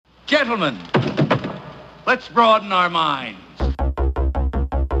Gentlemen, let's broaden our minds.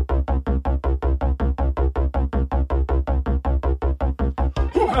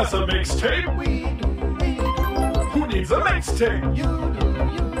 Who has a mixtape? Who needs a mixtape?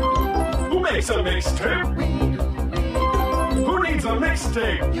 Who makes a mixtape? Who needs a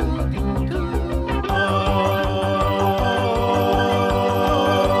mixtape?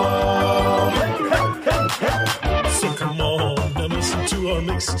 So come on and listen to our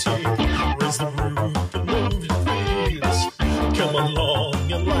mixtape. Raise the roof and move your feet. Come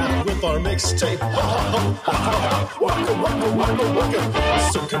along and laugh with our mixtape. Waka, waka, waka, waka.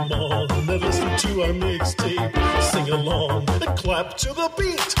 So come on and listen to our mixtape. Sing along and clap to the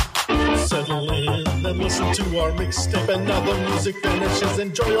beat. Settle in and listen to our mixtape. And now the music finishes.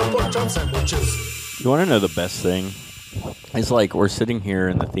 Enjoy your pork chop sandwiches. You want to know the best thing? It's like we're sitting here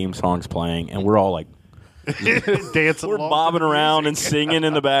and the theme song's playing, and we're all like dancing. We're bobbing around and singing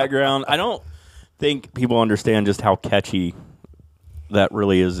in the background. I don't think people understand just how catchy that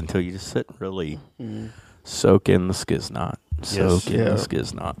really is until you just sit and really soak in the skiznot. Soak in the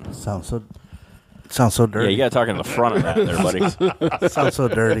skiznot. Sounds so dirty. Yeah, you got to talk in the front of that there, buddy. Sounds so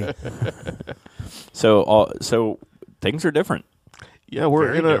dirty. So things are different. Yeah,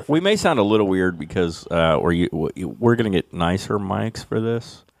 we may sound a little weird because we're gonna get nicer mics for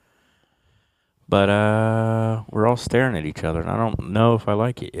this, but we're all staring at each other, and I don't know if I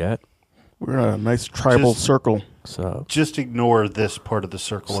like it yet. We're in a nice tribal circle. So just ignore this part of the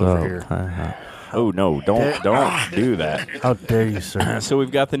circle over here. Oh no! Don't do that. How dare you, sir? So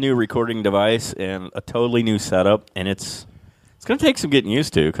we've got the new recording device and a totally new setup, and it's gonna take some getting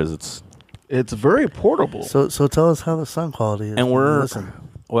used to because it's very portable. So tell us how the sound quality is. And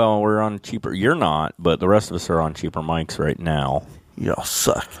we're on cheaper. You're not, but the rest of us are on cheaper mics right now. Y'all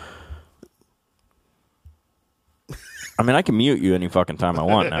suck. I mean, I can mute you any fucking time I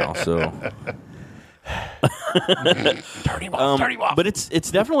want now. So, turn him off. But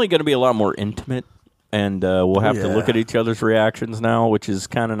it's definitely going to be a lot more intimate, and we'll have to look at each other's reactions now, which is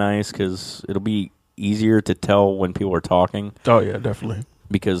kind of nice because it'll be easier to tell when people are talking. Oh yeah, definitely.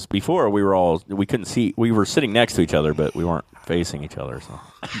 Because before we couldn't see. We were sitting next to each other, but we weren't facing each other. So,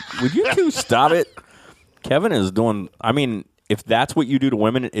 would you two stop it? Kevin is doing. I mean, if that's what you do to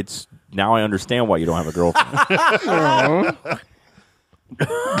women, it's now I understand why you don't have a girlfriend.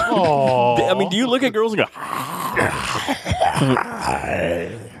 I mean, do you look at girls and go,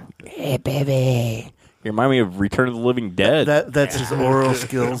 "Hey, baby"? You remind me of Return of the Living Dead. That's his oral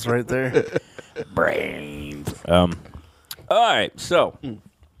skills right there. Brains. All right, so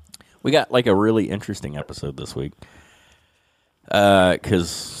we got like a really interesting episode this week because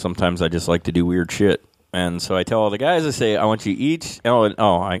sometimes I just like to do weird shit, and so I tell all the guys, I say, I want you each.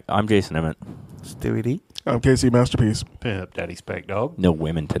 I'm Jason Emmett. Stewie D. I'm Casey Masterpiece. Pimp Daddy Spec Dog. No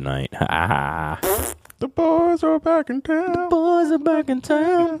women tonight. The boys are back in town. The boys are back in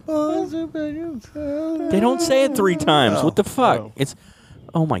town. Boys are back in town. They don't say it 3 times. What the fuck? It's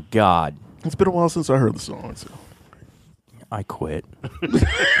oh my god. It's been a while since I heard the song. So. I quit.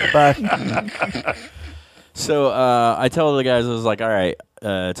 Bye. So I tell the guys, I was like, all right,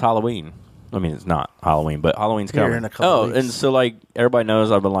 it's Halloween. I mean, it's not Halloween, but Halloween's coming. Here in a couple weeks. And so like everybody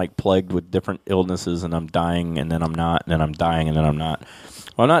knows I've been like plagued with different illnesses, and I'm dying, and then I'm not, and then I'm dying, and then I'm not.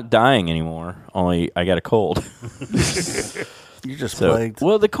 Well, I'm not dying anymore. Only I got a cold. You're just plagued.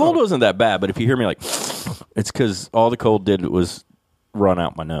 Well, the cold wasn't that bad, but if you hear me like, it's because all the cold did was run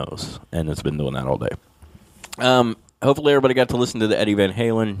out my nose, and it's been doing that all day. Hopefully everybody got to listen to the Eddie Van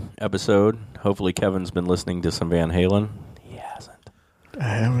Halen episode. Hopefully Kevin's been listening to some Van Halen. He hasn't. I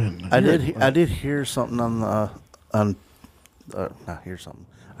haven't. I did hear something not hear something.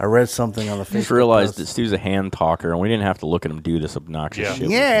 I read something on the Facebook. I just realized post. that Stu's a hand talker, and we didn't have to look at him do this obnoxious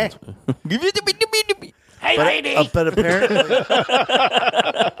shit. Yeah. Hey, lady. But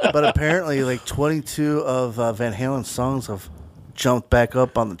apparently, like 22 of Van Halen's songs have jumped back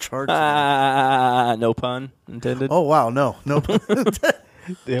up on the charts. No pun intended. Oh wow, no. That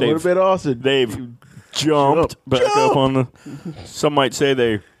would have been awesome. They've jumped back up on the. Some might say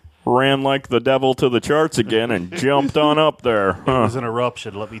they ran like the devil to the charts again and jumped on up there. It was an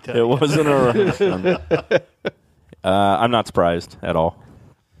eruption, let me tell you. It was an eruption. I'm not surprised at all.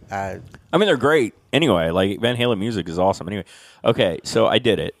 I mean, they're great. Anyway, like Van Halen music is awesome. Anyway, okay, so I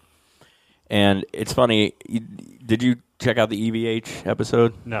did it, and it's funny. Did you check out the EVH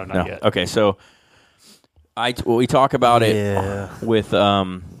episode? No, not yet. Okay, so we talk about it with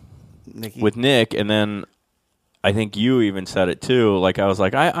Nick, and then I think you even said it too. Like I was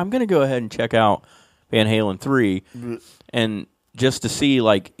like, I'm going to go ahead and check out Van Halen 3, and just to see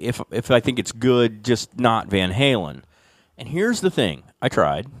like if I think it's good, just not Van Halen. And here's the thing: I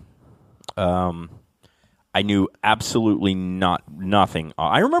tried. I knew absolutely nothing.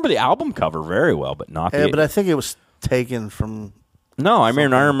 I remember the album cover very well, but not but I think it was taken from... No, I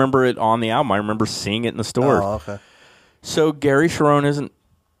mean, I remember it on the album. I remember seeing it in the stores. Oh, okay. So Gary Cherone isn't...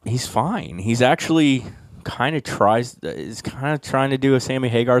 He's fine. He's actually kind of trying to do a Sammy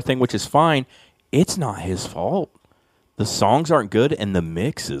Hagar thing, which is fine. It's not his fault. The songs aren't good, and the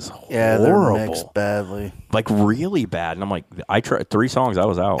mix is horrible. Yeah, they're mixed badly. Like, really bad. And I'm like, I tried 3 songs, I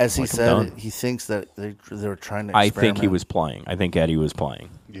was out. As he said, he thinks that they were trying to experiment. I think he was playing. I think Eddie was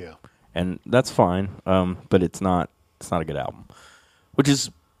playing. Yeah. And that's fine, but it's not a good album. Which is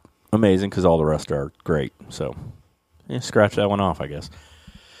amazing, because all the rest are great. So, yeah, scratch that one off, I guess.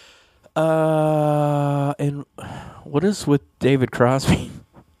 And what is with David Crosby?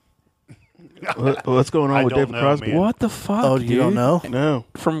 What's going on with David Crosby? Man. What the fuck, Oh, you don't know? No.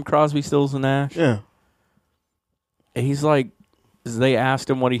 From Crosby, Stills, and Nash? Yeah. He's like, they asked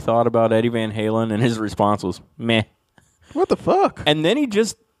him what he thought about Eddie Van Halen, and his response was, meh. What the fuck? And then he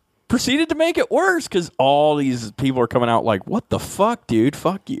just proceeded to make it worse, because all these people are coming out like, what the fuck, dude?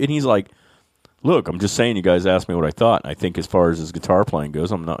 Fuck you. And he's like, look, I'm just saying you guys asked me what I thought, and I think as far as his guitar playing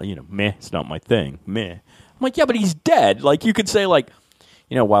goes, I'm not, meh, it's not my thing. Meh. I'm like, yeah, but he's dead. Like, you could say, like,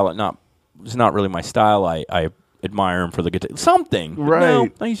 while it's not really my style, I admire him for the guitar. Something.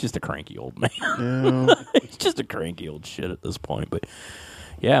 Right. No, he's just a cranky old man. Yeah. He's just a cranky old shit at this point. But,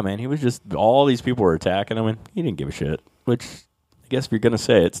 yeah, man, he was just, all these people were attacking him, and he didn't give a shit. Which, I guess if you're going to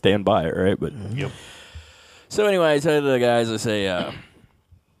say it, stand by it, right? But Yep. So, anyway, I tell the guys, I say,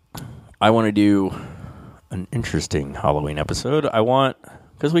 I want to do an interesting Halloween episode.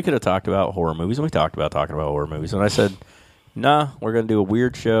 Because we could have talked about horror movies, and we talked about talking about horror movies. And I said, nah, we're going to do a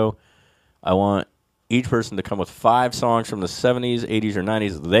weird show. I want each person to come with 5 songs from the 70s, 80s, or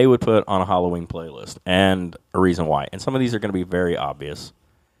 90s they would put on a Halloween playlist, and a reason why. And some of these are going to be very obvious.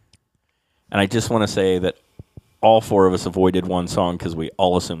 And I just want to say that all 4 of us avoided one song because we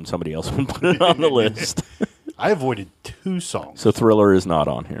all assumed somebody else would put it on the list. I avoided 2 songs. So Thriller is not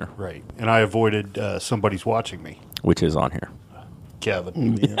on here. Right. And I avoided Somebody's Watching Me. Which is on here.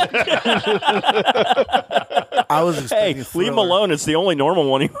 Kevin. Yeah. I was expecting leave him alone. It's the only normal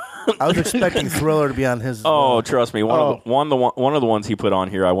one. I was expecting Thriller to be on his. Trust me. One of the ones he put on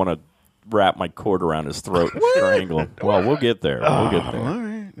here, I want to wrap my cord around his throat and strangle him. Well, we'll get there. We'll get there. All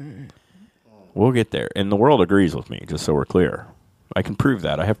right. We'll get there. And the world agrees with me, just so we're clear. I can prove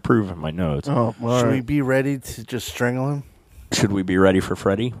that. I have proof in my notes. Oh, Should we be ready to just strangle him? Should we be ready for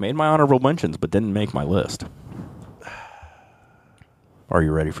Freddie? Made my honorable mentions, but didn't make my list. Are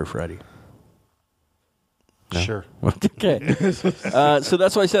you ready for Freddie? No? Sure. Okay. So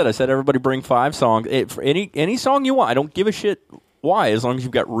that's what I said. I said everybody bring 5 songs. Any song you want. I don't give a shit why, as long as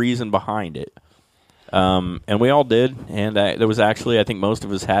you've got reason behind it. And we all did. And there was actually, I think most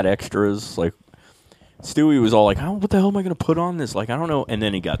of us had extras. Like, Stewie was all like, what the hell am I going to put on this? Like, I don't know. And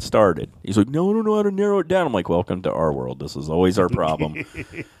then he got started. He's like, no, I don't know how to narrow it down. I'm like, welcome to our world. This is always our problem.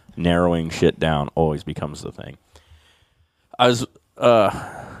 Narrowing shit down always becomes the thing. I was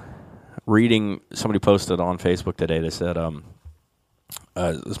reading, somebody posted on Facebook today. They said, it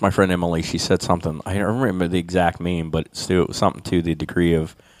was my friend Emily. She said something. I don't remember the exact meme, but it was something to the degree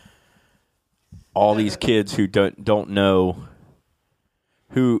of all these kids who don't know,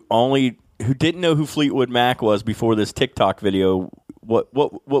 who didn't know who Fleetwood Mac was before this TikTok video. What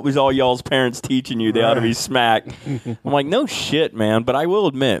was all y'all's parents teaching you? They ought to be smacked. I'm like, no shit, man. But I will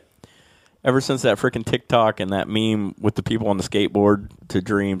admit, ever since that freaking TikTok and that meme with the people on the skateboard to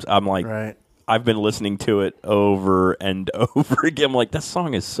Dreams, I'm like, right. I've been listening to it over and over again. I'm like, that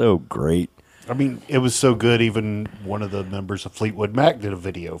song is so great. I mean, it was so good, even one of the members of Fleetwood Mac did a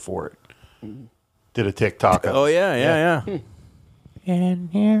video for it. Did a TikTok. Oh, yeah. And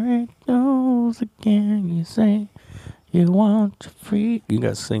here it goes again. You say you want to free. You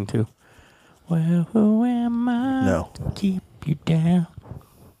guys sing too. Well, who am I to keep you down?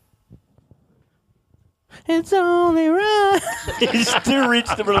 It's only right. He still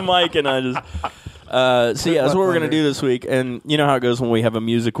reached over the mic, and I just. So yeah, that's what we're gonna do this week. And you know how it goes when we have a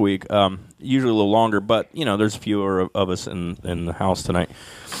music week. Usually a little longer, but there's fewer of us in the house tonight.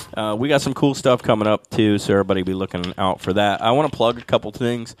 We got some cool stuff coming up too, so everybody be looking out for that. I want to plug a couple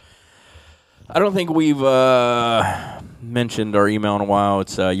things. I don't think we've mentioned our email in a while.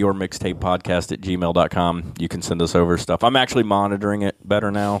 It's yourmixtapepodcast@gmail.com. You can send us over stuff. I'm actually monitoring it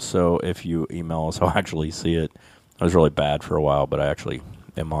better now, so if you email us, I'll actually see it. I was really bad for a while, but I actually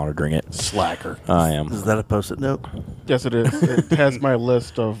am monitoring it. Slacker. I am. Is that a post-it note? Yes, it is. It has my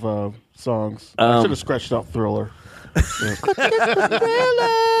list of songs. I should have scratched out Thriller.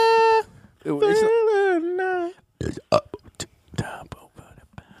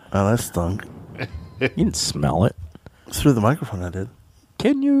 Oh, that stunk. You didn't smell it. Through the microphone, I did.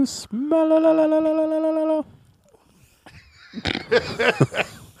 Can you smell it?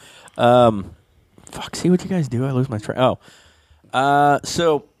 Fuck, see what you guys do? I lose my train.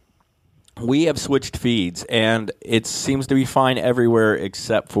 So we have switched feeds, and it seems to be fine everywhere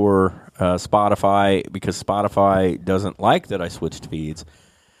except for Spotify, because Spotify doesn't like that I switched feeds.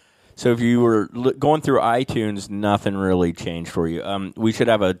 So if you were going through iTunes, nothing really changed for you. We should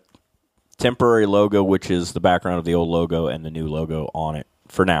have a temporary logo, which is the background of the old logo and the new logo on it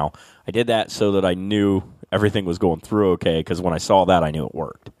for now. I did that so that I knew everything was going through okay, because when I saw that, I knew it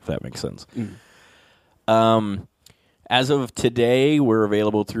worked, if that makes sense. As of today, we're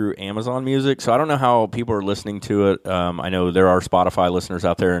available through Amazon Music, so I don't know how people are listening to it. I know there are Spotify listeners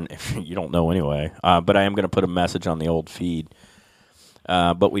out there, and if you don't know anyway, but I am going to put a message on the old feed.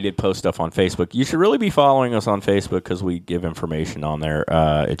 But we did post stuff on Facebook. You should really be following us on Facebook because we give information on there.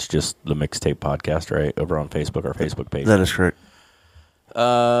 It's just the Mixtape Podcast, right, over on Facebook, our Facebook page. That is correct.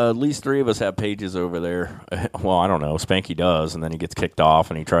 At least 3 of us have pages over there. Well, I don't know. Spanky does, and then he gets kicked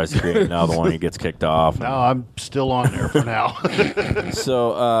off, and he tries to create another one. He gets kicked off. No, I'm still on there for now.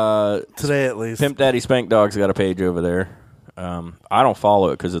 So today, at least, Pimp Daddy Spank Dog's got a page over there. I don't follow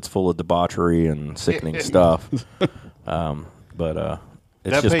it because it's full of debauchery and sickening stuff. But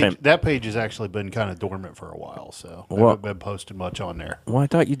it's that page has actually been kind of dormant for a while, so I haven't been posting much on there. Well, I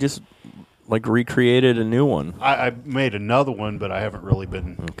thought you just recreated a new one. I made another one, but I haven't really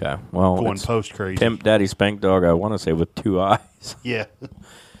been going post crazy. Pimp Daddy Spank Dog, I want to say with 2 eyes. Yeah.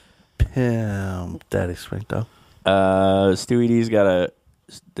 Pimp Daddy Spank Dog. Stewie D's got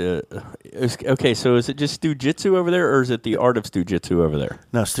okay, so is it just Stu-Jitsu over there, or is it the Art of Stu-Jitsu over there?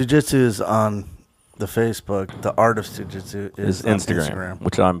 No, Stu-Jitsu is on the Facebook. The Art of Stu-Jitsu is on Instagram,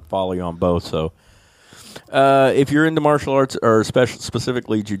 which I'm following on both, so... if you're into martial arts or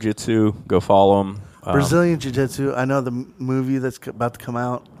specifically jiu-jitsu, go follow them. Brazilian jiu-jitsu. I know the movie that's about to come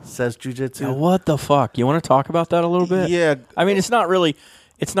out says jiu-jitsu. What the fuck? You want to talk about that a little bit? Yeah. I mean, it's not really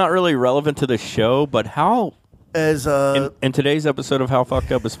relevant to the show, but how in today's episode of How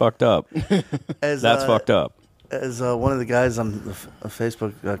Fucked Up is Fucked Up. That's fucked up. As one of the guys on the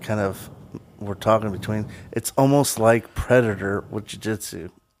Facebook kind of were talking between, it's almost like Predator with jiu-jitsu.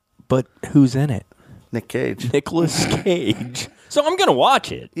 But who's in it? Nick Cage. Nicolas Cage. So I'm going to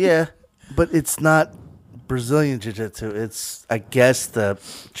watch it. Yeah, but it's not Brazilian jiu-jitsu. It's, I guess, the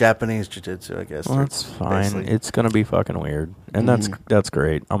Japanese jiu-jitsu, I guess. Well, that's fine. Basically. It's going to be fucking weird. And that's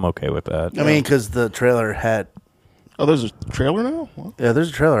great. I'm okay with that. I mean, because the trailer had... Oh, there's a trailer now? What? Yeah, there's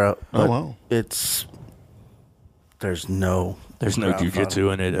a trailer out. Oh, wow. There's no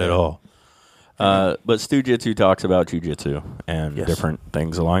jiu-jitsu in it at all. But Stu-Jitsu talks about jiu-jitsu and different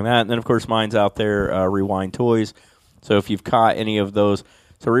things along that. And then, of course, mine's out there, Rewind Toys. So if you've caught any of those...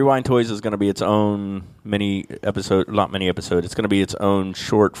 So Rewind Toys is going to be its own it's going to be its own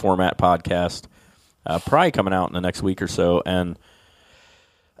short format podcast, probably coming out in the next week or so. And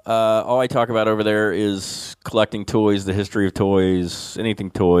all I talk about over there is collecting toys, the history of toys, anything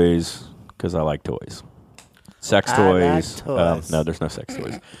toys, because I like toys. Sex toys. No, there's no sex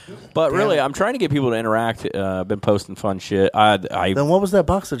toys. But really, I'm trying to get people to interact. I've been posting fun shit. Then what was that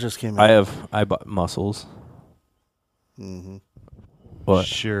box that just came out? I bought muscles. Mm-hmm. What?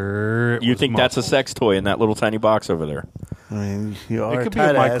 Sure. You think that's a sex toy in that little tiny box over there? I mean, you are it could be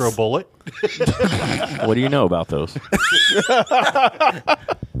a micro bullet. What do you know about those?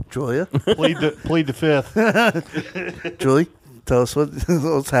 Julia? Plead the fifth. Julie, tell us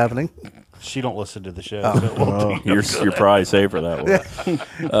what's happening. She don't listen to the show. Oh. You're probably safe for that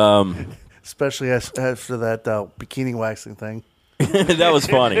one. Especially after that bikini waxing thing. That was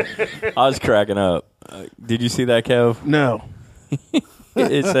funny. I was cracking up. Did you see that, Kev? No.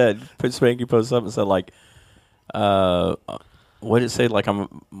 It said, Spanky posted something and said, like, what did it say? Like,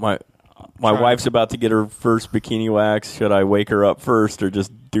 my wife's about to get her first bikini wax. Should I wake her up first or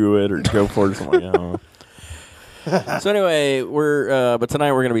just do it or go for it? Something like, I don't know. So anyway, but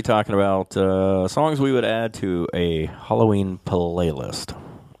tonight we're going to be talking about songs we would add to a Halloween playlist.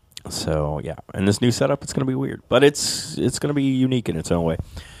 So yeah, in this new setup, it's going to be weird, but it's going to be unique in its own way.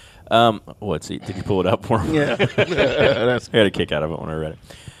 Did you pull it up for me? Yeah, I had a kick out of it when I read it.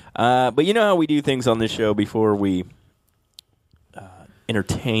 But you know how we do things on this show before we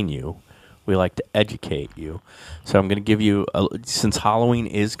entertain you. We like to educate you. So I'm going to give you, since Halloween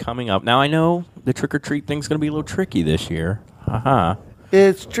is coming up. Now, I know the trick-or-treat thing's going to be a little tricky this year. Haha.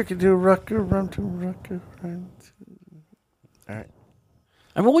 It's tricky to rock around to rock around. All right.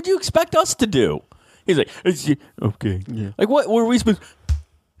 I mean, what would you expect us to do? He's like, okay. Yeah. Like, what were we supposed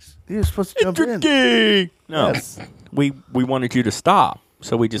You're supposed to jump in. No. Yes. We wanted you to stop.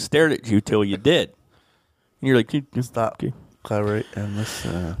 So we just stared at you till you did. And you're like, Stop. Okay. Collaborate and this.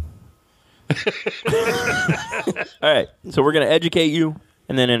 All right. So we're going to educate you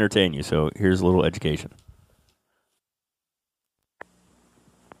and then entertain you. So here's a little education.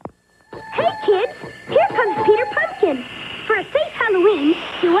 Hey, kids! Here comes Peter Pumpkin. For a safe Halloween,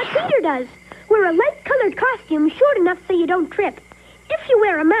 do what Peter does. Wear a light-colored costume short enough so you don't trip. If you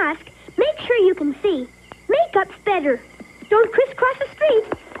wear a mask, make sure you can see. Makeup's better. Don't crisscross the street.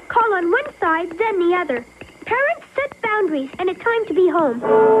 Call on one side, then the other. Parents, set boundaries and a time to be home.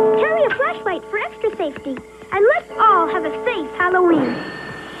 Carry a flashlight for extra safety. And let's all have a safe Halloween.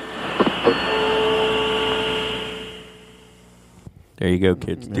 There you go,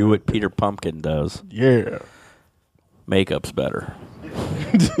 kids. Do what Peter Pumpkin does. Yeah. Makeup's better.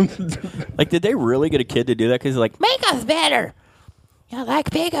 Like, did they really get a kid to do that? Because he's like, makeup's better. You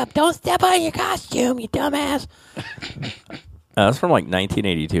like makeup. Don't step on your costume, you dumbass. That's from like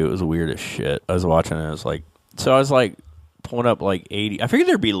 1982. It was weird as shit. I was watching it. I was like, pulling up like 80. I figured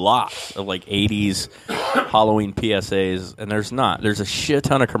there'd be lots of like 80s Halloween PSAs, and there's not. There's a shit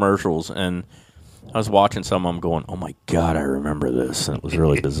ton of commercials, and I was watching some of them going, oh my God, I remember this. And it was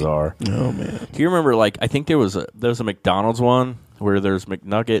really bizarre. Oh, man. Do you remember, like, I think there was a McDonald's one where there's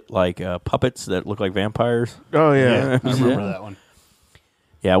McNugget, like, puppets that look like vampires? Oh, yeah. I remember that one.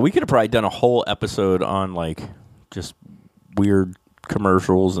 Yeah, we could have probably done a whole episode on, like, just weird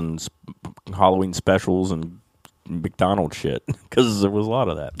commercials and Halloween specials and McDonald's shit, because there was a lot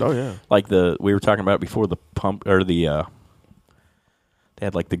of that. Oh, yeah. Like, we were talking about before they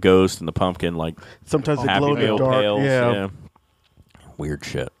had, like, the ghost and the pumpkin, like, sometimes they Happy glow in the Meal dark. pails. Yeah. Weird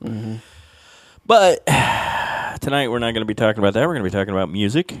shit. Mm-hmm. But tonight we're not going to be talking about that. We're going to be talking about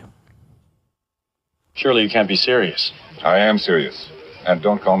music. Surely you can't be serious. I am serious. And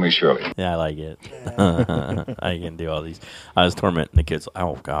don't call me Shirley. Yeah, I like it. I can do all these. I was tormenting the kids.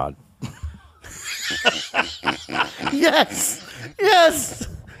 Oh, God. Yes. Yes.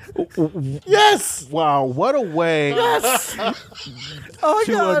 Yes. Wow, what a way Yes. Oh,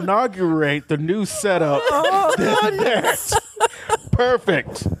 to God. inaugurate the new setup. Oh, God, yes.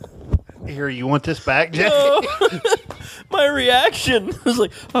 Perfect. Here, you want this back, Jay? My reaction was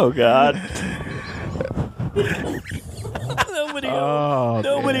like, oh, God.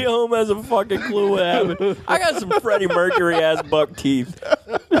 Nobody home has a fucking clue what happened. I got some Freddie Mercury-ass buck teeth.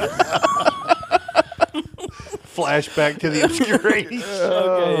 Flashback to the obscurity.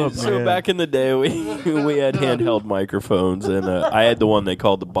 Okay, so back in the day, we had handheld microphones, and I had the one they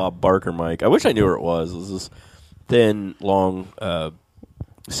called the Bob Barker mic. I wish I knew where it was. It was this thin, long,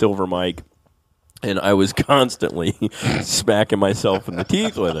 silver mic, and I was constantly smacking myself in the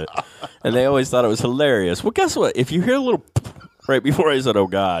teeth with it. And they always thought it was hilarious. Well, guess what? If you hear a little right before I said, oh,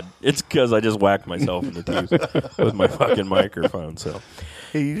 God, it's because I just whacked myself in the teeth with my fucking microphone, so...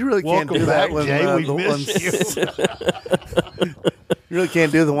 Hey, you really can't do back, that when Jay. We the missed ones. You really can't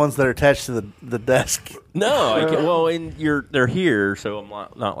do the ones that are attached to the desk. No, I can't. Well, and they're here, so I'm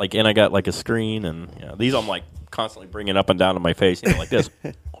not like, and I got like a screen, and these I'm like constantly bringing up and down to my face, like this,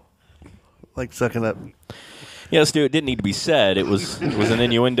 like sucking up. Yeah, Stu, it didn't need to be said. It was an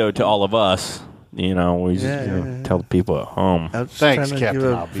innuendo to all of us. We just tell the people at home. Thanks,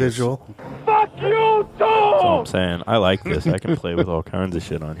 Captain Visual. Fuck you, That's all I'm saying. I like this. I can play with all kinds of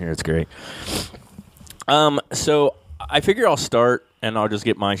shit on here. It's great. So I figure I'll start, and I'll just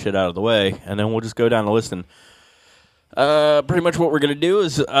get my shit out of the way, and then we'll just go down the list. And pretty much what we're going to do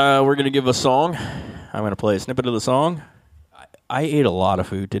is we're going to give a song. I'm going to play a snippet of the song. I ate a lot of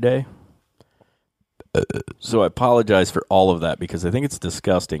food today. So I apologize for all of that because I think it's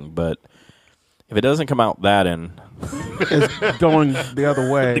disgusting, but if it doesn't come out that in, it's going the other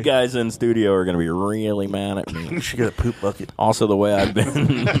way. The guys in studio are going to be really mad at me. You should get a poop bucket. Also, the way I've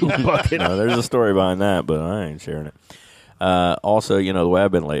been. Poop bucket. No, there's a story behind that, but I ain't sharing it. Also, the way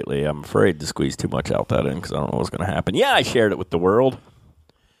I've been lately, I'm afraid to squeeze too much out that in because I don't know what's going to happen. Yeah, I shared it with the world.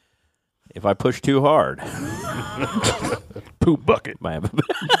 If I push too hard. Poop bucket.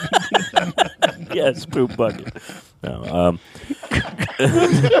 Yes, poop bucket. No,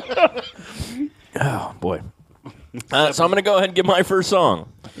 oh, boy. So I'm going to go ahead and give my first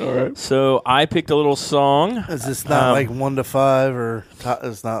song. All right. So I picked a little song. Is this not like 1 to 5 or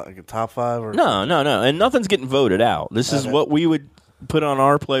it's not like a top 5 or No. And nothing's getting voted out. This is what we would put on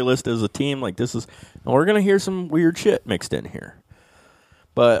our playlist as a team. Like this is, and we're going to hear some weird shit mixed in here.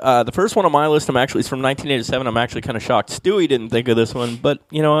 But the first one on my list, is from 1987. I'm actually kind of shocked Stewie didn't think of this one. But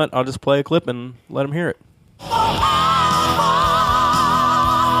you know what? I'll just play a clip and let him hear it.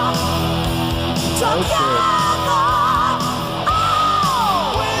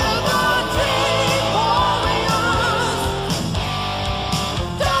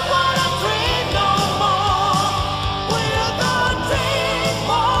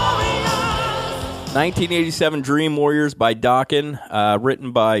 1987 Dream Warriors by Dokken,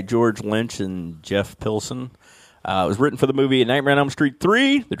 written by George Lynch and Jeff Pilson. It was written for the movie Nightmare on Elm Street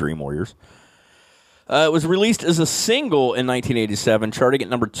 3, The Dream Warriors. It was released as a single in 1987, charting at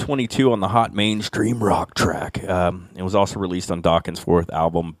number 22 on the hot mainstream rock track. It was also released on Dokken's fourth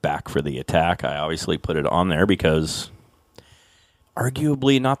album, Back for the Attack. I obviously put it on there because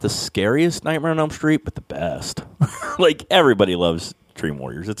arguably not the scariest Nightmare on Elm Street, but the best. Like, everybody loves Dream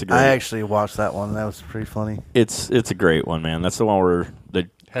Warriors. It's a great. I actually watched that one. That was pretty funny. It's a great one, man. That's the one where the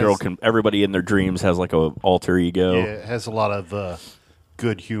girl can. Everybody in their dreams has like a alter ego. Yeah, it has a lot of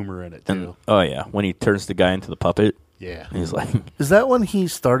good humor in it too. And, oh yeah, when he turns the guy into the puppet. Yeah, he's like. Is that when he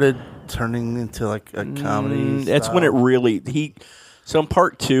started turning into like a comedy? That's when it really So in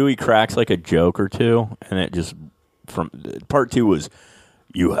part 2, he cracks like a joke or two, and it just from part 2 was,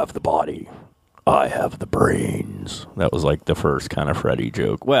 "You have the body, I have the brains." That was like the first kind of Freddy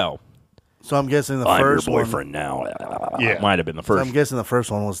joke. Well, so I'm guessing the I'm first your boyfriend now. Yeah, might have been the first. So I'm guessing the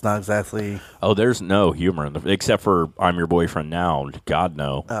first one was not exactly. Oh, there's no humor in except for "I'm your boyfriend now." God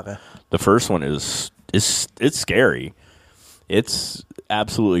no. Okay. The first one is it's scary. It's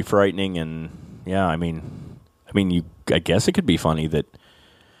absolutely frightening, and yeah, I mean, I guess it could be funny that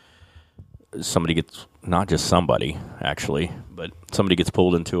somebody gets, not just somebody actually, but somebody gets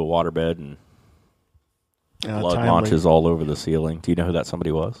pulled into a waterbed and blood launches all over the ceiling. Do you know who that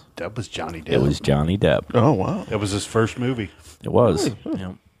somebody was? That was Johnny Depp. It was Johnny Depp. Oh, wow. That was his first movie. It was.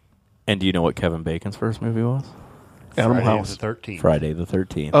 Yeah. And do you know what Kevin Bacon's first movie was? Animal House. The 13th. Friday the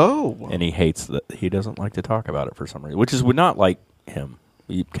 13th. Oh. Wow. And he hates that. He doesn't like to talk about it for some reason, which is not like him.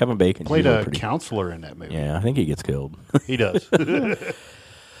 Kevin Bacon played a counselor in that movie. Yeah, I think he gets killed. He does.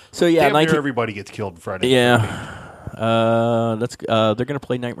 So yeah, damn near everybody gets killed Friday. Yeah. They're going to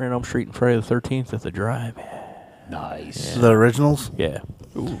play Nightmare on Elm Street and Friday the 13th at the Drive. Nice. The originals? Yeah.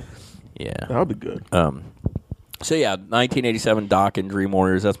 Ooh. Yeah. That would be good. So yeah, 1987 Dokken Dream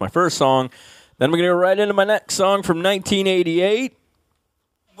Warriors. That's my first song. Then we're going to go right into my next song from 1988.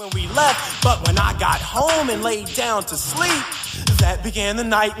 When we left, but when I got home and laid down to sleep, that began the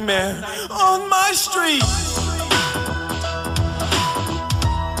nightmare on my street.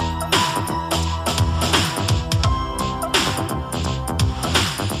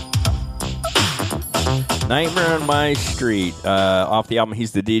 Nightmare on My Street. Off the album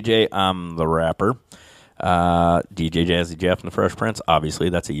He's the DJ, I'm the Rapper. DJ Jazzy Jeff and the Fresh Prince. Obviously,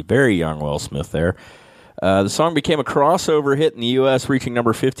 that's a very young Will Smith there. The song became a crossover hit in the U.S., reaching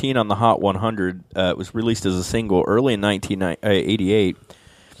number 15 on the Hot 100. It was released as a single early in 1988.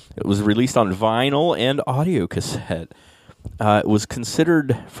 It was released on vinyl and audio cassette. It was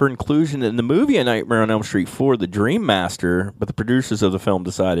considered for inclusion in the movie A Nightmare on Elm Street 4, The Dream Master, but the producers of the film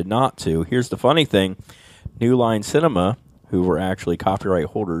decided not to. Here's the funny thing. New Line Cinema, who were actually copyright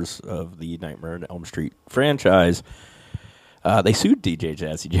holders of the Nightmare on Elm Street franchise, they sued DJ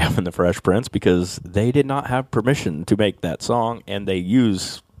Jazzy Jeff and the Fresh Prince because they did not have permission to make that song, and they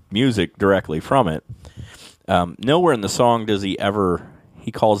use music directly from it. Nowhere in the song does he ever...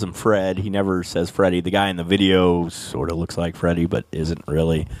 He calls him Fred. He never says Freddy. The guy in the video sort of looks like Freddy, but isn't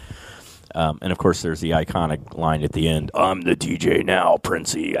really. And, of course, there's the iconic line at the end, "I'm the DJ now,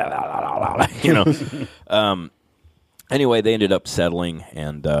 Princey." You know. Anyway, they ended up settling,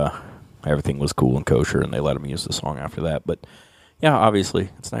 and everything was cool and kosher, and they let him use the song after that. But, yeah, obviously,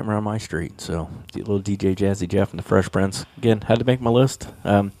 it's Nightmare on My Street. So, little DJ Jazzy Jeff and the Fresh Prince. Again, had to make my list.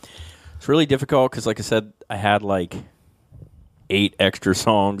 It's really difficult because, like I said, I had, 8 extra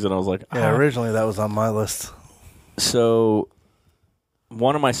songs, and I was like, yeah, originally that was on my list. So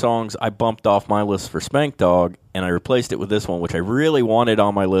one of my songs I bumped off my list for Spank Dog, and I replaced it with this one, which I really wanted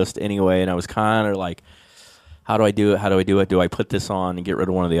on my list anyway, and I was kind of like, how do I do it? Do I put this on and get rid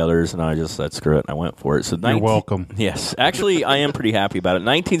of one of the others? And I just said, screw it, and I went for it. So you're welcome. Yes. Actually, I am pretty happy about it.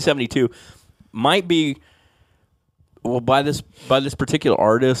 1972 might be... Well, by this particular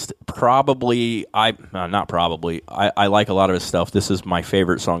artist, I like a lot of his stuff. This is my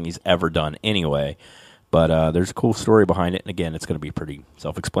favorite song he's ever done anyway. But there's a cool story behind it. And again, it's going to be pretty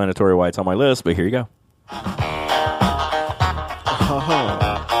self-explanatory why it's on my list, but here you go.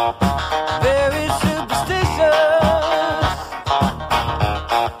 Very superstitious,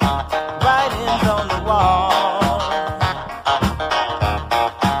 writings on the wall.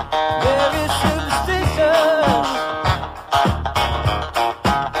 Very superstitious,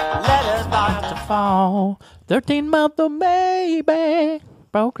 letters about to fall. 13-month old baby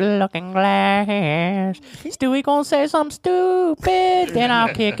broke the looking glass. Stewie gonna say something stupid, then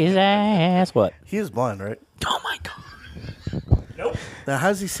I'll kick his ass. What? He is blind, right? Oh my god. Nope. Now, how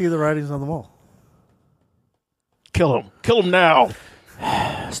does he see the writings on the wall? Kill him. Kill him now.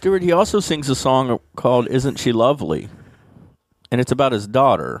 Stuart, he also sings a song called "Isn't She Lovely," and it's about his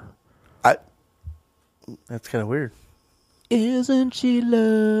daughter. That's kind of weird. Isn't she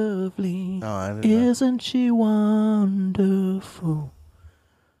lovely? No, I didn't know. Isn't she wonderful?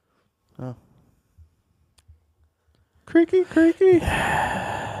 Oh. Creaky, creaky.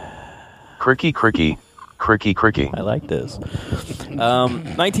 Cricky, cricky. Cricky, cricky. I like this.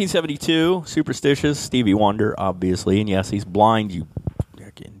 1972, Superstitious, Stevie Wonder, obviously. And yes, he's blind, you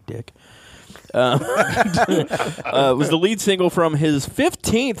fucking dick. It was the lead single from his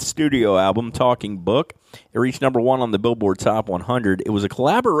 15th studio album, Talking Book. It reached number 1 on the Billboard Top 100. It was a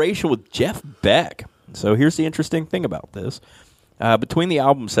collaboration with Jeff Beck. So here's the interesting thing about this. Between the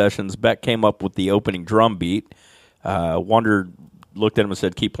album sessions, Beck came up with the opening drum beat. Wonder looked at him and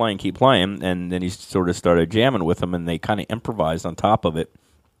said, keep playing, and then he sort of started jamming with him, and they kind of improvised on top of it.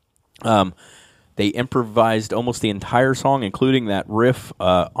 They improvised almost the entire song, including that riff,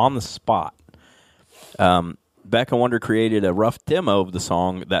 on the spot. Beck and Wonder created a rough demo of the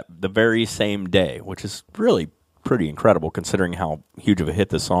song the very same day, which is really pretty incredible considering how huge of a hit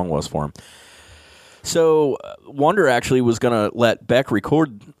this song was for him. So Wonder actually was going to let Beck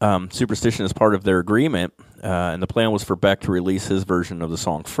record Superstition as part of their agreement, and the plan was for Beck to release his version of the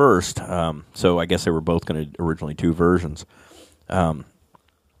song first. So I guess they were both going to originally do versions.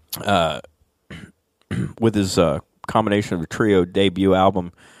 With his combination of a trio debut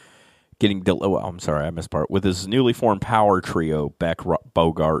album getting I'm sorry, I missed part. With his newly formed power trio, Beck,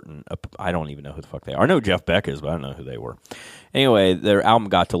 Bogart, and I don't even know who the fuck they are. I know Jeff Beck is, but I don't know who they were. Anyway, their album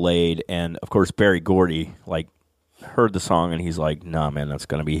got delayed, and of course Barry Gordy heard the song, and he's like, "Nah, man, that's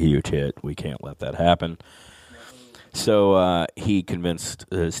going to be a huge hit. We can't let that happen." So he convinced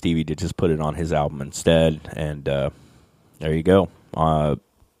Stevie to just put it on his album instead, and there you go. The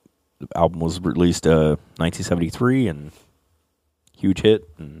album was released 1973, and huge hit,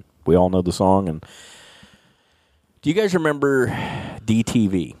 and we all know the song. And do you guys remember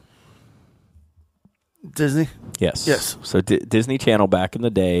DTV? Disney? Yes. Yes. So Disney Channel back in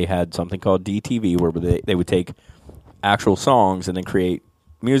the day had something called DTV, where they would take actual songs and then create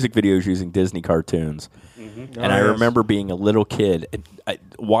music videos using Disney cartoons. Mm-hmm. And I remember being a little kid.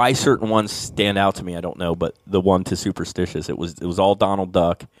 Why certain ones stand out to me, I don't know, but the one to Superstitious, it was all Donald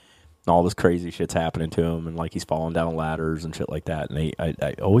Duck. And all this crazy shit's happening to him, and he's falling down ladders and shit like that. And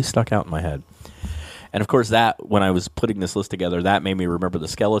I always stuck out in my head. And of course, that when I was putting this list together, that made me remember the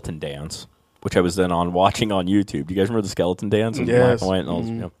Skeleton Dance, which I was then watching on YouTube. Do you guys remember the Skeleton Dance? Yes. Black and white and all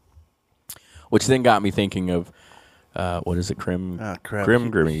this, which then got me thinking of what is it, Grim?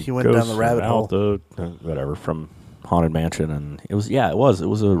 He went down the rabbit hole. Whatever, from Haunted Mansion, and it was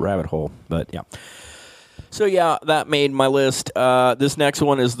a rabbit hole, but yeah. So, yeah, that made my list. This next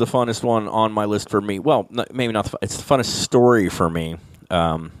one is the funnest one on my list for me. Well, maybe not. It's the funnest story for me.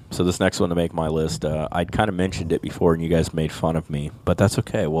 So this next one to make my list, I'd kind of mentioned it before, and you guys made fun of me. But that's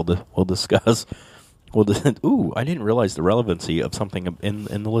okay. We'll discuss. Ooh, I didn't realize the relevancy of something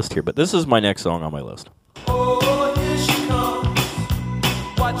in the list here. But this is my next song on my list. Oh, here she comes.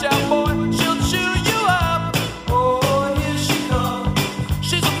 Watch out, boy. She'll chew you up. Oh, here she comes.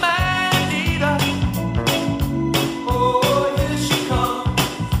 She's a man-eater.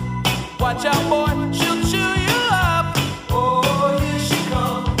 Watch out, boy, she'll chew you up. Oh, here she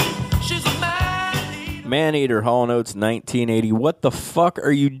comes. She's a man-eater. Man-Eater, Hall & Oates, 1980. What the fuck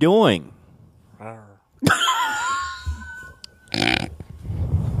are you doing?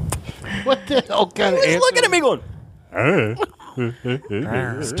 What the hell kind of He's looking at me going,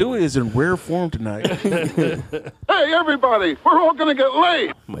 Stewie is in rare form tonight. Hey, everybody, we're all going to get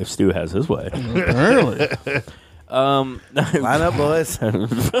laid. if Stu has his way. Apparently. Line up, boys.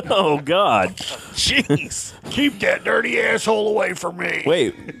 Oh, God. Jeez. Keep that dirty asshole away from me.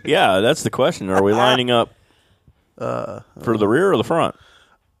 Wait, yeah, that's the question. Are we lining up for the rear or the front?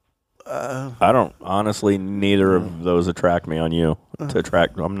 I don't. Honestly, neither of those attract me on you.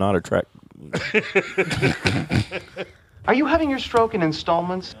 I'm not attracted. Are you having your stroke in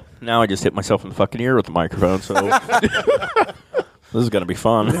installments? Now I just hit myself in the fucking ear with the microphone, so this is going to be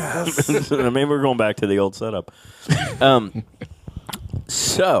fun. Yes. Maybe we're going back to the old setup.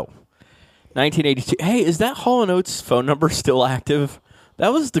 So, 1982. Hey, is that Hall & Oates phone number still active?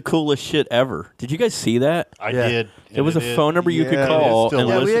 That was the coolest shit ever. Did you guys see that? I did. It was a phone number you could call.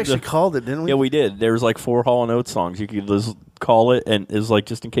 We actually called it, didn't we? Yeah, we did. There was 4 Hall & Oates songs. You could just call it, and it was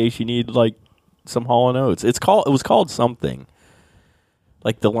just in case you need some Hall & Oates. It was called something.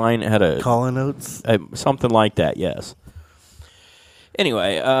 The line had a Call & Oates, something like that. Yes.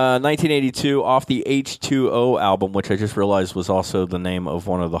 Anyway, 1982, off the H2O album, which I just realized was also the name of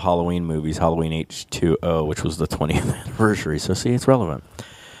one of the Halloween movies, Halloween H2O, which was the 20th anniversary. So, see, it's relevant.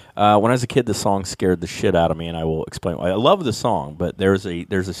 When I was a kid, the song scared the shit out of me, and I will explain why. I love the song, but there's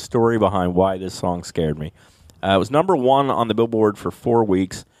a story behind why this song scared me. It was number 1 on the Billboard for 4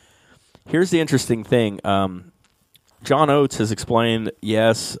 weeks. Here's the interesting thing. John Oates has explained,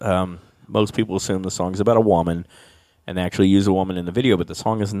 yes, most people assume the song's about a woman, and they actually use a woman in the video, but the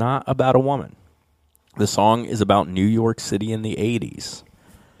song is not about a woman. The song is about New York City in the 80s.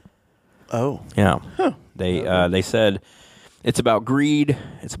 Oh. Yeah. Huh. They said it's about greed,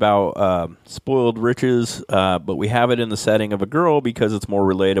 it's about spoiled riches, but we have it in the setting of a girl because it's more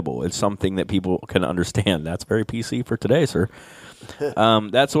relatable. It's something that people can understand. That's very PC for today, sir.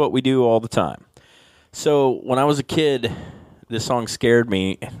 That's what we do all the time. So when I was a kid, this song scared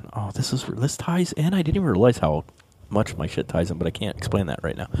me. Oh, this ties in. I didn't even realize how much my shit ties in, but I can't explain that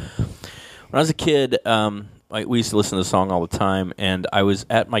right now. When I was a kid, we used to listen to the song all the time, and I was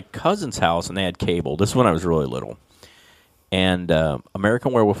at my cousin's house, and they had cable. This is when I was really little. And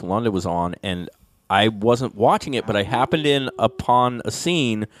American Werewolf in London was on, and I wasn't watching it, but I happened in upon a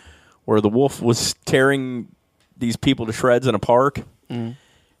scene where the wolf was tearing these people to shreds in a park. Mm.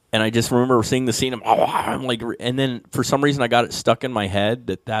 And I just remember seeing the scene. I'm like, and then for some reason I got it stuck in my head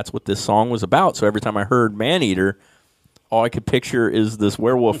that that's what this song was about. So every time I heard Maneater, all I could picture is this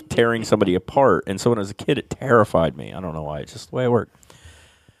werewolf tearing somebody apart. And so when I was a kid, it terrified me. I don't know why. It's just the way it worked.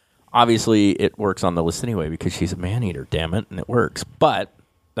 Obviously, it works on the list anyway because she's a man-eater, damn it, and it works. But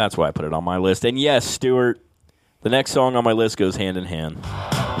that's why I put it on my list. And yes, Stuart, the next song on my list goes hand in hand. And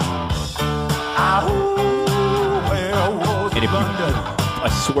I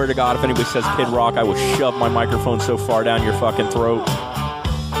swear to God, if anybody says Kid Rock, I will shove my microphone so far down your fucking throat.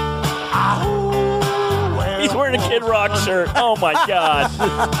 He's wearing a Kid Rock shirt. Oh, my God.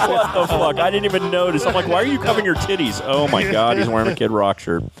 What the fuck? I didn't even notice. I'm like, why are you covering your titties? Oh, my God. He's wearing a Kid Rock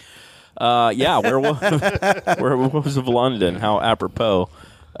shirt. Yeah, Werewolves of London. How apropos.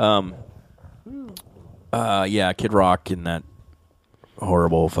 Yeah, Kid Rock in that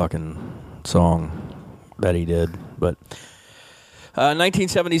horrible fucking song that he did. But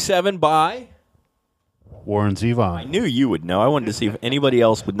 1977 by... Warren Zevon. I knew you would know. I wanted to see if anybody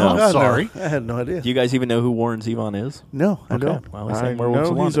else would know. Oh, God, sorry. No. I had no idea. Do you guys even know who Warren Zevon is? No, I don't. Well, I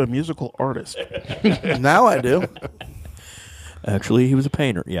know he's a musical artist. Now I do. Actually, he was a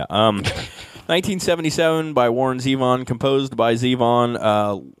painter. Yeah. 1977 by Warren Zevon, composed by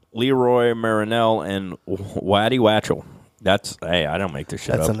Zevon, Leroy Marinell, and Waddy Watchell. Hey, I don't make this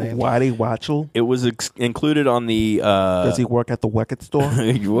shit up. Waddy Watchell? It was included on the... Does he work at the Wicked store?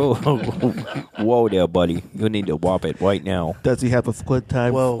 Whoa there, buddy. You need to whop it right now. Does he have a good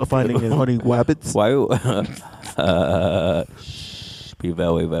time finding his honey wabbits? Why? Be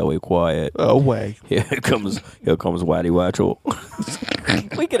very, very quiet. Oh, way. Here comes Waddy Watchell.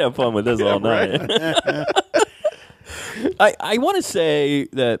 We can have fun with this all night. I want to say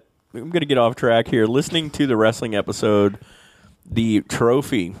that I'm going to get off track here. Listening to the wrestling episode, the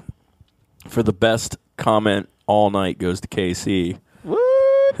trophy for the best comment all night goes to KC,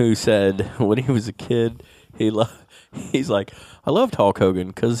 who said when he was a kid, he's like, I loved Hulk Hogan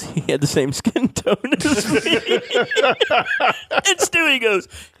because he had the same skin tone as me. And Stewie goes,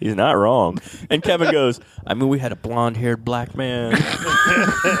 he's not wrong. And Kevin goes, I mean, we had a blonde-haired black man. And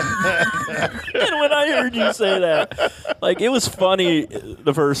when I heard you say that, like, it was funny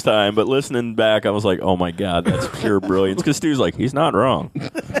the first time, but listening back, I was like, oh, my God, that's pure brilliance. Because Stew's like, he's not wrong.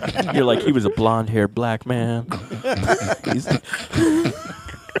 You're like, he was a blonde-haired black man.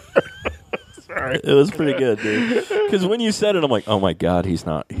 It was pretty good, dude. Because when you said it, I'm like, oh my God, he's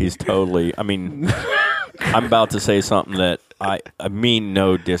not. He's totally. I mean, I'm about to say something that I mean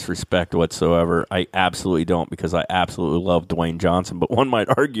no disrespect whatsoever. I absolutely don't, because I absolutely love Dwayne Johnson. But one might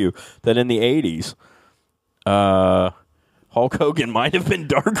argue that in the 80s, Hulk Hogan might have been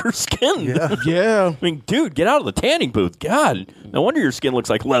darker skinned. Yeah. I mean, dude, get out of the tanning booth. God, no wonder your skin looks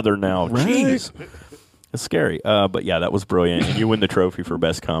like leather now. Right. Jeez. It's scary. But yeah, that was brilliant. And you win the trophy for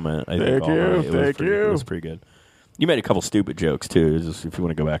best comment. I think. Thank you. It was pretty good. You made a couple stupid jokes, too, just if you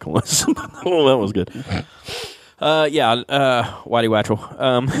want to go back and listen. Oh, that was good. Waddy Watchell.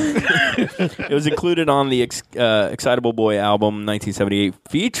 It was included on the Excitable Boy album 1978,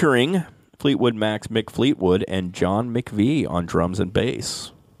 featuring Fleetwood Mac's Mick Fleetwood and John McVie on drums and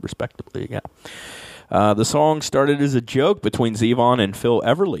bass, respectively. Yeah. The song started as a joke between Zevon and Phil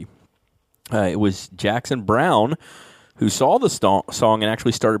Everly. It was Jackson Brown who saw the song and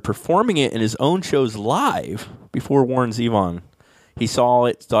actually started performing it in his own shows live before Warren Zevon. He saw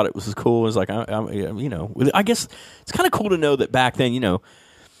it, thought it was cool. It was like, I guess it's kind of cool to know that back then,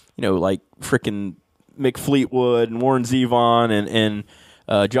 like frickin' Mick Fleetwood and Warren Zevon and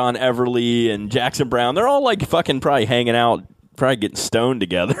John Everly and Jackson Brown, they're all like fucking probably hanging out probably getting stoned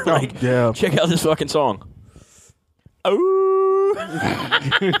together. Like, yeah. check out this fucking song. Oh,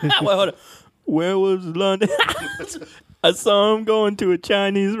 well, hold on. Where was London? I saw him going to a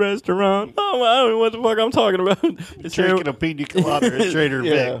Chinese restaurant. Oh, I don't know what the fuck I'm talking about. His Drinking a pina colada at Trader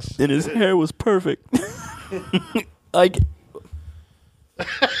Vic's. And his hair was perfect. Like,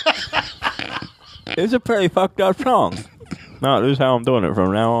 it's a pretty fucked up song. No, this is how I'm doing it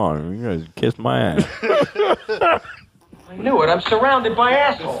from now on. You guys kiss my ass. I knew it. I'm surrounded by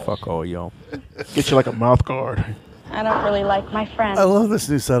assholes. Fuck all y'all. Get you like a mouth guard. I don't really like my friends. I love this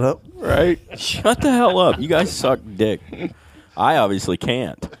new setup. Right? Shut the hell up. You guys suck dick. I obviously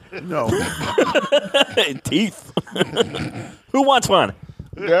can't. No. Teeth. Who wants one?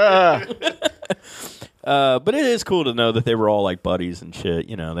 Yeah. But it is cool to know that they were all like buddies and shit.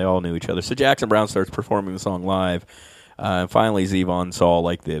 You know, they all knew each other. So Jackson Browne starts performing the song live. And finally, Zevon saw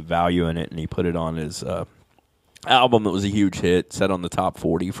like the value in it, and he put it on his album that was a huge hit, set on the top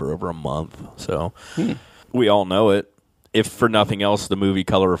 40 for over a month. So we all know it. If for nothing else, the movie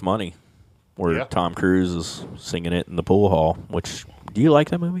Color of Money, where Tom Cruise is singing it in the pool hall. Which, do you like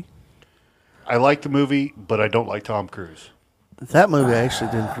that movie? I like the movie, but I don't like Tom Cruise. That movie I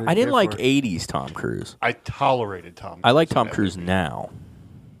actually didn't. I didn't like 80s Tom Cruise. I tolerated Tom Cruise. I like Tom Cruise now,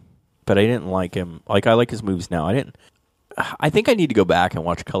 but I didn't like him. Like, I like his movies now. I think I need to go back and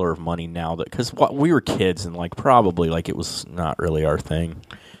watch Color of Money now, because we were kids and like probably like it was not really our thing.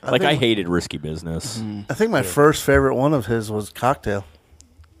 I hated Risky Business. I think my first favorite one of his was Cocktail.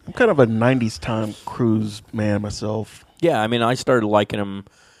 I'm kind of a 90s Tom Cruise man myself. Yeah, I mean, I started liking him.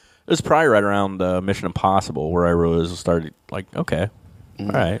 It was probably right around Mission Impossible where I really started like, okay, all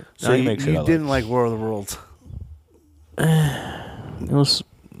right. So you didn't like War of the Worlds? It was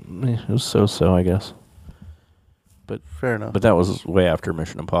so, I guess. But fair enough. But that was way after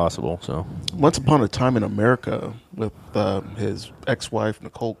Mission Impossible. So Once Upon a Time in America with his ex-wife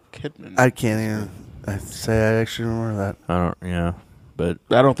Nicole Kidman. I can't even say I actually remember that. I don't. Yeah, but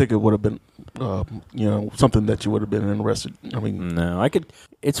I don't think it would have been, something that you would have been interested. I mean, no, I could.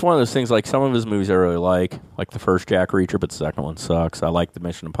 It's one of those things. Like some of his movies, I really like the first Jack Reacher, but the second one sucks. I like the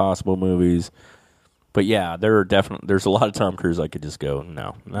Mission Impossible movies. But yeah, there's a lot of Tom Cruise I could just go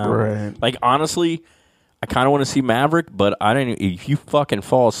no. Right. Like honestly, I kind of want to see Maverick, but I don't. If you fucking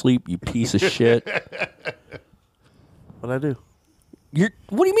fall asleep, you piece of shit. What'd I do?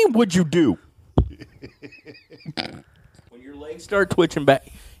 What do you mean? What'd you do? When your legs start twitching back,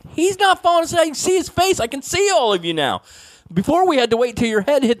 he's not falling asleep. I can see his face. I can see all of you now. Before we had to wait till your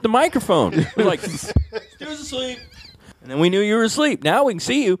head hit the microphone. We're like, Stu's asleep. And then we knew you were asleep. Now we can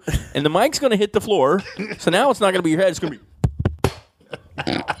see you, and the mic's going to hit the floor. So now it's not going to be your head. It's going to be.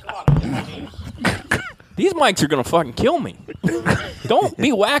 These mics are going to fucking kill me. Don't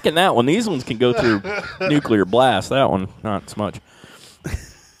be whacking that one. These ones can go through nuclear blast. That one, not so much.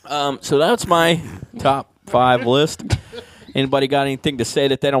 So that's my top 5 list. Anybody got anything to say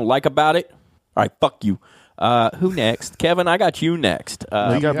that they don't like about it? All right, fuck you. Who next? Kevin, I got you next.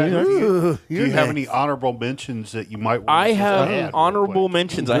 Do you have any honorable mentions that you might want to I have honorable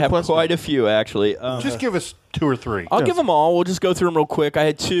mentions. I have quite a few, actually. Just give us 2 or 3. I'll give them all. We'll just go through them real quick. I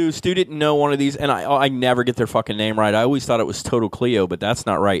had 2. Stu didn't know one of these, and I never get their fucking name right. I always thought it was Total Cleo, but that's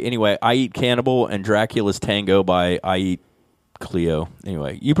not right. Anyway, I Eat Cannibal and Dracula's Tango by I Eat Cleo.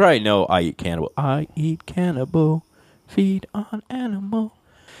 Anyway, you probably know I Eat Cannibal. I eat cannibal, feed on animal.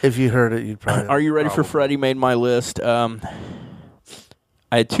 If you heard it, you'd probably. Are you ready for Freddie Made My List? I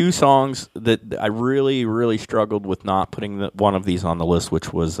had 2 songs that I really, really struggled with not putting one of these on the list,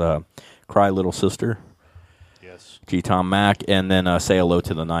 which was Cry Little Sister. Yes. G. Tom Mack, and then Say Hello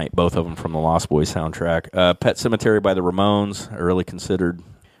to the Night, both of them from the Lost Boys soundtrack. Pet Sematary by the Ramones, I really considered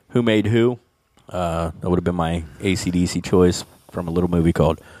Who Made Who. That would have been my AC/DC choice from a little movie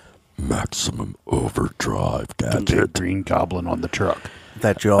called Maximum Overdrive. The big green goblin on the truck.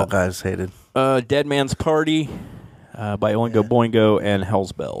 That you all guys hated. Dead Man's Party by Oingo Boingo and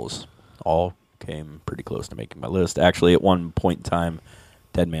Hell's Bells. All came pretty close to making my list. Actually, at one point in time,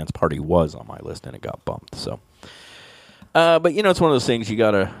 Dead Man's Party was on my list and it got bumped. So, but it's one of those things you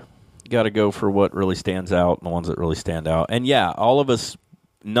gotta go for what really stands out and the ones that really stand out. And yeah,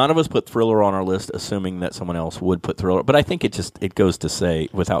 none of us put Thriller on our list, assuming that someone else would put Thriller. But I think it goes to say,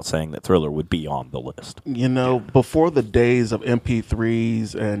 without saying, that Thriller would be on the list. Before the days of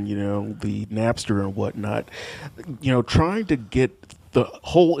MP3s and, the Napster and whatnot, trying to get the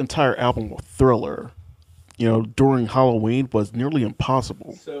whole entire album of Thriller, during Halloween was nearly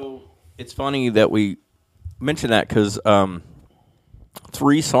impossible. So it's funny that we mentioned that because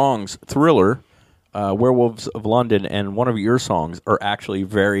 3 songs, Thriller, Werewolves of London, and one of your songs are actually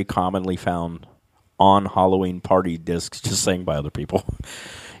very commonly found on Halloween party discs just sang by other people.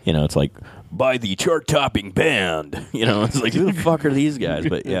 It's like, by the chart-topping band. It's like, who the fuck are these guys?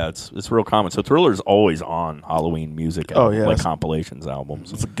 But yeah, it's real common. So Thriller's always on Halloween music, like compilations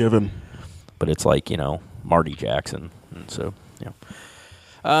albums. It's a given. But it's like, Marty Jackson. And so,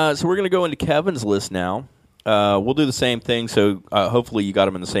 yeah. So we're going to go into Kevin's list now. We'll do the same thing. So hopefully you got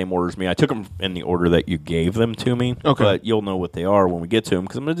them in the same order as me. I took them in the order that you gave them to me. Okay. But you'll know what they are when we get to them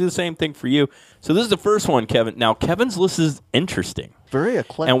because I'm going to do the same thing for you. So this is the first one, Kevin. Now, Kevin's list is interesting. Very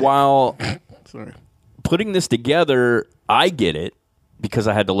eclectic. And while Sorry. putting this together, I get it because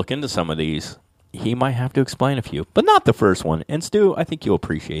I had to look into some of these. He might have to explain a few, but not the first one. And Stu, I think you'll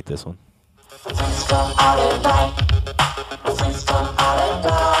appreciate this one. Good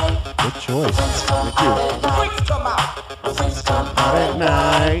choice. Thank you. Out at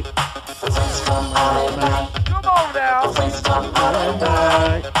night. Come on now. Out at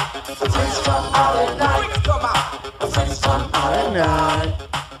night. Out at night.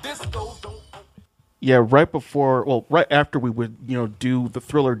 Yeah, right after we would, do the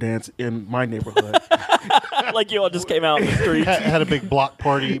Thriller dance in my neighborhood. Like you all just came out in the streets. Had a big block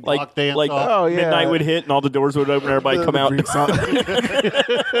party, block dance. Like off. midnight would hit and all the doors would open, everybody come out. Go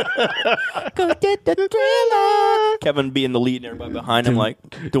get the Thriller. Kevin being the lead and everybody behind him,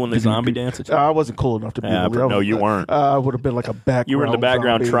 like doing the zombie dance. I wasn't cool enough to be the lead. No, you weren't. I would have been like a background. You were in the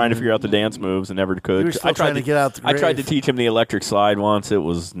background zombie. trying to figure out the dance moves and never could. You were still trying to get out the I tried to grave. teach him the electric slide once. It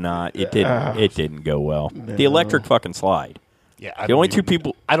was not. It didn't go well. No. The electric fucking slide. Yeah, The only two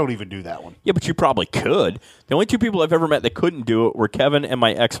people. I don't even do that one. Yeah, but you probably could. The only two people I've ever met that couldn't do it were Kevin and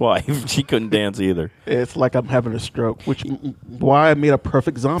my ex-wife. She couldn't dance either. It's like I'm having a stroke, which why I made a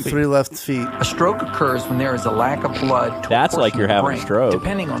perfect zombie. 3 left feet. A stroke occurs when there is a lack of blood to That's a like portion you're of the having a brain. stroke.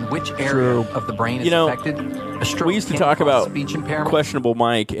 Depending on which area True. of the brain is You know, affected, a stroke We used to can talk cause about speech impairment. questionable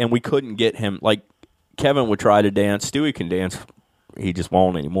Mike, and we couldn't get him. Like, Kevin would try to dance. Stewie can dance. He just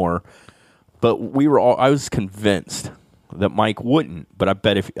won't anymore. But I was convinced that Mike wouldn't, but I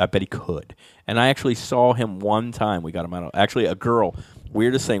bet he could. And I actually saw him one time. We got him out of actually a girl.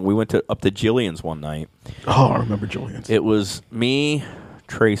 Weirdest thing, we went up to Jillian's one night. Oh, I remember Jillian's. It was me,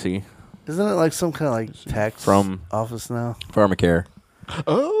 Tracy. Isn't it like some kind of like tax from office now? Pharmacare.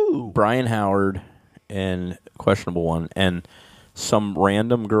 Oh, Brian Howard and questionable one, and some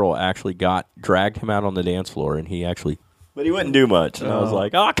random girl actually dragged him out on the dance floor, and he actually. But he wouldn't do much. And I was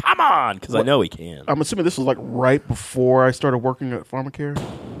like, oh, come on, because I know he can. I'm assuming this was like right before I started working at Pharmacare?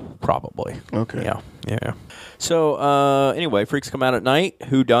 Probably. Okay. Yeah. So, anyway, Freaks Come Out at Night.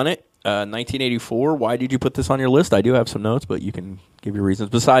 Who done it? 1984. Why did you put this on your list? I do have some notes, but you can give your reasons,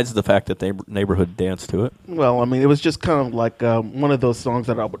 besides the fact that the neighborhood danced to it. Well, I mean, it was just kind of like one of those songs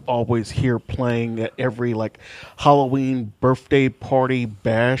that I would always hear playing at every like Halloween birthday party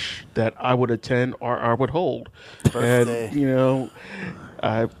bash that I would attend or I would hold. Birthday. And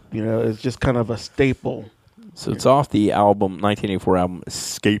it's just kind of a staple. So it's off the album, 1984 album,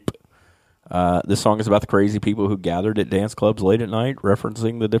 Escape. This song is about the crazy people who gathered at dance clubs late at night,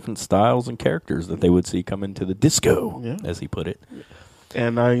 referencing the different styles and characters that they would see come into the disco, as he put it.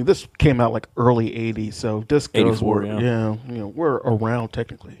 And this came out like early 80s, so discos 84, were, we're around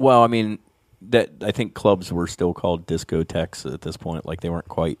technically. Well, I mean, I think clubs were still called discotheques at this point. Like, they weren't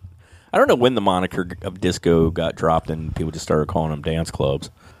quite. I don't know when the moniker of disco got dropped and people just started calling them dance clubs.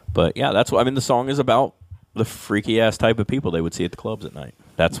 But yeah, that's what I mean. The song is about the freaky ass type of people they would see at the clubs at night.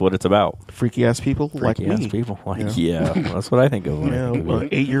 That's what it's about. Freaky ass people like me. Freaky ass people. That's what I think of. When I think of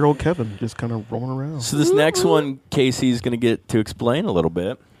it. 8-year-old Kevin just kind of rolling around. So this next one, Casey's going to get to explain a little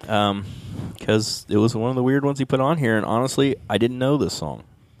bit because it was one of the weird ones he put on here, and honestly, I didn't know this song.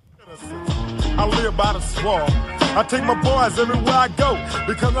 I live by the swamp. I take my boys everywhere I go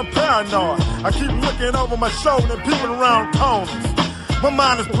because I'm paranoid. I keep looking over my shoulder and peeping around corners. My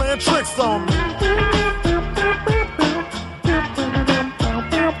mind is playing tricks on me.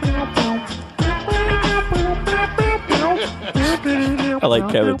 I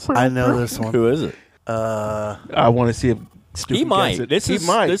like Kevin's. I know this one. Who is it? I want to see if Stu He might. gets it. This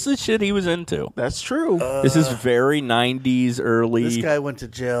is shit he was into. That's true. This is very 90s early. This guy went to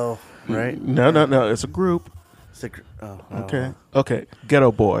jail, right? No. It's a group. Okay.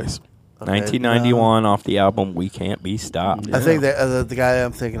 Ghetto Boys. 1991 off the album We Can't Be Stopped. I think that the guy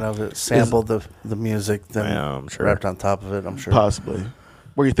I'm thinking of sampled the music, then I'm sure. rapped on top of it. I'm sure. Possibly.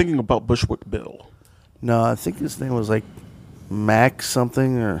 Were you thinking about Bushwick Bill? No, I think his name was like Mac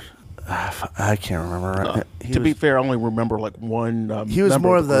something, or I can't remember. To be fair, I only remember like one. He was member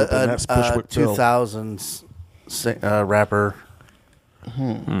more of of the group, and that's the Bushwick Bill. 2000s rapper.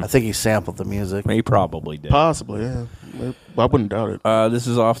 I think he sampled the music. He probably did. Possibly, yeah. I wouldn't doubt it. This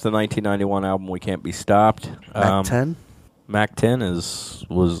is off the 1991 album "We Can't Be Stopped." Mac 10. Mac 10 was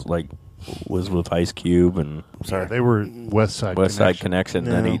with Ice Cube and they were West Side Connection.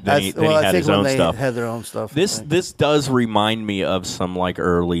 Yeah. Then he had his own stuff. Had their own stuff. This does remind me of some like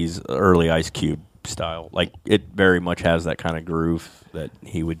early Ice Cube style. Like it very much has that kind of groove that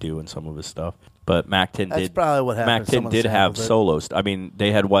he would do in some of his stuff. But Mac 10 That's probably what happened. Mac 10 did have solos. I mean,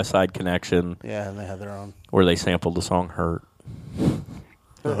 they had West Side Connection. Yeah, and they had their own. Where they sampled the song "Hurt."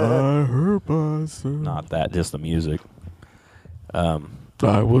 I hurt myself. Not that, just the music. I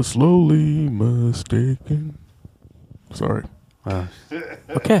was slowly mistaken. Sorry.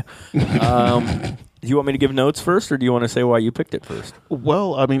 Okay. Do you want me to give notes first, or do you want to say why you picked it first?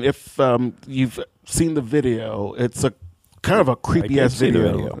 Well, I mean, if you've seen the video, it's a kind of a creepy ass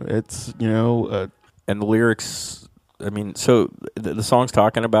video. It's and the lyrics. I mean, so the song's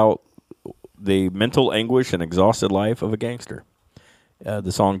talking about the mental anguish and exhausted life of a gangster.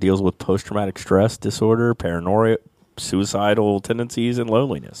 The song deals with post-traumatic stress disorder, paranoia, suicidal tendencies, and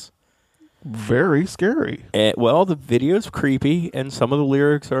loneliness. Very scary. Well, the video's creepy, and some of the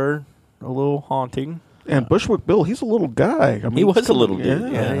lyrics are a little haunting. And Bushwick Bill, he's a little guy. I mean, he was a little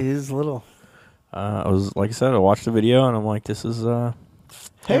dude. Yeah, he's little. I was, like I said, I watched the video, and I'm like, this is...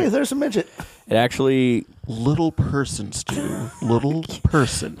 hey, there's a midget. It actually... Little person, Stu. Little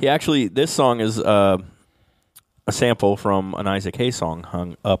person. He actually... This song is a sample from an Isaac Hayes song,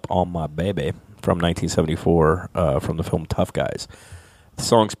 Hung Up on My Baby, from 1974, from the film Tough Guys. The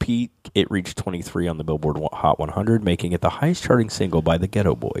song's peak, it reached 23 on the Billboard Hot 100, making it the highest charting single by the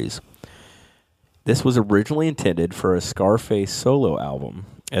Ghetto Boys. This was originally intended for a Scarface solo album,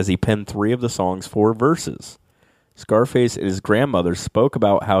 as he penned 3 of the song's 4 verses. Scarface and his grandmother spoke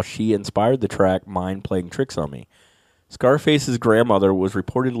about how she inspired the track Mind Playing Tricks on Me. Scarface's grandmother was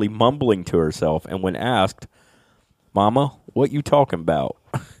reportedly mumbling to herself, and when asked, "Mama, what you talking about?"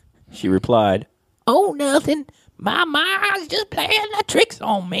 she replied, "Oh, nothing. My mind's just playing the tricks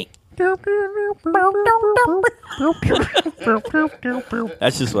on me."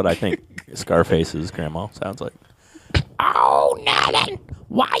 That's just what I think Scarface's grandma sounds like. "Oh, nothing.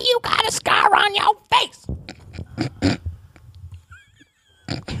 Why you got a scar on your face?"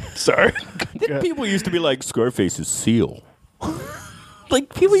 Sorry. People used to be like, Scarface is Seal.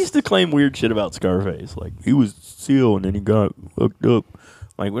 Like, people used to claim weird shit about Scarface. Like, he was Seal and then he got hooked up.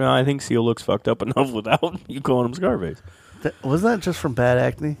 Like, well, I think Seal looks fucked up enough without you calling him Scarface. Wasn't that just from bad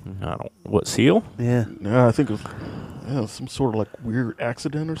acne? I don't... What, Seal? Yeah. No, I think it was some sort of like weird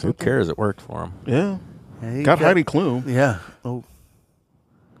accident or something. Who cares? It worked for him. Yeah. He got Heidi Klum. Yeah. Oh.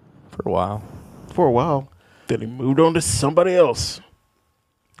 For a while. Then he moved on to somebody else.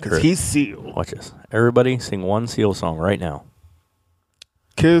 Because he's Seal. Watch this. Everybody sing one Seal song right now.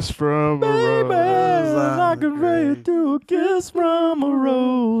 Kiss from a rose. I can read to a kiss from a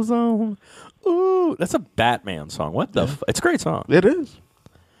rose on. Ooh, that's a Batman song. What the? It's a great song. It is.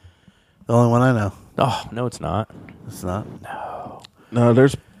 The only one I know. Oh no, it's not. It's not. No,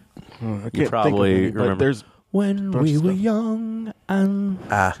 there's. I can't You probably think of any, remember. There's when we were young and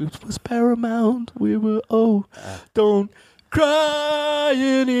truth was paramount, we were don't cry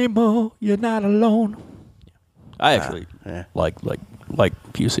anymore. You're not alone. I actually like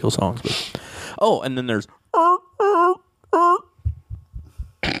a few Seal songs, but and then there's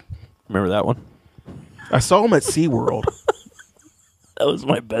remember that one? I saw him at SeaWorld. That was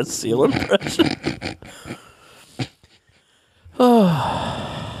my best Seal impression.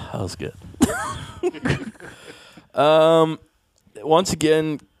 That was good. Once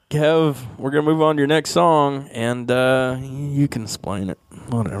again, Kev, we're gonna move on to your next song, and you can explain it.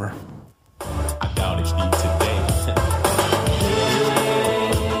 Whatever. I got HD today.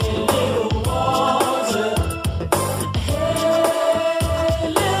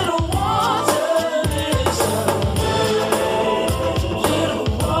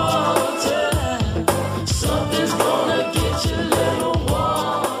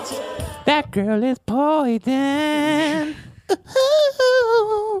 That girl is poison.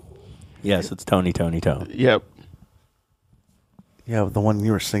 Yes, it's Tony. Yep. Yeah, but the one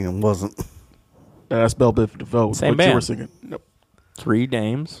you were singing wasn't. That's Belle Biv DeVoe. Same what band. you were singing. Nope. 3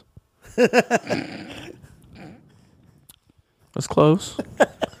 names. That's close.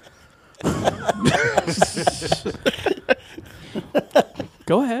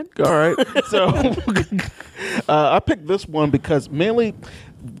 Go ahead. All right. So I picked this one because mainly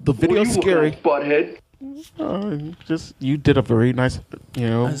the video's scary. Butthead. Just you did a very nice,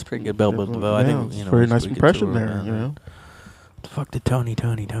 That's pretty good, Belle Biv DeVoe. I think very nice impression there. What the fuck did Tony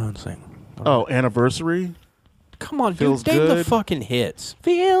Tone sing? Oh, Anniversary. Come on, Feels dude. Name the Good. fucking hits.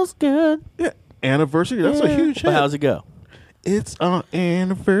 Feels good. Yeah, Anniversary. That's a huge hit. But how's it go? It's our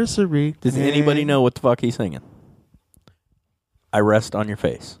anniversary. Does anybody know what the fuck he's singing? I Rest on Your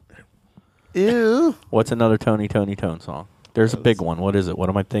Face. Ew. What's another Tony Tone song? There's a big one. What is it? What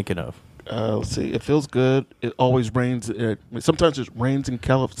am I thinking of? Let's see. It feels good. It always rains. Sometimes it rains in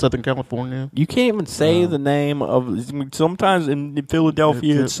Southern California. You can't even say the name of. Sometimes in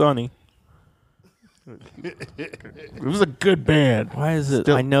Philadelphia it's sunny. It was a good band. Why is it?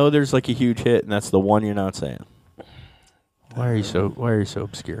 I know there's like a huge hit, and that's the one you're not saying. Why are you so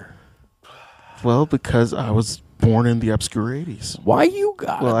obscure? Well, because I was born in the obscure 80s. Why you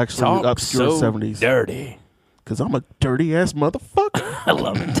got the obscure so 70s? Dirty. Because I'm a dirty ass motherfucker. I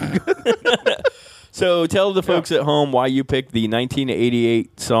love it. So tell the folks at home why you picked the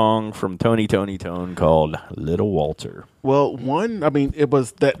 1988 song from Tony Tone called Little Walter. Well, it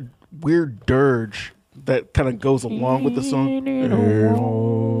was that weird dirge that kind of goes along with the song.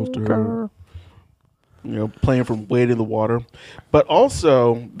 Playing from Wade in the Water. But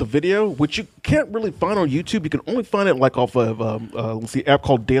also the video, which you can't really find on YouTube. You can only find it like off of an app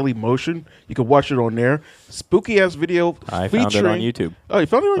called Daily Motion. You can watch it on there. Spooky ass video. I found it on YouTube. Oh, you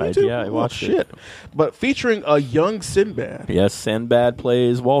found it on YouTube? Yeah, I watched it. But featuring a young Sinbad. Yes, Sinbad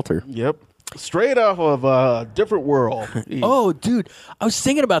plays Walter. Yep. Straight off of a Different World. Oh, dude. I was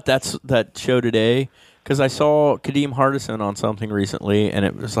thinking about that show today. Because I saw Kadeem Hardison on something recently, and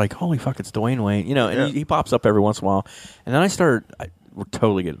it was like, holy fuck, it's Dwayne Wayne. And he pops up every once in a while. And then we're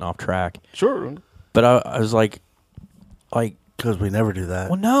totally getting off track. Sure. But I was like. Because we never do that.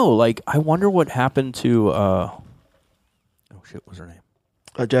 Well, no, I wonder what happened to, oh shit, what's her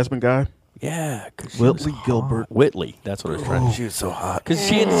name? Jasmine Guy? Yeah. Whitley Gilbert. Whitley, that's what I was trying to She was so hot. Because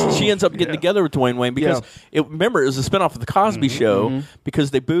she ends up getting together with Dwayne Wayne because, remember, it was a spinoff of The Cosby Show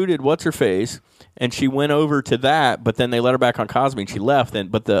because they booted What's-Her-Face, and she went over to that, but then they let her back on Cosby, and she left.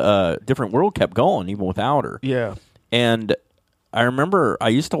 But the Different World kept going, even without her. Yeah. And I remember I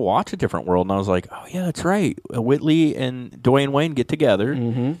used to watch A Different World, and I was like, oh, yeah, that's right. Whitley and Dwayne Wayne get together.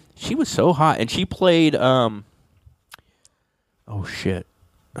 Mm-hmm. She was so hot. And she played,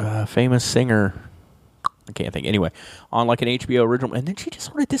 famous singer. I can't think. Anyway, on like an HBO original, and then she just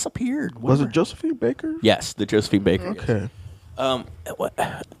sort of disappeared. Was it Josephine Baker? Yes, the Josephine Baker. Okay. Yes.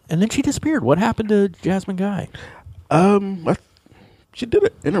 And then she disappeared. What happened to Jasmine Guy? She did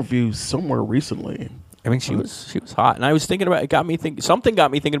an interview somewhere recently. I mean, she was hot, and I was thinking about it. Something got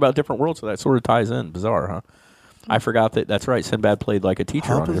me thinking about Different World, so that sort of ties in. Bizarre, huh? I forgot that's right. Sinbad played like a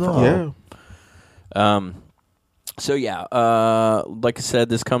teacher on Different World. Yeah. So yeah, like I said,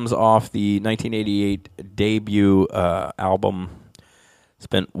 this comes off the 1988 debut album.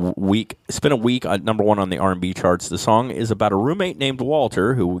 Spent a week at number one on the R&B charts. The song is about a roommate named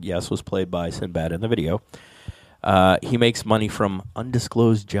Walter, who was played by Sinbad in the video. He makes money from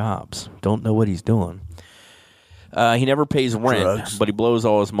undisclosed jobs. Don't know what he's doing. He never pays rent, but he blows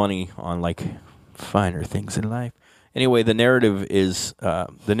all his money on like finer things in life. Anyway, the narrator is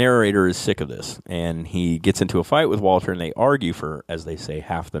sick of this, and he gets into a fight with Walter, and they argue for, as they say,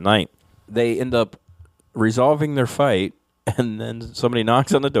 half the night. They end up resolving their fight, and then somebody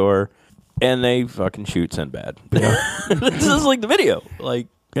knocks on the door, and they fucking shoot Sinbad. This is like the video. It's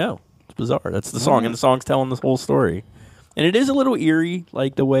bizarre. That's the song, and the song's telling this whole story. And it is a little eerie,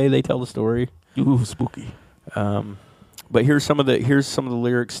 like the way they tell the story. Ooh, spooky. But here's some of the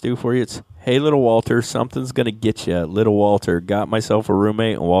lyrics, Stu, for you. It's, hey, little Walter, something's going to get you. Little Walter, got myself a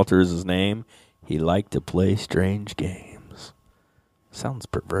roommate, and Walter is his name. He liked to play strange games. Sounds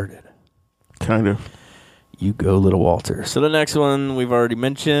perverted. Kind of. You go, little Walter. So the next one we've already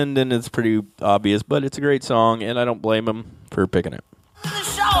mentioned, and it's pretty obvious, but it's a great song, and I don't blame him for picking it. In the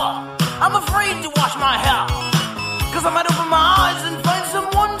shower, I'm afraid to wash my hair, 'cause I might open my eyes and find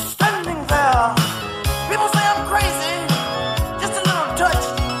someone standing there. People say I'm crazy, just a little touch,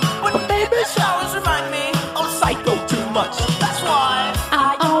 but maybe showers remind me of psycho too much. That's why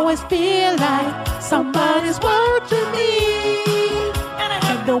I always feel like somebody's watching me, and I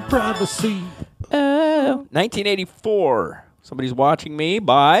have No privacy. 1984. Somebody's Watching Me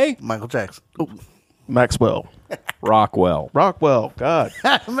by Michael Jackson. Maxwell. Rockwell. God.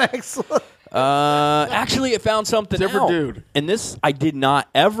 Maxwell. Actually, it found something Different out. dude. And this, I did not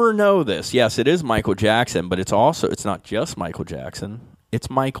ever know this. Yes, it is Michael Jackson, but it's not just Michael Jackson. It's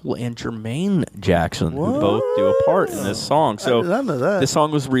Michael and Jermaine Jackson who both do a part in this song. So I did not know that. This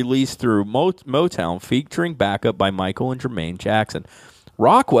song was released through Motown, featuring backup by Michael and Jermaine Jackson.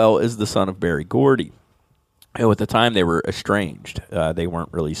 Rockwell is the son of Berry Gordy. At the time, they were estranged. They weren't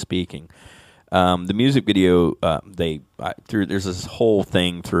really speaking. The music video, there's this whole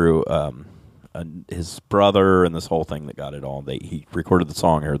thing through his brother and this whole thing that got it all. He recorded the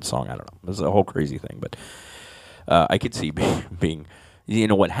song, heard the song. I don't know. It was a whole crazy thing, but I could see being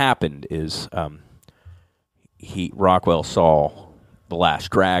what happened is Rockwell saw The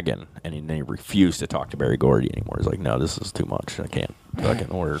Last Dragon, and he refused to talk to Barry Gordy anymore. He's like, no, this is too much. I can't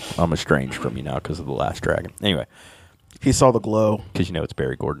fucking order. I'm estranged from you now because of The Last Dragon. Anyway. He saw the glow. Because it's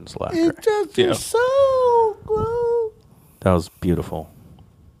Barry Gordon's Last Dragon. It just your soul glow. That was beautiful.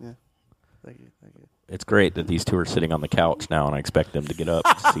 Yeah. Thank you. It's great that these two are sitting on the couch now, and I expect them to get up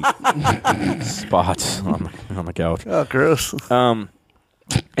and see spots on the couch. Oh, gross.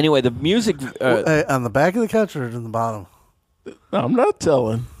 Anyway, the music... on the back of the couch or in the bottom? I'm not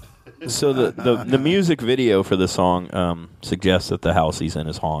telling. So the music video for the song suggests that the house he's in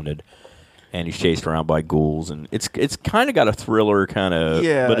is haunted, and he's chased around by ghouls, and it's kind of got a thriller kind of,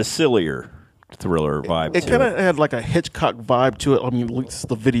 but a sillier thriller vibe. It kind of had like a Hitchcock vibe to it. I mean, at least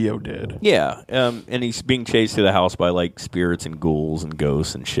the video did. Yeah, and he's being chased through the house by like spirits and ghouls and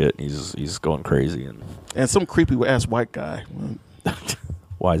ghosts and shit. And he's going crazy and some creepy ass white guy.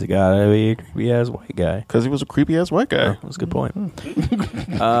 Why is he gotta be a creepy ass white guy? Because he was a creepy ass white guy. That's a good point.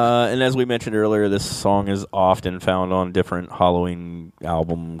 And as we mentioned earlier, this song is often found on different Halloween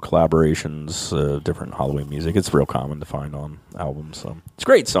album collaborations, different Halloween music. It's real common to find on albums. So it's a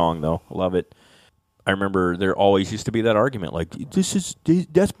great song, though. I love it. I remember there always used to be that argument, like,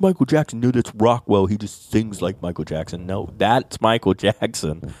 that's Michael Jackson. No, that's Rockwell. He just sings like Michael Jackson. No, that's Michael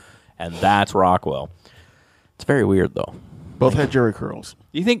Jackson, and that's Rockwell. It's very weird, though. Both had Jerry curls.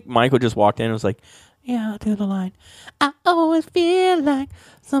 Do you think Michael just walked in and was like, yeah, I'll do the line. I always feel like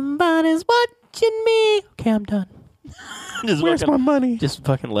somebody's watching me. Okay, I'm done. Where's my money? Just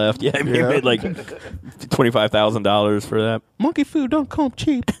fucking left. Yeah, he made like $25,000 for that. Monkey food don't come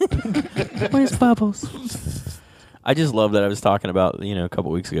cheap. Where's Bubbles? I just love that I was talking about, a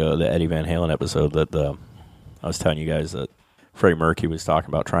couple weeks ago, the Eddie Van Halen episode that I was telling you guys that Freddie Mercury was talking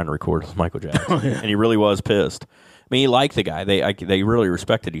about trying to record with Michael Jackson. And he really was pissed. I mean, he liked the guy. They really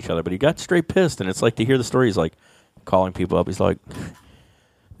respected each other, but he got straight pissed. And it's like to hear the story, he's like calling people up. He's like,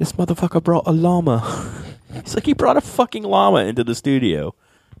 this motherfucker brought a llama. It's like he brought a fucking llama into the studio.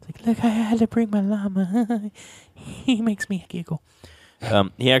 It's like, look, I had to bring my llama. He makes me giggle.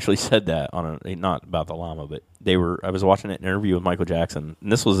 He actually said that not about the llama, but I was watching an interview with Michael Jackson, and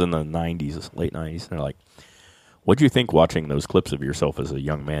this was in the 90s, late 90s, and they're like, what'd you think watching those clips of yourself as a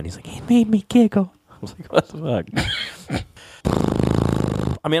young man? He's like, it made me giggle. I was like, what the fuck?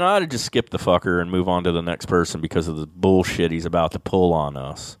 I mean, I ought to just skip the fucker and move on to the next person because of the bullshit he's about to pull on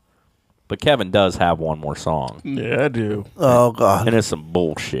us. But Kevin does have one more song. Yeah, I do. Oh, God. And it's some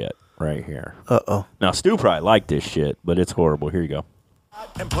bullshit right here. Uh-oh. Now, Stu probably liked this shit, but it's horrible. Here you go.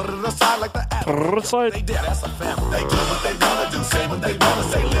 And put it aside like the apple. They did, that's a family. They do what they want to do, say what they want to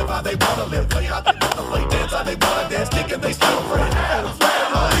say, live how they want to live, play how they want to play, dance how they want to dance, kick and they still afraid. Adam's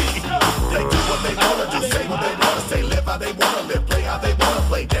family. They do what they want to do, say what they want to say, live how they want to live, play how they want to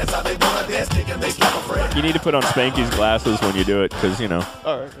play, dance how they want to dance, kick and they still afraid. You need to put on Spanky's glasses when you do it, because,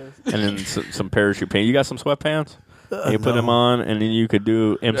 All right. And then some parachute pants. You got some sweatpants? You put them on, and then you could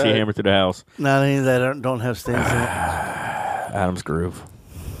do MC Hammer through the house. Not any that don't have stains in it. Adam's Groove,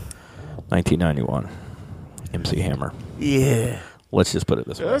 1991, MC Hammer. Yeah. Let's just put it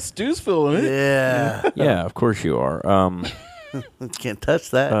this way. Stu's feeling it. Yeah. Yeah, of course you are. Can't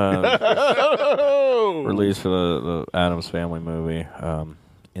touch that. Released for the Addams Family movie. And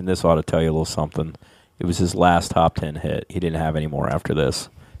this ought to tell you a little something. It was his last top 10 hit. He didn't have any more after this.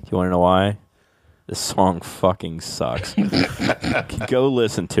 Do you want to know why? This song fucking sucks. Go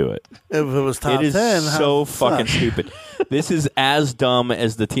listen to it. If it was top 10, it is so fucking stupid. This is as dumb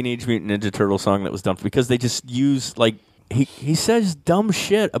as the Teenage Mutant Ninja Turtle song that was done because they just use like he says dumb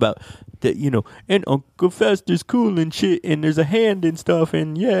shit about that, and Uncle Fester's cool and shit, and there's a hand and stuff,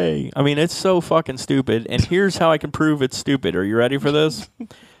 and yay. I mean, it's so fucking stupid. And here's how I can prove it's stupid. Are you ready for this?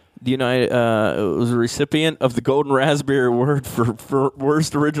 It was a recipient of the Golden Raspberry Award for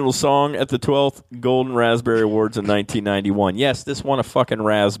Worst Original Song at the 12th Golden Raspberry Awards in 1991. Yes, this won a fucking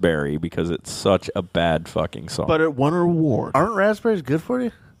raspberry because it's such a bad fucking song. But it won an award. Aren't raspberries good for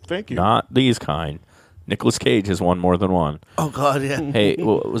you? Thank you. Not these kind. Nicolas Cage has won more than one. Oh, God, yeah. Hey,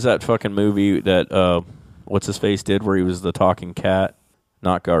 what was that fucking movie that, what's-his-face did where he was the talking cat?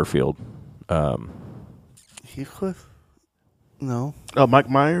 Not Garfield. Heathcliff? No. Oh, Mike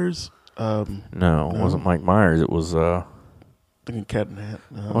Myers? No, it wasn't Mike Myers. It was... thinking Cat in the Hat.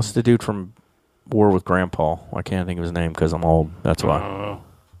 What's the dude from War with Grandpa? I can't think of his name because I'm old. That's why.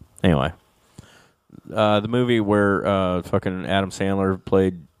 Anyway. The movie where fucking Adam Sandler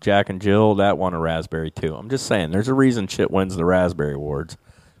played Jack and Jill, that won a raspberry too. I'm just saying, there's a reason shit wins the Raspberry Awards.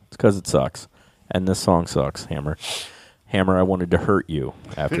 It's because it sucks. And this song sucks, Hammer. Hammer, I wanted to hurt you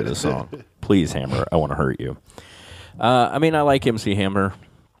after this song. Please, Hammer, I want to hurt you. I mean, I like MC Hammer.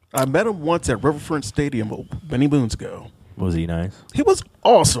 I met him once at Riverfront Stadium many moons ago. Was he nice? He was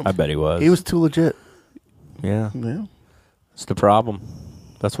awesome. I bet he was. He was too legit. Yeah. Yeah. It's the problem.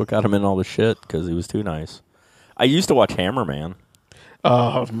 That's what got him in all the shit, because he was too nice. I used to watch Hammer Man.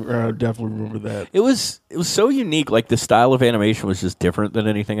 I definitely remember that. It was so unique. Like, the style of animation was just different than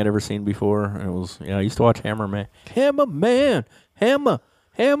anything I'd ever seen before. And it was, I used to watch Hammer Man. Hammer Man. Hammer.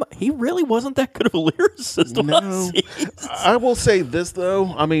 He really wasn't that good of a lyricist. No. I will say this,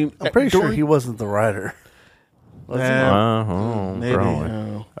 though. I mean, I'm pretty sure he wasn't the writer. Maybe.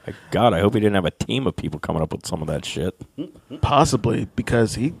 Probably. God, I hope he didn't have a team of people coming up with some of that shit. Possibly,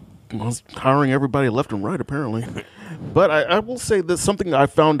 because he was hiring everybody left and right, apparently. But I will say this, something I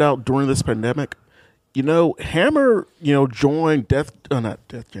found out during this pandemic. Hammer, joined Death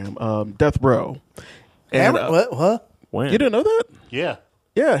Row. And, Hammer? What? When? You didn't know that? Yeah.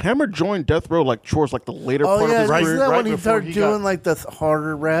 Yeah, Hammer joined Death Row towards the later part of his career. Isn't that when he started doing the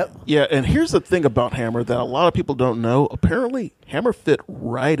harder rap? Yeah, and here's the thing about Hammer that a lot of people don't know. Apparently, Hammer fit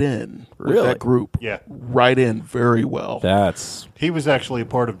right in with that group. Yeah. Right in very well. He was actually a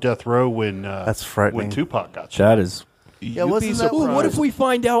part of Death Row when that's frightening. when Tupac got shot. That is. Yeah, wasn't that what if we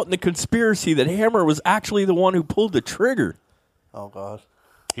find out in the conspiracy that Hammer was actually the one who pulled the trigger? Oh, God.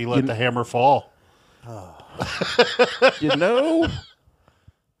 He let the hammer fall.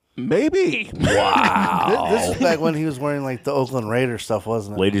 Maybe. Wow. This is back when he was wearing the Oakland Raiders stuff,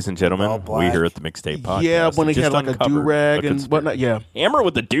 wasn't it? Ladies and gentlemen, we here at the Mixtape Podcast. Yeah, when he just had a do-rag and whatnot. Yeah. Hammer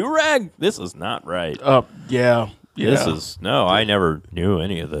with the do-rag? This is not right. Yeah. This is... No, I never knew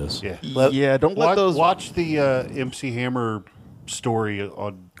any of this. Yeah. Don't let those... Watch the MC Hammer story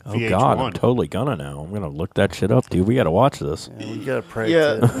on VH1. Oh, God, I'm totally gonna now. I'm gonna look that shit up, dude. We gotta watch this. Yeah, we gotta pray.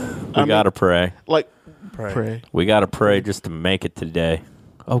 Yeah. We gotta pray. Pray. We gotta pray just to make it today.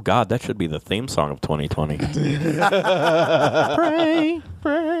 Oh, God, that should be the theme song of 2020. Pray,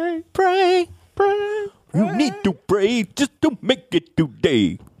 pray, pray, pray. You need to pray just to make it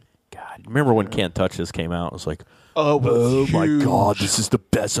today. God, remember when Can't Touch This came out? It was like, oh my God, this is the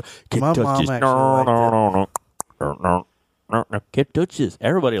best. Can't touch this. No. Can't touch this.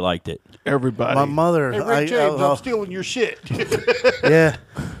 Everybody liked it. Everybody. My mother. Hey, Rick James, I'm stealing your shit. Yeah.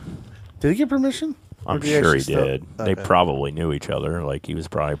 Did he get permission? I'm sure he did. They probably knew each other. He was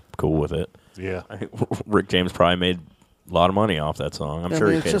probably cool with it. Yeah. Rick James probably made a lot of money off that song. I'm sure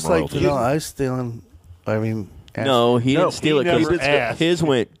he it's paid just royalties. I was stealing. I mean, no, he didn't steal it because his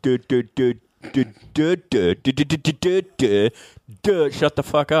went. Shut the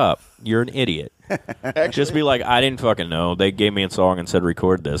fuck up! You're an idiot. Just be like, I didn't fucking know. They gave me a song and said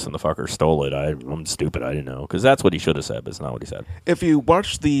record this, and the fucker stole it. I'm stupid. I didn't know, because that's what he should have said, but it's not what he said. If you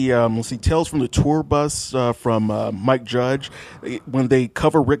watch the Tales from the Tour Bus from Mike Judge, when they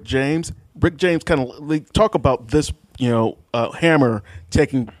cover Rick James kind of they talk about this, Hammer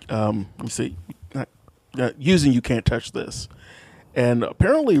taking using You Can't Touch This. And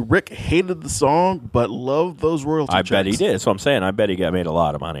apparently Rick hated the song, but loved those royalty checks. Bet he did. That's what I'm saying. I bet he made a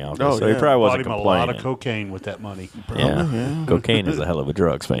lot of money off it. So he probably wasn't complaining. Bought him a lot of cocaine with that money. Yeah. Cocaine is a hell of a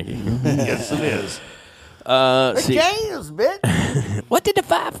drug, Spanky. Yes, it is. James, bitch. What did the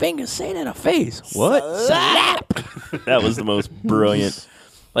five fingers say to the face? What? Slap! That was the most brilliant.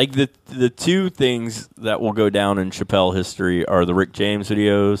 The two things that will go down in Chappelle history are the Rick James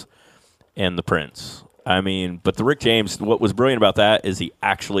videos and the Prince. I mean, but the Rick James, what was brilliant about that is he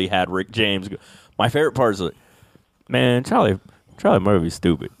actually had Rick James. My favorite part is, man, Charlie Murphy's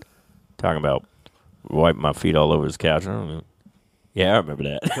stupid. Talking about wiping my feet all over his couch. Yeah, I remember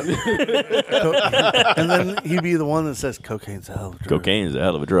that. And then he'd be the one that says cocaine's a hell of a drug. Cocaine's a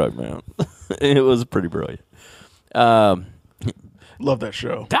hell of a drug, man. It was pretty brilliant. Love that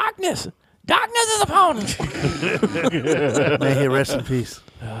show. Darkness is upon us. May he rest in peace.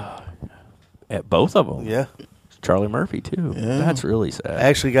 Both of them. Yeah. Charlie Murphy, too. Yeah. That's really sad. I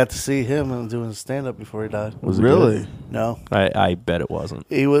actually got to see him doing stand-up before he died. Was it really? Good? No. I bet it wasn't.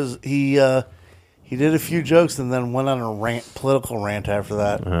 He did a few jokes and then went on a political rant after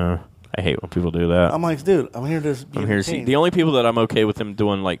that. I hate when people do that. I'm like, dude, I'm here to see. The only people that I'm okay with him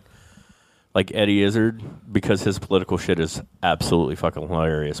doing like Eddie Izzard, because his political shit is absolutely fucking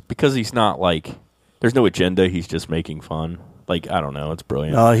hilarious. Because he's not there's no agenda. He's just making fun. I don't know. It's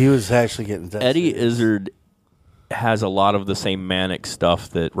brilliant. No, he was actually getting dead. Eddie Izzard has a lot of the same manic stuff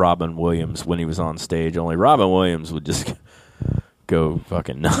that Robin Williams when he was on stage. Only Robin Williams would just go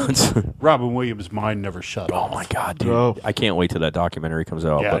fucking nuts. Robin Williams' mind never shut off. Oh, my God, dude. I can't wait till that documentary comes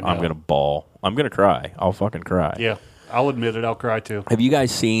out, but I'm going to bawl. I'm going to cry. I'll fucking cry. Yeah. I'll admit it. I'll cry too. Have you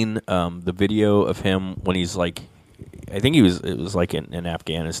guys seen the video of him when he's like, I think it was like in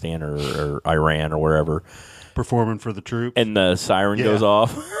Afghanistan or Iran or wherever, performing for the troops, and the siren goes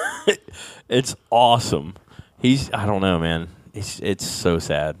off. It's awesome. I don't know, man. It's so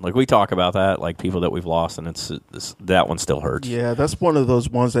sad. Like, we talk about that, like people that we've lost, and it's that one still hurts. Yeah, that's one of those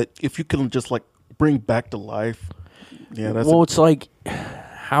ones that if you can just like bring back to life. Yeah, that's it's like,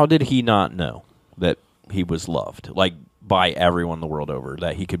 how did he not know that he was loved, like, by everyone the world over,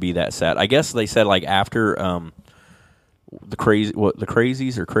 that he could be that sad? I guess they said, like, after the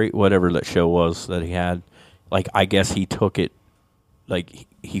Crazies or whatever that show was that he had, like, I guess he took it, like,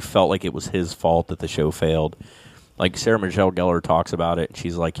 he felt like it was his fault that the show failed. Like, Sarah Michelle Gellar talks about it, and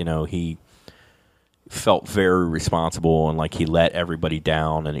she's like, he felt very responsible, and like he let everybody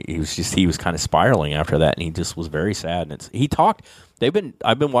down, and he was kind of spiraling after that, and he just was very sad. And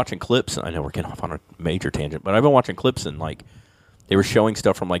I've been watching clips, and I know we're getting off on a major tangent, but I've been watching clips, and like they were showing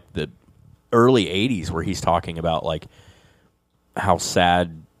stuff from like the early 80s where he's talking about like how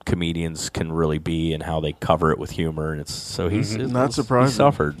sad comedians can really be and how they cover it with humor, and he's not surprising. He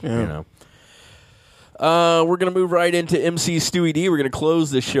suffered, We're going to move right into MC Stewie D. We're going to close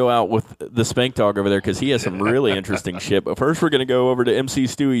this show out with the Spank Dog over there because he has some really interesting shit. But first, we're going to go over to MC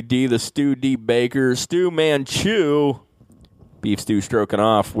Stewie D, the Stew D Baker, Stu Manchu, Beef Stew Stroking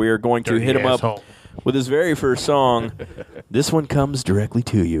Off. We are going to hit him up with his very first song. This one comes directly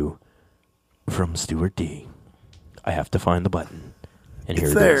to you from Stuart D. I have to find the button. And here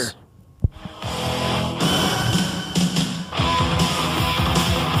it is.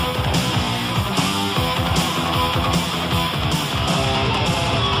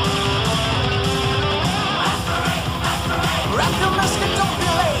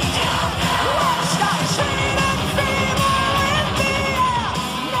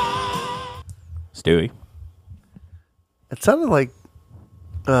 Stewie. It sounded like.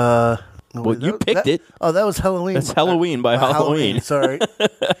 Well, you picked it. Oh, that was Halloween. That's Halloween by Halloween. Sorry.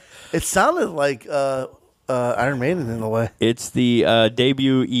 It sounded like Iron Maiden in a way. It's the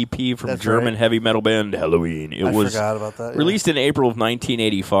debut EP from German heavy metal band Halloween. I forgot about that. Released in April of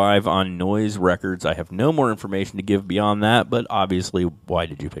 1985 on Noise Records. I have no more information to give beyond that, but obviously, why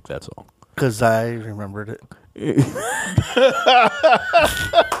did you pick that song? Because I remembered it.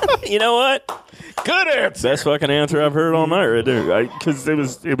 You know what? Good answer. Best fucking answer I've heard all night, right there. Because it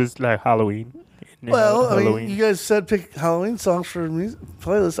was like Halloween. Well, Halloween. I mean, you guys said pick Halloween songs for music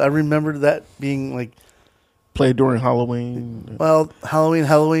playlist. I remembered that being like played during Halloween. Well, Halloween,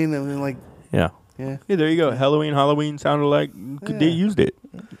 and then like yeah. There you go. Halloween sounded like they used it.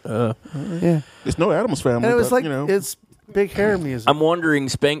 It's no Addams Family. And it was but, like it's big hair music. I'm wondering,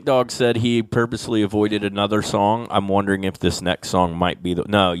 Spank Dog said he purposely avoided another song. I'm wondering if this next song might be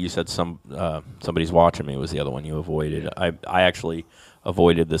no, you said somebody's watching me was the other one you avoided. I actually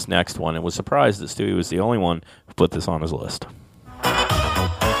avoided this next one and was surprised that Stewie was the only one who put this on his list. There's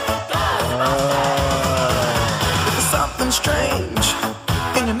something strange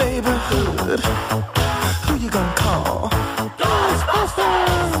in your neighborhood. Who you gonna call?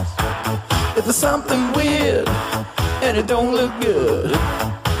 Ghostbusters! If there's something weird and it don't look good,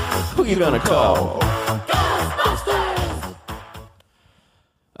 who you gonna call?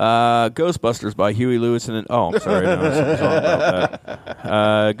 Ghostbusters by Huey Lewis and I'm sorry, no, it's all about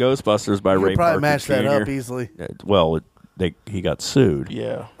that. Ghostbusters by Ray Parker Probably match that Jr. up easily. Well, he got sued.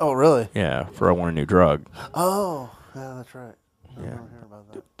 Yeah. Oh, really? Yeah, for I Want a New Drug. Oh, yeah, that's right. Yeah. Right,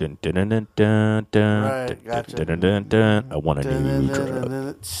 gotcha. I want a new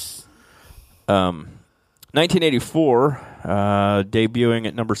drug. 1984, debuting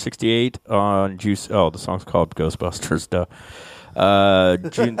at number 68 on Juice. Oh, the song's called Ghostbusters. Duh.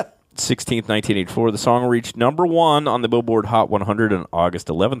 June 16th, 1984. The song reached number 1 on the Billboard Hot 100 on August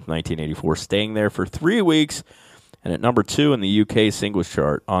 11th, 1984, staying there for 3 weeks, and at number 2 in the UK singles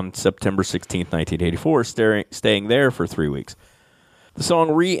chart on September 16th, 1984, staying there for 3 weeks. The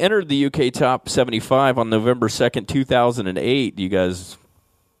song re-entered the UK Top 75 on November 2nd, 2008. Do you guys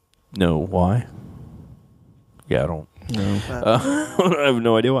know why? Yeah, I don't. No. I have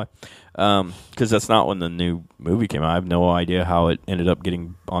no idea why. Because that's not when the new movie came out. I have no idea how it ended up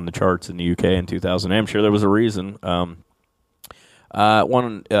getting on the charts in the UK in 2000. I'm sure there was a reason. Nominated at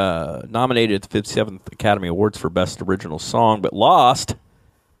the 57th Academy Awards for Best Original Song, but lost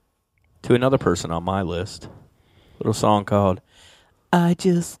to another person on my list. Little song called I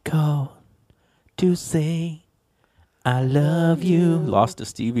Just Called to Say I Love You. Lost to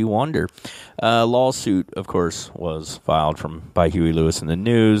Stevie Wonder. Lawsuit, of course, was filed by Huey Lewis and the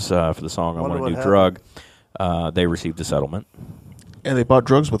News for the song I Want a New Drug. They received a settlement. And they bought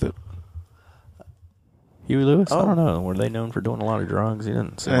drugs with it. Huey Lewis? I don't know. Were they known for doing a lot of drugs? He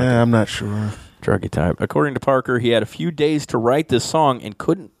didn't seem like I'm not sure. Druggy type. According to Parker, he had a few days to write this song and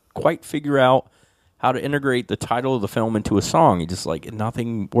couldn't quite figure out how to integrate the title of the film into a song. He just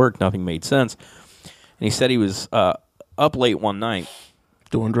nothing worked, nothing made sense. And he said he was up late one night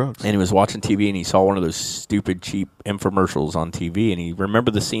doing drugs, and he was watching TV, and he saw one of those stupid, cheap infomercials on TV, and he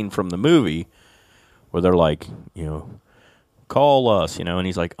remembered the scene from the movie where they're like, call us, and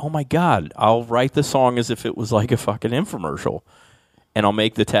he's like, oh my God, I'll write the song as if it was like a fucking infomercial, and I'll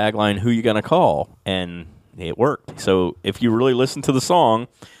make the tagline, who you gonna call? And it worked. So if you really listen to the song,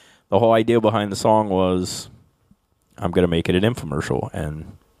 the whole idea behind the song was, I'm gonna make it an infomercial,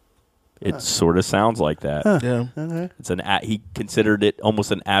 and it sort of sounds like that. Yeah. Okay. It's he considered it almost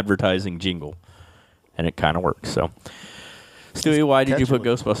an advertising jingle, and it kind of works. So, Stewie, why did you put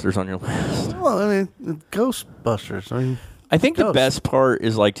Ghostbusters on your list? Well, I mean, Ghostbusters. I think the best part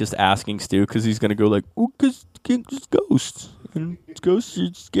is just asking Stu, because he's going to go oh, because it's ghosts. And ghosts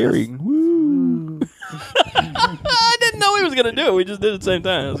are scary. Woo. I didn't know he was going to do it. We just did it at the same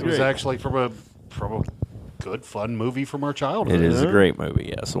time. It was actually from a good, fun movie from our childhood. It is a great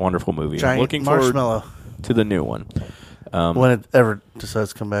movie, yes. A wonderful movie. Giant I'm looking marshmallow. forward to the new one. When it ever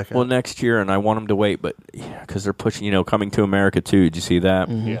decides to come back out. Well, next year, and I want them to wait, but because they're pushing, Coming to America 2. Did you see that?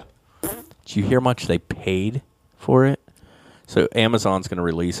 Mm-hmm. Yeah. Did you hear how much they paid for it? So Amazon's going to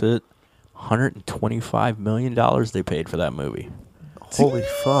release it. $125 million they paid for that movie. Holy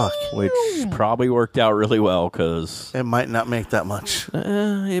fuck. Which probably worked out really well, because it might not make that much.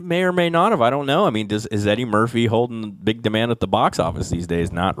 It may or may not have. I don't know. I mean, is Eddie Murphy holding big demand at the box office these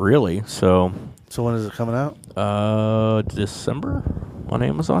days? Not really. So when is it coming out? December on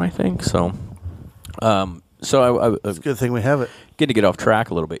Amazon, I think. So, it's a good thing we have it. Good to get off track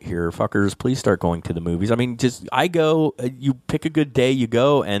a little bit here, fuckers. Please start going to the movies. I mean, I go. You pick a good day, you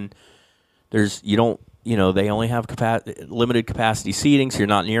go, and they only have limited capacity seating, so you're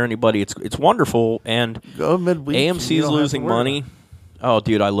not near anybody. It's wonderful, and go midweek. AMC's losing money. Oh,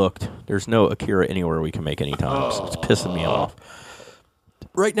 dude, I looked. There's no Akira anywhere we can make any time. So it's pissing me off.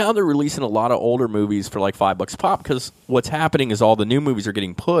 Right now, they're releasing a lot of older movies for $5 a pop, because what's happening is all the new movies are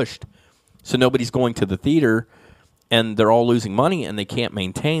getting pushed, so nobody's going to the theater, and they're all losing money, and they can't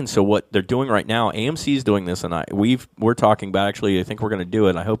maintain. So what they're doing right now, AMC's doing this, and we're talking about, actually, I think we're going to do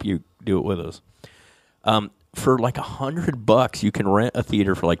it, and I hope you do it with us. For $100, you can rent a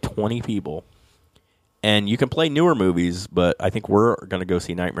theater for 20 people, and you can play newer movies. But I think we're going to go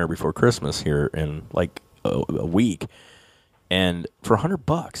see Nightmare Before Christmas here in a week, and for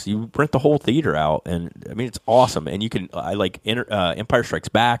 $100, you rent the whole theater out, and I mean it's awesome. And you can Empire Strikes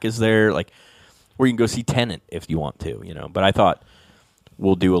Back is there, where you can go see Tenet if you want to, But I thought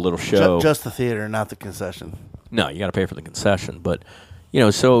we'll do a little show, just the theater, not the concession. No, you got to pay for the concession, but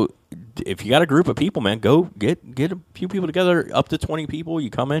so. If you got a group of people, man, go get a few people together, up to 20 people. You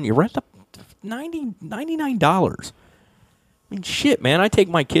come in, you rent up $99. I mean, shit, man. I take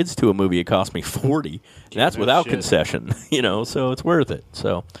my kids to a movie, it costs me $40. And that's without concession, so it's worth it.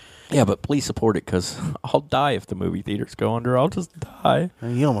 So, yeah, but please support it, because I'll die if the movie theaters go under. I'll just die.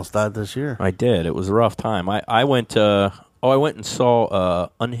 You almost died this year. I did. It was a rough time. I went and saw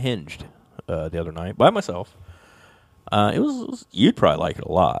Unhinged the other night by myself. It was you'd probably like it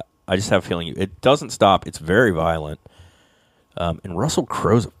a lot. I just have a feeling it doesn't stop. It's very violent. And Russell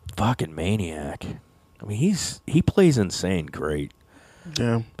Crowe's a fucking maniac. I mean, he plays insane great.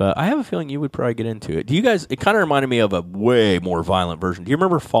 Yeah. But I have a feeling you would probably get into it. Do you guys? It kind of reminded me of a way more violent version. Do you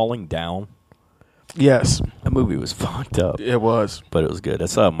remember Falling Down? Yes. That movie was fucked up. It was. But it was good.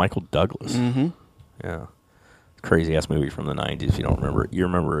 That's Michael Douglas. Mm-hmm. Yeah. Crazy-ass movie from the 90s, if you don't remember it. You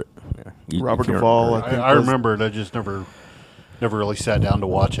remember it. Yeah. Robert Duvall. I remember it. I just never really sat down to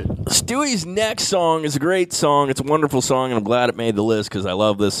watch it. Stewie's next song is a great song. It's a wonderful song, and I'm glad it made the list, because I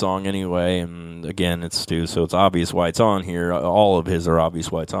love this song anyway. And again, it's Stu, so it's obvious why it's on here. All of his are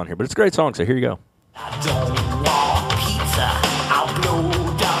obvious why it's on here. But it's a great song, so here you go. I don't want pizza. I'll blow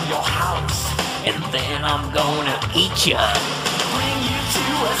down your house, and then I'm gonna eat you. Bring you to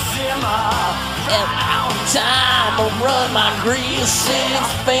a simmer. Around time, I'll run my greasy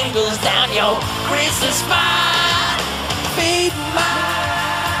fingers down your greasy spine. Feed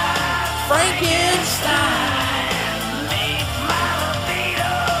my Frankenstein. Make my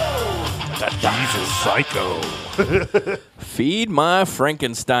libido. He's a psycho. Feed My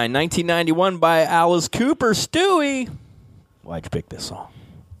Frankenstein, 1991 by Alice Cooper. Stewie, why'd you pick this song?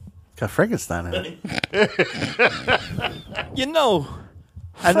 Got Frankenstein in it. I know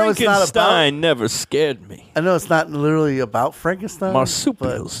Frankenstein never scared me. I know it's not literally about Frankenstein.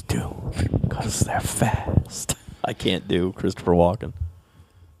 Marsupials do, because they're fast. I can't do Christopher Walken.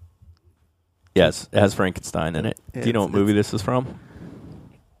 Yes, it has Frankenstein in it. Do you know what movie this is from?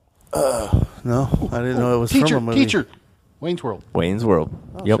 No, I didn't know it was Teacher, from a movie. Teacher. Wayne's World. Wayne's World.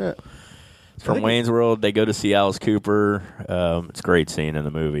 Oh, Yep. shit. It's from Wayne's World. They go to see Alice Cooper. It's a great scene in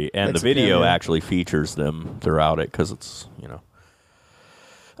the movie. And the video actually features them throughout it because it's,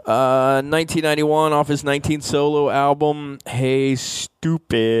 1991, off his 19th solo album, Hey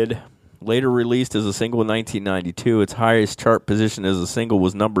Stupid. Later released as a single in 1992. Its highest chart position as a single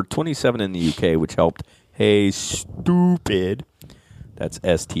was number 27 in the UK, which helped Hey Stupid, that's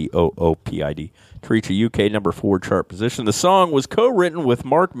Stoopid, to reach a UK number 4 chart position. The song was co-written with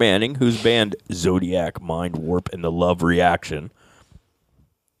Mark Manning, whose band Zodiac, Mind Warp, and The Love Reaction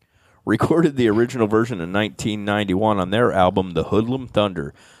recorded the original version in 1991 on their album The Hoodlum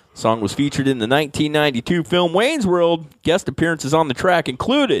Thunder. The song was featured in the 1992 film Wayne's World. Guest appearances on the track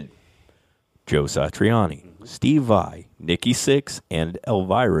included Joe Satriani, Steve Vai, Nikki Sixx, and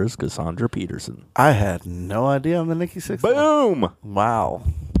Elvira's Cassandra Peterson. I had no idea on the Nikki Sixx. Boom! Wow.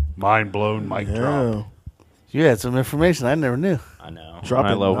 Mind blown, mic drop. You had some information I never knew. I know.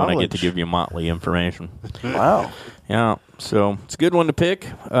 Dropping I love when I get knowledge. to give you motley information. Wow. Yeah, so it's a good one to pick.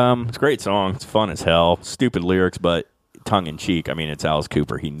 It's a great song. It's fun as hell. Stupid lyrics, but tongue-in-cheek. I mean, it's Alice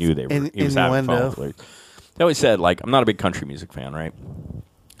Cooper. He knew they were. He was having fun with lyrics. They always said, like, I'm not a big country music fan, right?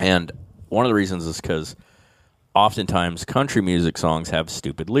 And one of the reasons is because oftentimes country music songs have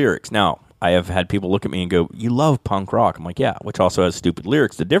stupid lyrics. Now, I have had people look at me and go, you love punk rock. I'm like, yeah, which also has stupid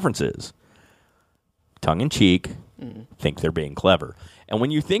lyrics. The difference is tongue-in-cheek, think they're being clever. And when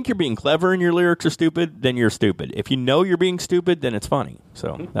you think you're being clever and your lyrics are stupid, then you're stupid. If you know you're being stupid, then it's funny.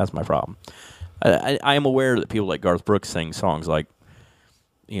 So that's my problem. I am aware that people like Garth Brooks sing songs like,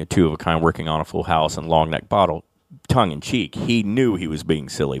 Two of a Kind, Working on a Full House, and Long Neck Bottle, tongue-in-cheek. He knew he was being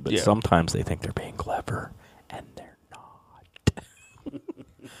silly, but sometimes they think they're being clever, and they're not.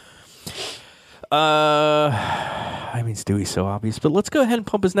 I mean, Stewie's so obvious, but let's go ahead and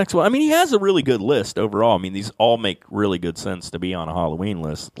pump his next one. I mean, he has a really good list overall. I mean, these all make really good sense to be on a Halloween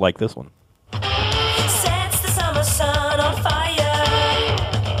list like this one. Sets the summer sun on fire.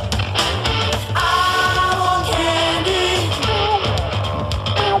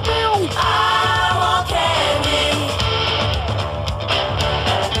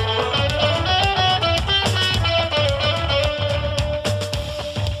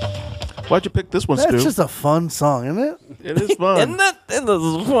 Why'd you pick this one, Stu? That's just a fun song, isn't it? It is fun. Isn't that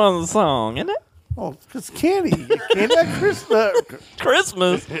a fun song, isn't it? Oh, it's candy. You get candy at Christmas.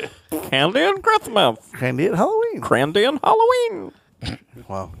 Christmas. Candy and Christmas. Candy at Halloween. Candy and Halloween.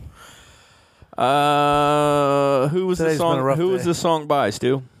 Wow. Who was Today's the song? been a rough Who was day. this song by,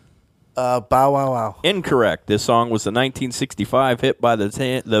 Stu? Bow Wow Wow. Incorrect. This song was the 1965 hit by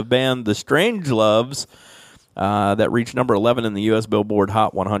the band The Strangeloves that reached number 11 in the U.S. Billboard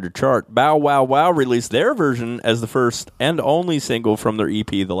Hot 100 chart. Bow Wow Wow released their version as the first and only single from their EP,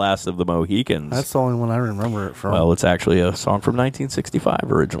 The Last of the Mohicans. That's the only one I remember it from. Well, it's actually a song from 1965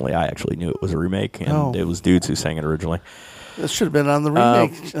 originally. I actually knew it was a remake, and it was dudes who sang it originally. This should have been on the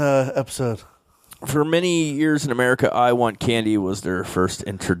remake episode. For many years in America, I Want Candy was their first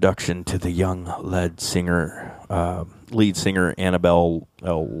introduction to the young lead singer Annabelle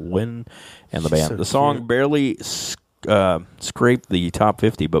Elwyn and the band. So the song cute. barely scraped the top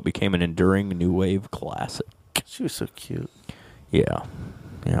 50, but became an enduring new wave classic. She was so cute. Yeah,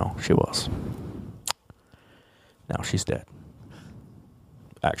 she was. Now she's dead.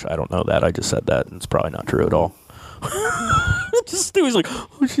 Actually, I don't know that. I just said that, and it's probably not true at all. Stewie's like,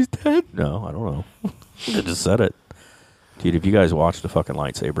 oh, she's dead? No, I don't know. I just said it. Dude, have you guys watched the fucking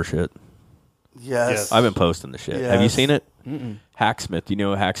lightsaber shit? Yes. I've been posting the shit. Yes. Have you seen it? Mm-mm. Hacksmith. You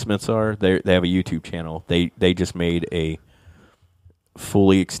know what Hacksmiths are? They have a YouTube channel. They just made a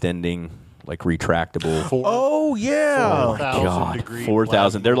fully extending, like, retractable. Oh, yeah. 4,000 God, degree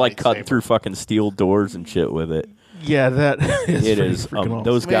 4,000. They're like cutting lightsaber. through fucking steel doors and shit with it. Yeah, that is It pretty is. freaking awesome.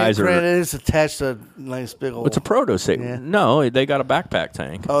 Those guys are. Granted, it's attached to a nice big old. It's a proto saber. Yeah. No, they got a backpack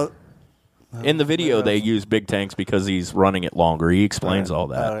tank. Oh, In the video, they use big tanks because he's running it longer. He explains all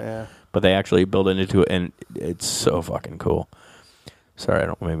that. Oh, yeah. But they actually build it into it, and it's so fucking cool. Sorry, I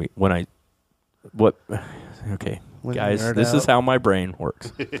don't. Maybe when I. What? Okay, When you guys, nerd this is out. how my brain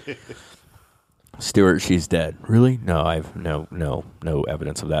works. Stuart, she's dead. Really? No, I've no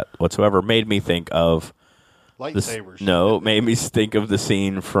evidence of that whatsoever. Made me think of Lightsabers. No, it made me think of the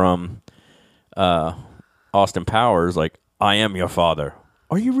scene from Austin Powers, like, I am your father.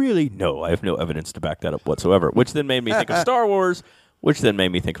 Are you really? No, I have no evidence to back that up whatsoever. Which then made me think of Star Wars, which then made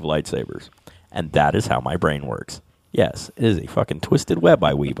me think of lightsabers. And that is how my brain works. Yes, it is a fucking twisted web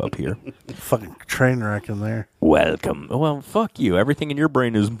I weave up here. Fucking train wreck in there. Welcome. Well, fuck you. Everything in your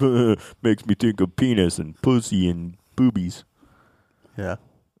brain is makes me think of penis and pussy and boobies. Yeah.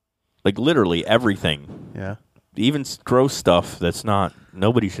 Like literally everything. Yeah. Even gross stuff that's not.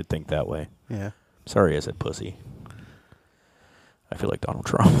 Nobody should think that way. Yeah. Sorry, I said pussy. I feel like Donald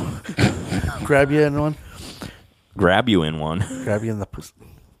Trump. Grab you in one. Grab you in one. Grab you in the pussy.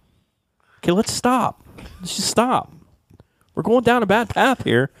 Okay, let's stop. Let's just stop. We're going down a bad path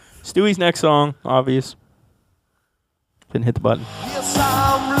here. Stewie's next song, obvious. Didn't hit the button. Yes,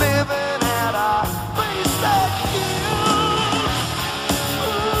 I'm living at a place that you.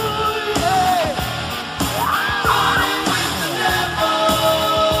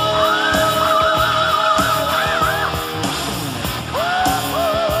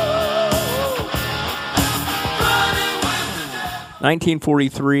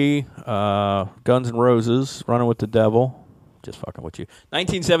 1943, Guns N' Roses, Running with the Devil. Just fucking with you.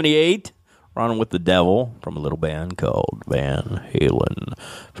 1978, Running with the Devil from a little band called Van Halen,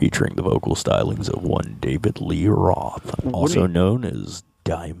 featuring the vocal stylings of one David Lee Roth, also known as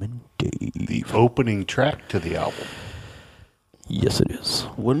Diamond Dave. The opening track to the album. Yes, it is.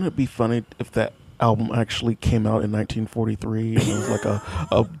 Wouldn't it be funny if that album actually came out in 1943 and it was like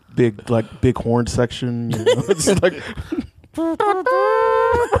a big horn section? You know? It's like...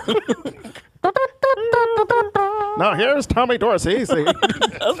 Now here's Tommy Dorsey singing.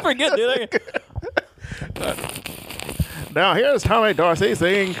 Let's forget, dude. Now here's Tommy Dorsey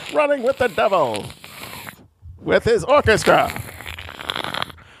singing "Running with the Devil" with his orchestra.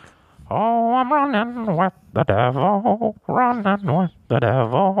 Oh, I'm running with the devil, running with the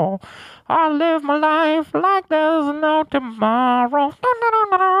devil. I live my life like there's no tomorrow.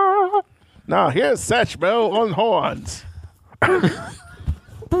 Now here's Satchmo on horns.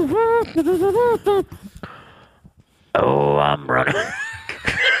 Oh, I'm running.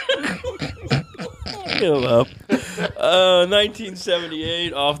 Give up.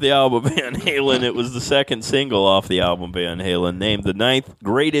 1978, off the album Van Halen. It was the second single off the album Van Halen, named the 9th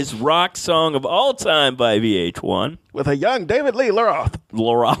greatest rock song of all time by VH1. With a young David Lee Roth.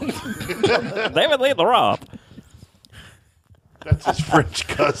 David Lee Roth. That's his French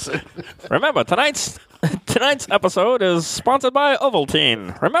cousin. Remember, tonight's episode is sponsored by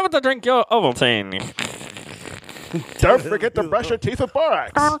Ovaltine. Remember to drink your Ovaltine. Don't forget to brush your teeth with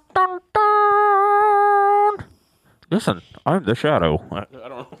borax. Dun, dun, dun. Listen, I'm the Shadow. I don't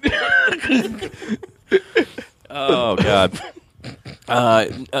know. Oh, God.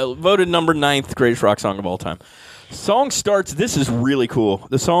 Voted number 9th greatest rock song of all time. Song starts, this is really cool.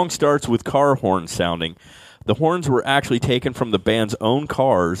 The song starts with car horns sounding. The horns were actually taken from the band's own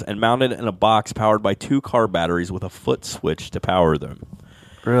cars and mounted in a box powered by 2 car batteries with a foot switch to power them.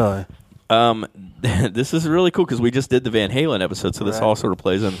 Really? This is really cool because we just did the Van Halen episode, so this all sort of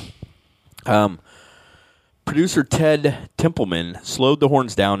plays in. Producer Ted Templeman slowed the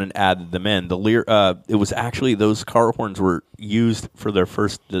horns down and added them in. It was actually those car horns were used for their for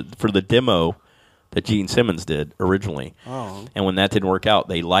the demo that Gene Simmons did originally. Oh. And when that didn't work out,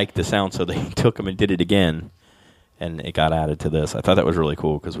 they liked the sound, so they took them and did it again, and it got added to this. I thought that was really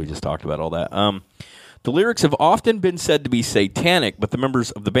cool because we just talked about all that. The lyrics have often been said to be satanic, but the members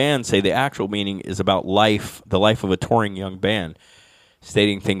of the band say the actual meaning is about life, the life of a touring young band,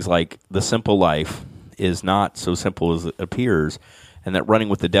 stating things like, the simple life is not so simple as it appears, and that running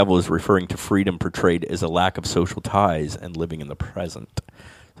with the devil is referring to freedom portrayed as a lack of social ties and living in the present.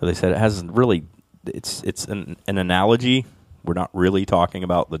 So they said it has really, it's an analogy. We're not really talking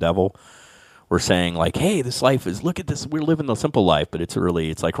about the devil. We're saying like, hey, this life is, look at this, we're living the simple life, but it's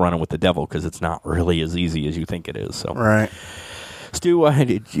like running with the devil because it's not really as easy as you think it is. So, right. Stu, why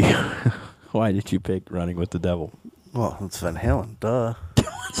did you pick Running with the Devil? Well, it's Van Halen, duh.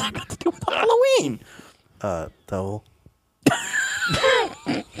 What's that got to do with Halloween? Devil.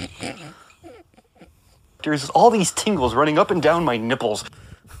 There's all these tingles running up and down my nipples.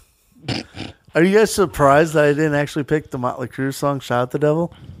 Are you guys surprised that I didn't actually pick the Motley Crue song "Shout at the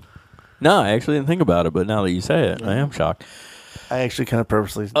Devil"? No, I actually didn't think about it, but now that you say it, I am shocked. I actually kind of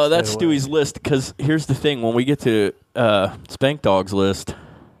purposely. Oh, that's Stewie's list, because here's the thing. When we get to Spank Dog's list,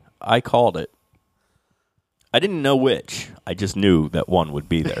 I called it. I didn't know which. I just knew that one would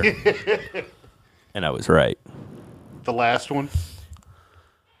be there. And I was right. The last one?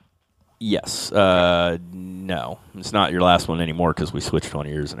 Yes. No. It's not your last one anymore because we switched 20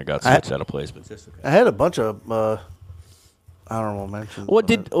 years and it got switched out of place. But it's okay. I had a bunch of honorable mentions. How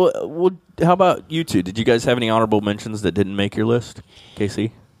about you two? Did you guys have any honorable mentions that didn't make your list,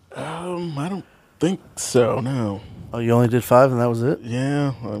 Casey? I don't think so, no. Oh, you only did 5 and that was it?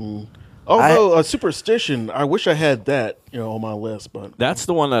 Yeah. Oh, Superstition. I wish I had that, on my list, but that's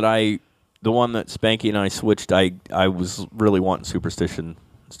the one that Spanky and I switched. I was really wanting Superstition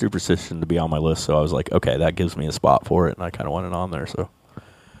to be on my list, so I was like, okay, that gives me a spot for it, and I kind of want it on there. So,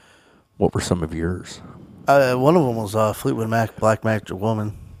 what were some of yours? One of them was Fleetwood Mac, Black Magic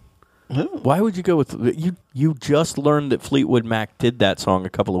Woman. Why would you go with you? You just learned that Fleetwood Mac did that song a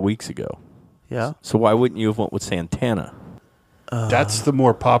couple of weeks ago. Yeah. So why wouldn't you have went with Santana? That's the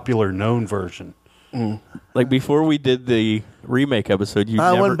more popular known version. Like before we did the remake episode,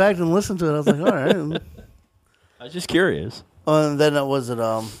 I went back and listened to it. I was like, all right. I was just curious. And then it was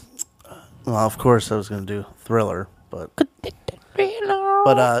well, of course I was going to do Thriller, but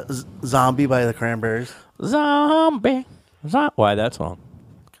Zombie by the Cranberries. Zombie. Why that song?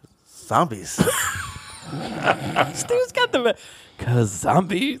 Zombies. Stu's got the because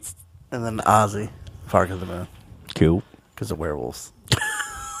zombies. And then Ozzy, Park of the Moon. Cool. Because of werewolves.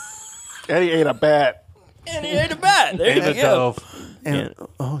 And he ate a bat. There you go.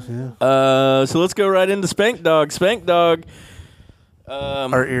 Oh yeah. So let's go right into Spank Dog. Spank Dog.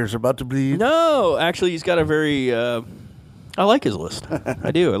 Our ears are about to bleed. No, actually, he's got a very. I like his list.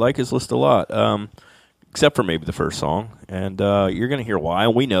 I do. I like his list a lot. Except for maybe the first song, and you're going to hear why.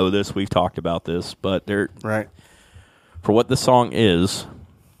 We know this. We've talked about this, but they're right for what the song is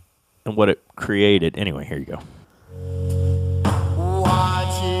and what it created. Anyway, here you go.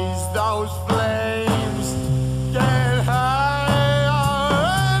 Watches those flames get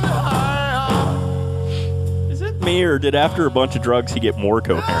higher and higher. Is it me, or did after a bunch of drugs he get more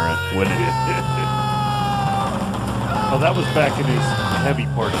coherent? When it Oh, that was back in his heavy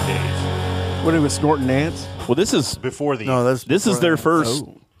party days. When he was snorting ants? Well, this is before the. No, this is their first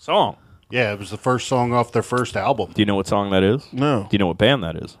song. Yeah, it was the first song off their first album. Do you know what song that is? No. Do you know what band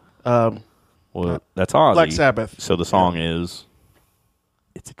that is? Well, that's Ozzy. Black Sabbath. So the song is.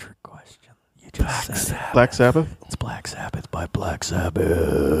 It's a trick question. You just said it. Black Sabbath? It's Black Sabbath by Black Sabbath.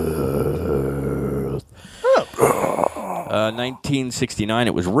 1969,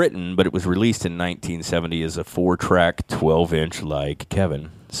 it was written, but it was released in 1970 as a 4-track, 12-inch, like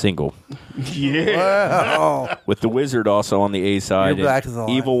Kevin, single. Yeah. Wow. With The Wizard also on the A side, You're back to the and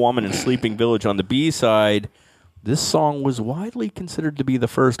line. Evil Woman and Sleeping Village on the B side. This song was widely considered to be the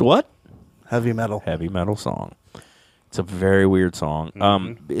first what? Heavy metal. Heavy metal song. It's a very weird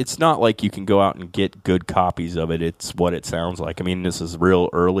song. It's not like you can go out and get good copies of it. It's what it sounds like. I mean, this is real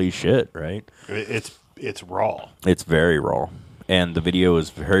early shit, right? It's raw. It's very raw. And the video is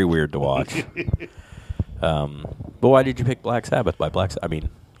very weird to watch. But why did you pick Black Sabbath by Black Sabbath? I mean,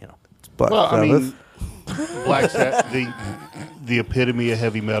 It's Black Sabbath. I mean, Black Sabbath, the epitome of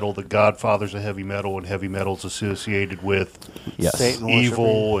heavy metal, the godfathers of heavy metal, and heavy metal's associated with Satan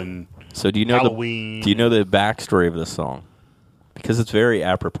evil and so do you know Halloween. Do you know the backstory of this song? Because it's very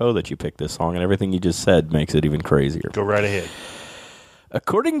apropos that you picked this song, and everything you just said makes it even crazier. Go right ahead.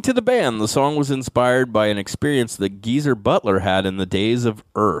 According to the band, the song was inspired by an experience that Geezer Butler had in the days of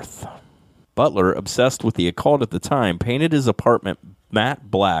Earth. Butler, obsessed with the occult at the time, painted his apartment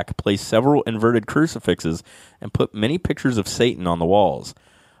matte black, placed several inverted crucifixes, and put many pictures of Satan on the walls.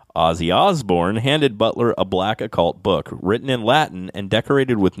 Ozzy Osbourne handed Butler a black occult book, written in Latin and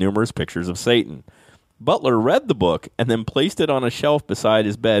decorated with numerous pictures of Satan. Butler read the book and then placed it on a shelf beside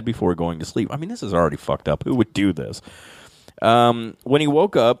his bed before going to sleep. I mean, this is already fucked up. Who would do this? When he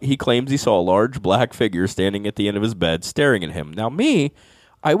woke up, he claims he saw a large black figure standing at the end of his bed, staring at him. Now, me,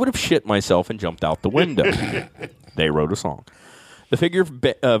 I would have shit myself and jumped out the window. They wrote a song. The figure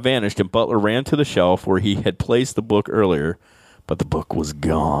vanished, and Butler ran to the shelf where he had placed the book earlier, but the book was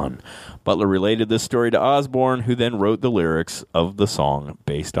gone. Butler related this story to Osbourne, who then wrote the lyrics of the song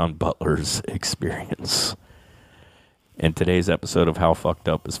based on Butler's experience. In today's episode of How Fucked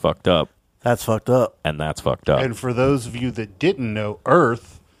Up is Fucked Up. That's fucked up. And that's fucked up. And for those of you that didn't know,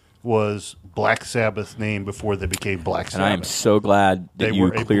 Earth was Black Sabbath's name before they became Black Sabbath. And I am so glad that you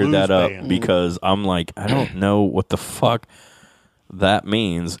cleared that up because I'm like, I don't know what the fuck that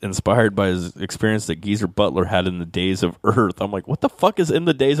means. Inspired by his experience that Geezer Butler had in the days of Earth. I'm like, what the fuck is in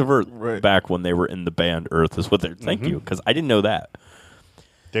the days of Earth? Right. Back when they were in the band Earth is what they're. Thank you, because I didn't know that.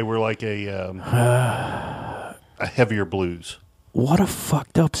 They were like a heavier blues. What a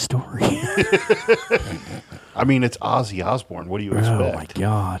fucked up story. I mean, it's Ozzy Osbourne. What do you expect? Oh, my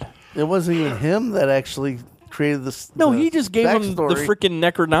God. It wasn't even him that actually created this. No, he just gave him the freaking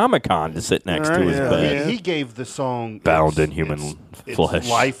Necronomicon to sit next to his bed. He gave the song Bound in Human Flesh. Its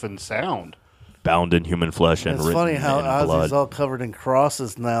life and sound. Bound in human flesh and It's written funny how in Ozzy's blood. all covered in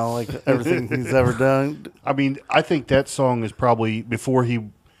crosses now, like everything he's ever done. I mean, I think that song is probably, before he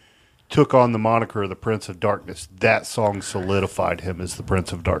took on the moniker of the Prince of Darkness, that song solidified him as the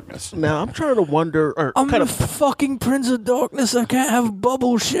Prince of Darkness. Now, I'm trying to wonder... I'm the fucking Prince of Darkness. I can't have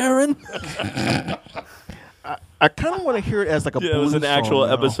bubbles, Sharon. I kind of want to hear it as like a blues it was an actual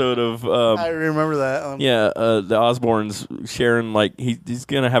song, episode of... I remember that. the Osbournes, Sharon, like, he's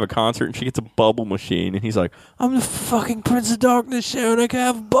going to have a concert, and she gets a bubble machine, and he's like, I'm the fucking Prince of Darkness, Sharon. I can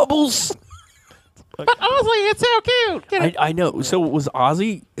have bubbles. But Ozzy, it's so cute. I know. So was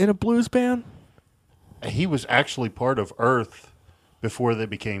Ozzy in a blues band? He was actually part of Earth before they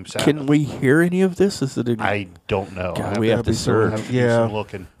became Sabbath. Can we hear any of this? I don't know. God, we have to search.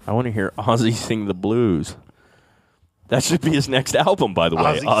 Looking. I want to hear Ozzy sing the blues. That should be his next album, by the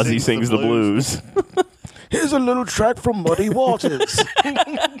way. Ozzy sings the blues. Here's a little track from Muddy Waters.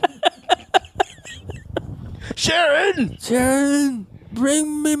 Sharon,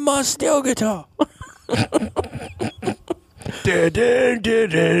 bring me my steel guitar.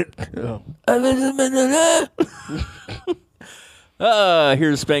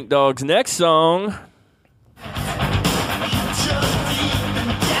 Here's Spank Dog's next song.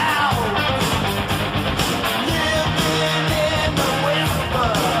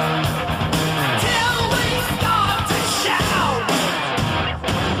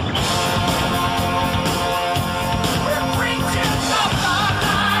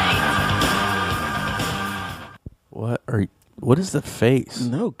 What is the face?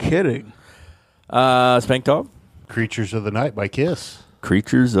 No kidding. Spank Dog? Creatures of the Night by Kiss.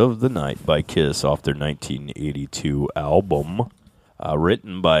 Creatures of the Night by Kiss off their 1982 album.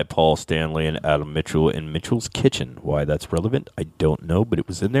 Written by Paul Stanley and Adam Mitchell in Mitchell's Kitchen. Why that's relevant, I don't know, but it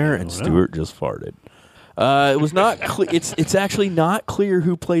was in there, and Stuart just farted. It was not. It's actually not clear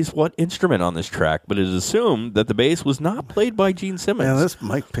who plays what instrument on this track, but it is assumed that the bass was not played by Gene Simmons. Man, this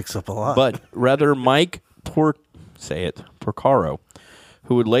mic picks up a lot. But rather Mike Porcaro,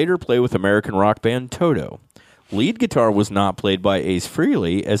 who would later play with American rock band Toto. Lead guitar was not played by Ace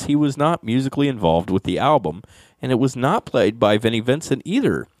Frehley, as he was not musically involved with the album, and it was not played by Vinnie Vincent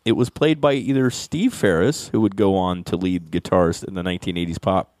either. It was played by either Steve Ferris, who would go on to lead guitarist in the 1980s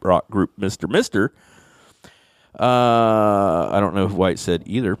pop rock group Mr. Mister. I don't know why it said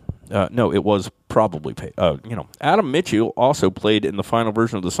either. No, it was probably paid. Adam Mitchell also played in the final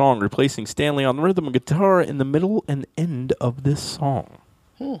version of the song, replacing Stanley on the rhythm and guitar in the middle and end of this song.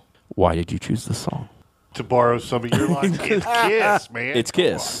 Why did you choose this song? To borrow some of your lines. It's Kiss, man. It's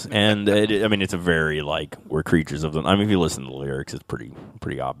Kiss. And, it's a very, we're creatures of the... if you listen to the lyrics, it's pretty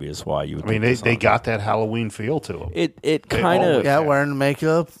obvious why you would they got that Halloween feel to them. It kind of... Yeah, wearing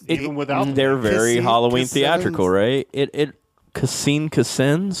makeup. Even without... They're very Halloween theatrical, right? Cassine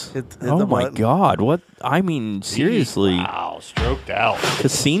Cassins? Oh, my God. What? Seriously. Wow, stroked out.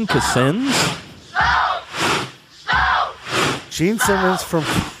 Cassine Cassins? Gene Simmons from...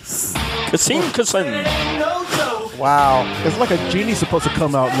 Cassine Cassin. Wow. It's like a genie's supposed to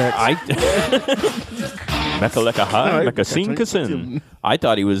come out next. Cassine Cassin. I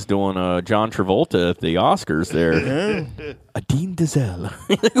thought he was doing John Travolta at the Oscars there. Adine Dazelle.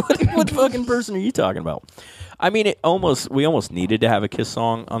 What fucking person are you talking about? We almost needed to have a Kiss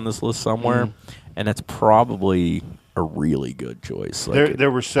song on this list somewhere, and that's probably a really good choice.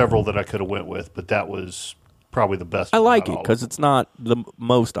 There were several that I could have went with, but that was probably the best. I like it because it's not the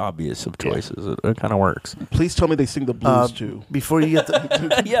most obvious of choices. Yeah. It kind of works. Please tell me they sing the blues too. Before you get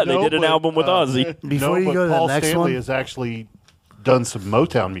the they did an album with Ozzy. Before you go to Paul the next Stanley one, has actually done some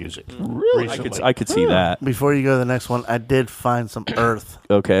Motown music. Really, recently. I could see that. Before you go to the next one, I did find some Earth.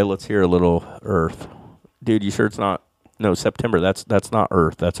 Okay, let's hear a little Earth, dude. You sure it's not? No, September. That's not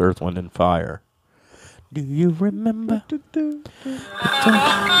Earth. That's Earth, Wind and Fire. Do you remember?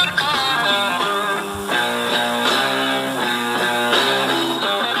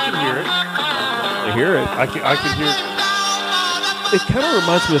 I hear it. I can hear it. It kind of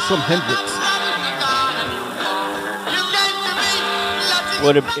reminds me of some Hendrix.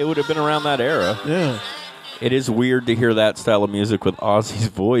 It would have been around that era. Yeah. It is weird to hear that style of music with Ozzy's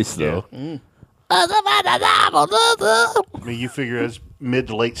voice, though. Yeah. You figure it's mid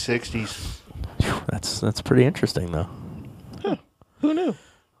to late 60s. That's pretty interesting, though. Huh. Who knew?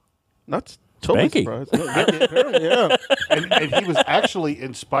 That's totally Spanky. surprised. Yeah. And he was actually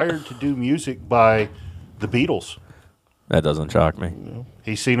inspired to do music by the Beatles. That doesn't shock me.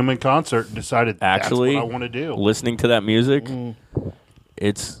 He's seen them in concert and decided actually, that's what I want to do. Listening to that music,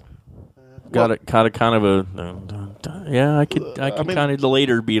 it's got kind of a I could kind of the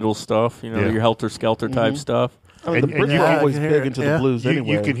later Beatles stuff, your Helter Skelter type stuff. The Brits were always big into the blues anyway.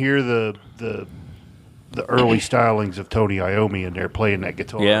 You can hear the early stylings of Tony Iommi in there playing that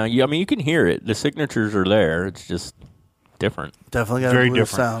guitar. Yeah, you can hear it. The signatures are there. It's just different. Definitely got Very a blues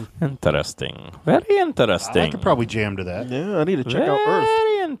different. sound. Interesting. Very interesting. I could probably jam to that. Yeah, I need to check out Earth.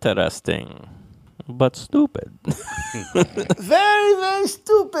 Very interesting. But stupid. Very, very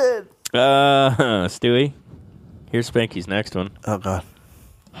stupid. Stewie, here's Spanky's next one. Oh, God.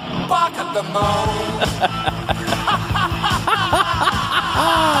 Bark at the moon.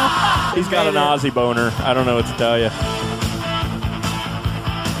 He's got an Aussie boner. I don't know what to tell you.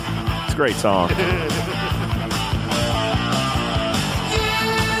 It's a great song.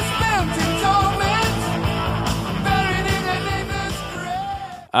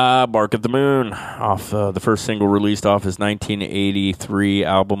 Bark at the Moon, off the first single released off his 1983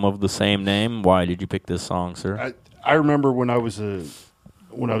 album of the same name. Why did you pick this song, sir? I remember when I was a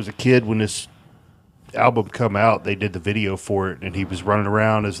kid, when this album come out, they did the video for it, and he was running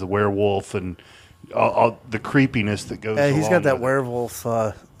around as the werewolf and all the creepiness that goes. Yeah, he's along got that with it. werewolf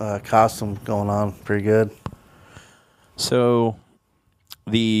costume going on pretty good. So,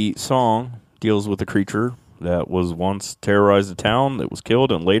 the song deals with a creature that was once terrorized a town, that was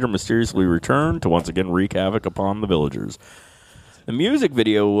killed, and later mysteriously returned to once again wreak havoc upon the villagers. The music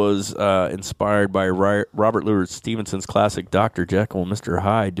video was inspired by Robert Louis Stevenson's classic Dr. Jekyll and Mr.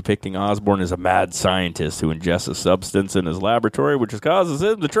 Hyde, depicting Osborn as a mad scientist who ingests a substance in his laboratory, which causes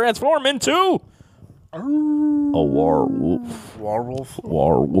him to transform into a werewolf.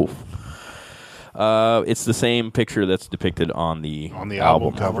 Werewolf. It's the same picture that's depicted on the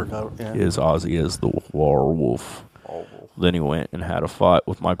album cover. Yeah. Is Ozzy as the werewolf. Then he went and had a fight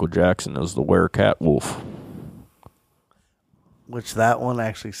with Michael Jackson as the werecat wolf. Which that one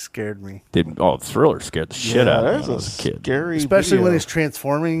actually scared me. Thriller scared the shit out of me when I was a kid. Scary Especially video. when he's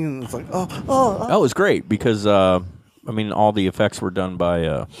transforming and it's like, oh. That was great because, all the effects were done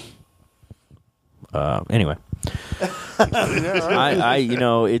by, anyway.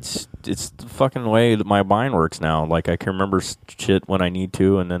 It's the fucking way that my mind works now. Like, I can remember shit when I need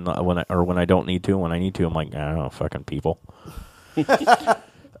to, and then when I don't need to. When I need to, I'm like, I don't know, fucking people. We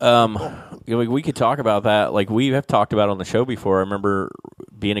could talk about that. Like, we have talked about it on the show before. I remember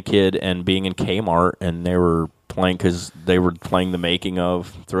being a kid and being in Kmart, and they were playing because they were playing the making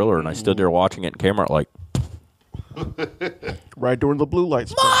of Thriller, and I stood there watching it in Kmart, like, right during the blue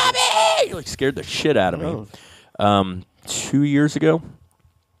lights. Mommy! Like, scared the shit out of me. 2 years ago,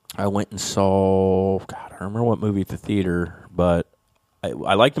 I went and saw, I don't remember what movie at the theater, but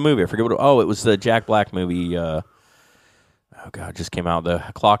I liked the movie. I forget it was the Jack Black movie. It just came out. The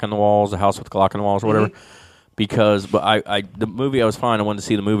Clock on the Walls, The House with the Clock on the Walls, or whatever. The movie, I was fine. I wanted to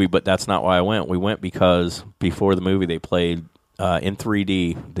see the movie, but that's not why I went. We went because before the movie, they played in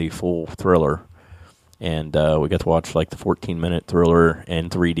 3D the full Thriller. And we got to watch like the 14-minute Thriller in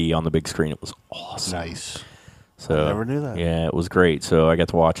 3D on the big screen. It was awesome. Nice. So I never knew that. Yeah, it was great. So I got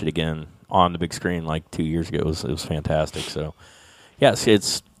to watch it again on the big screen like 2 years ago. It was fantastic. So, yes,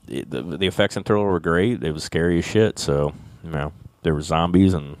 the effects in Thriller were great. It was scary as shit. So, there were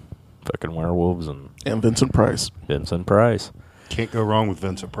zombies and fucking werewolves and Vincent Price. Can't go wrong with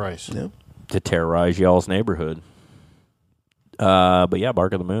Vincent Price. Yep. To terrorize y'all's neighborhood. But yeah,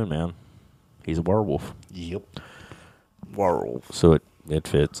 Bark of the Moon, man. He's a werewolf. Yep. Werewolf. So it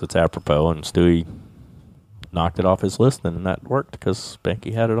fits. It's apropos, and Stewie knocked it off his list, and that worked because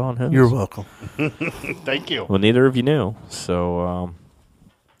Spanky had it on his. You're welcome. Thank you. Well, neither of you knew. So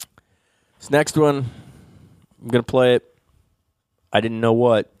this next one, I'm going to play it. I didn't know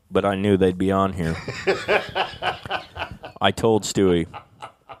what, but I knew they'd be on here. I told Stewie,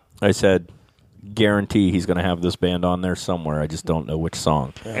 I said, guarantee he's going to have this band on there somewhere. I just don't know which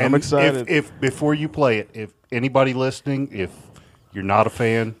song. And I'm excited. If before you play it, if anybody listening, if you're not a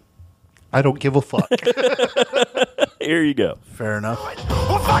fan, I don't give a fuck. Here you go. Fair enough.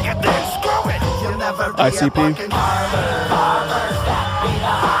 Well, fuck it then, screw it. You'll never be ICP. a fucking barber. That be the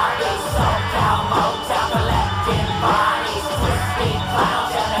hardest. SoCal, Motown, collecting bodies. Twisty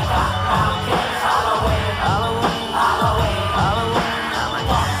clowns and the background kids. Halloween, Halloween, Halloween, Halloween. I'm a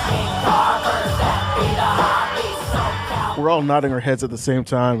fucking barbers. That be the hardest. SoCal. We're all nodding our heads at the same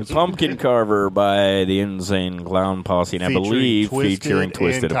time. It's Pumpkin Carver by the Insane Clown Posse, and I Featuring believe Twisted featuring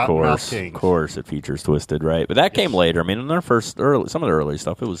Twisted, and of Cottonmouth course. Kings. Of course, it features Twisted, right? But that came later. I mean, in their some of the early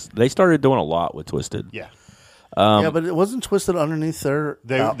stuff, they started doing a lot with Twisted. Yeah. Yeah, but it wasn't Twisted underneath their.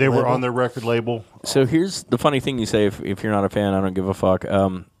 They were on their record label. So here's the funny thing you say: if you're not a fan, I don't give a fuck.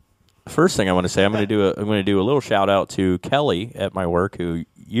 First thing I want to say, I'm going to do a little shout out to Kelly at my work, who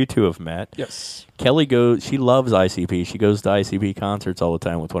you two have met. Yes. Kelly she loves ICP. She goes to ICP concerts all the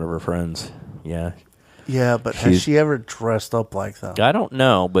time with one of her friends. Yeah. Yeah, but has she ever dressed up like that? I don't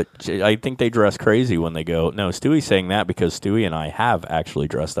know, but I think they dress crazy when they go. No, Stewie's saying that because Stewie and I have actually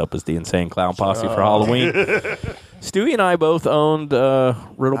dressed up as the Insane Clown Posse for Halloween. Stewie and I both owned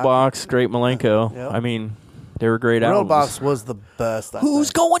Riddlebox, Great Malenko. Yep. I mean, they were great albums. Riddlebox was the best.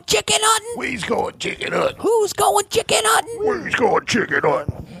 Who's going chicken hunting? We's going chicken hunting. Who's going chicken hunting? We's going chicken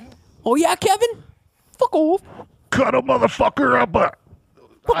hunting. Oh, yeah, Kevin? Fuck off. Cut a motherfucker up.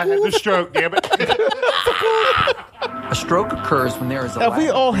 I had the stroke, damn it. A stroke occurs when there is a Have lack we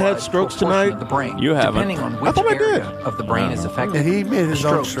of all blood had to strokes a portion tonight? of the brain. You haven't. Depending on I which thought I area did. of the brain is affected, Yeah, he made his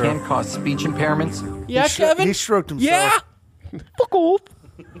stroke own stroke. can cause speech impairments. Yeah, Kevin? He stroked himself. Yeah. Fuck off.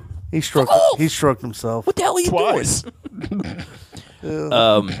 He stroked himself. What the hell are you Twice.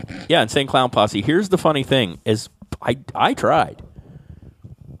 doing? Yeah, Insane Clown Posse. Here's the funny thing: is I tried.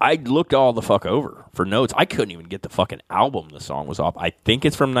 I looked all the fuck over for notes. I couldn't even get the fucking album the song was off. I think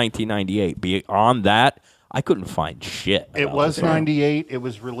it's from 1998. Beyond that, I couldn't find shit. It was 98. It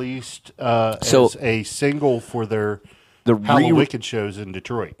was released as a single for the Halloween shows in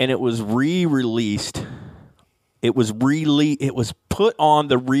Detroit. And it was re-released. It was put on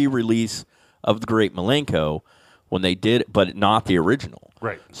the re-release of the Great Malenko when they did it, but not the original.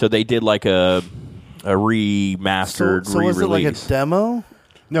 Right. So they did like a remastered So re-release. was it like a demo?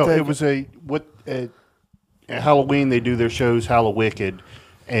 No, it was at Halloween they do their shows Hallowicked,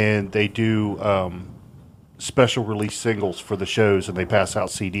 and they do special release singles for the shows, and they pass out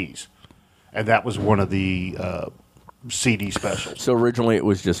CDs, and that was one of the CD specials. So originally it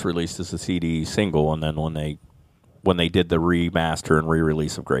was just released as a CD single, and then when they did the remaster and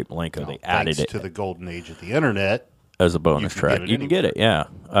re-release of Great Malenko, they added it to the golden age of the internet as a bonus track. You can get it, yeah.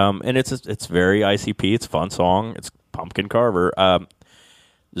 And it's very ICP. It's a fun song. It's Pumpkin Carver.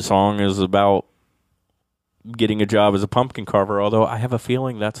 The song is about getting a job as a pumpkin carver, although I have a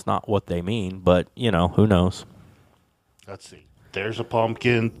feeling that's not what they mean, but, who knows? Let's see. There's a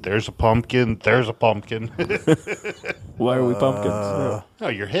pumpkin, there's a pumpkin, there's a pumpkin. Why are we pumpkins? No,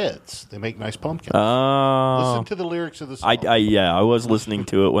 your heads. They make nice pumpkins. Listen to the lyrics of the song. I was listening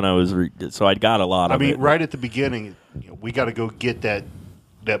to it when I was, so I got a lot of it. I mean, right at the beginning, we got to go get that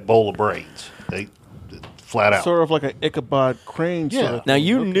bowl of brains. They flat out. Sort of like an Ichabod Crane. Yeah. Sort of Now, thing.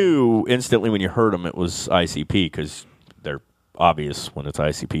 you knew instantly when you heard them it was ICP because they're obvious when it's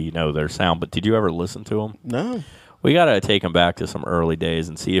ICP, you know their sound. But did you ever listen to them? No. We got to take him back to some early days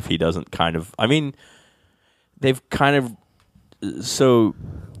and see if he doesn't kind of... I mean, they've kind of... So,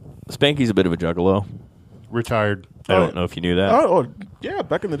 Spanky's a bit of a juggalo. Retired. I don't know if you knew that. Oh, yeah,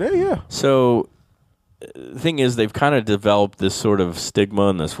 back in the day, yeah. So, the thing is, they've kind of developed this sort of stigma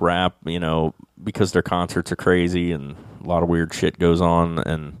and this rap, because their concerts are crazy and a lot of weird shit goes on.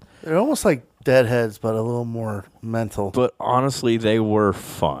 And They're almost like Deadheads, but a little more mental. But honestly, they were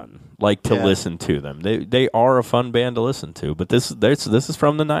fun. To listen to them. They are a fun band to listen to. But this is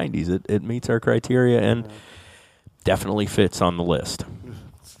from the 90s. It meets our criteria and definitely fits on the list.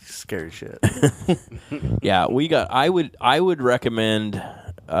 Scary shit. Yeah, I would recommend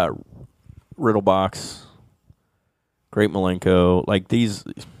Riddlebox, Great Malenko.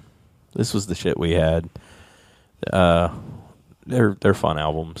 This was the shit we had. They're fun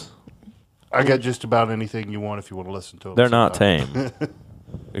albums. I got just about anything you want if you want to listen to them. They're not tame.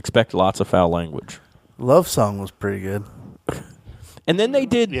 Expect lots of foul language. Love Song was pretty good. And then they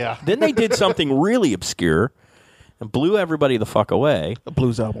did something really obscure and blew everybody the fuck away. A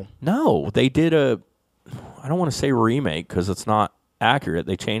blues album. No, they did I don't want to say remake because it's not accurate.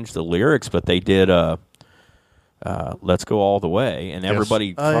 They changed the lyrics, but they did Let's Go All the Way, and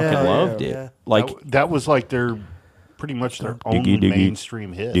everybody fucking loved it. That was like their pretty much their only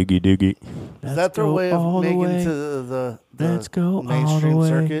mainstream hit. Diggy diggy. Is that their way of making it to the Let's go mainstream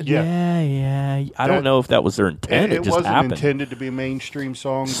circuit? Yeah. I don't know if that was their intent. It just wasn't happened. intended to be a mainstream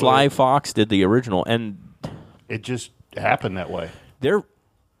song. Sly Fox did the original, and it just happened that way. Their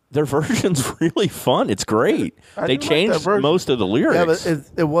version's really fun. It's great. They changed most of the lyrics. Yeah, but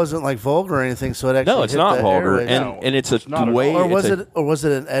it wasn't like vulgar or anything, so it actually no, it's not vulgar, airwaves. and it's a way. Or was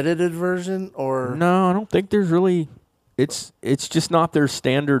it an edited version? Or no, I don't think there's really. It's just not their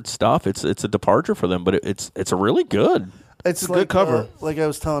standard stuff. It's a departure for them, but it's really good. It's a good cover. Like I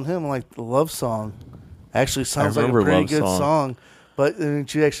was telling him, like the Love Song actually sounds like a remember pretty Love good song, but then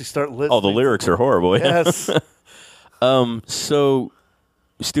you actually start listening. Oh, the lyrics are horrible. Yes. So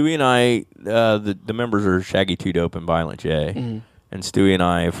Stewie and I, the members are Shaggy 2 Dope and Violent J, and Stewie and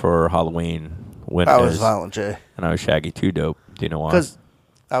I for Halloween went. I was Violent J, and I was Shaggy 2 Dope. Do you know why? Because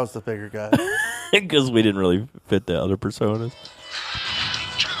I was the bigger guy. Because we didn't really fit the other personas.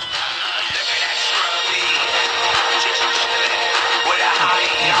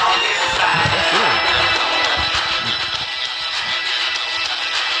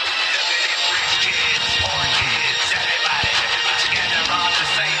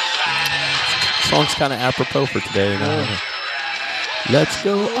 song's kind of apropos for today. Let's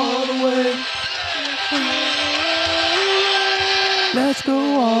go all the way. Let's go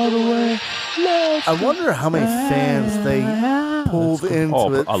all the way. I wonder how many fans they pulled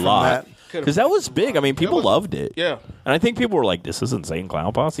into it. A from lot. that. Because that was big. I mean, people loved it. Yeah. And I think people were like, this is Insane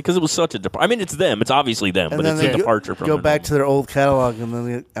Clown Posse. Because it was such a I mean, it's them. It's obviously them. And But then it's they a departure from go them. back to their old catalog, and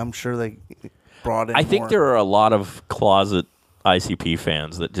then I'm sure they brought in I think more. there are a lot of closet ICP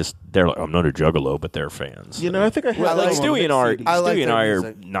fans that just, they're like, I'm not a juggalo, but they're fans. You know, I think I had like that on Stewie and mixed CDs. Stewie and I are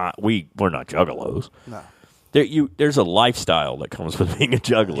music. not, we're not juggalos. No. There's a lifestyle that comes with being a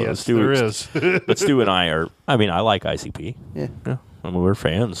juggalo. Yes, Stu, there is. But Stu and I are, I mean, I like ICP. Yeah. I mean, we're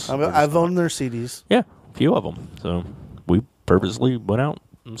fans. I've owned their CDs. Yeah, a few of them. So we purposely went out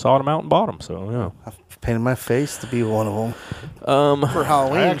and sought them out and bought them. So, yeah. I've painted my face to be one of them for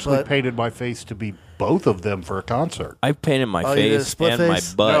Halloween. I actually but painted my face to be both of them for a concert. I've painted my you did a face split and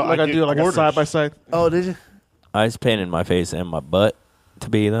face? my butt. No, Like I did do like a quarters. side by side. oh, did you? I just painted my face and my butt to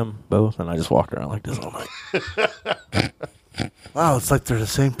be them both, and I just walked around like this all night. Wow, it's like they're the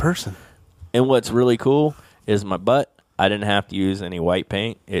same person. And what's really cool is my butt, I didn't have to use any white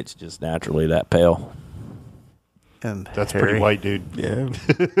paint. It's just naturally that pale. And That's Harry. pretty white, dude. Yeah.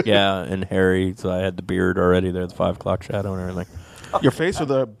 Yeah, and hairy, so I had the beard already there, the 5 o'clock shadow and everything. Your face or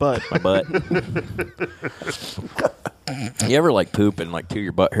the butt? My butt. You ever like poop and like 2 of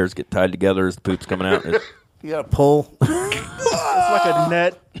your butt hairs get tied together as the poop's coming out? You got to pull. It's like a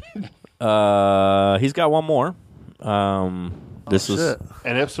net. He's got one more. This was shit.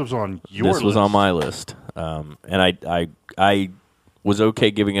 And this was on your this list. was on my list, and I was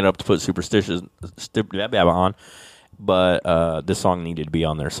okay giving it up to put Superstitious on, but this song needed to be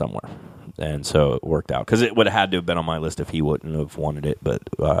on there somewhere, and so it worked out because it would have had to have been on my list if he wouldn't have wanted it. But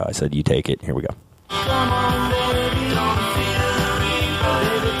I said, "You take it." Here we go. Come on, baby, don't feel the rainbow.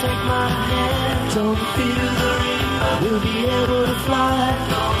 Baby, take my hand. Don't feel the rainbow. We'll be able to fly.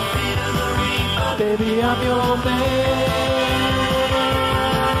 Don't feel the rainbow. Baby, I'm your man.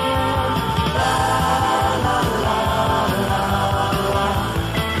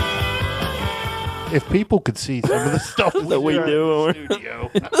 If people could see some of the stuff That we do in the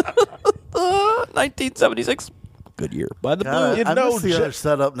studio. 1976, good year by the God, Blues. You I know, miss the other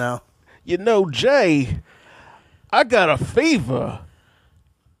setup now. You know, Jay, I got a fever,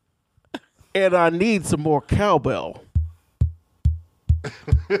 and I need some more cowbell.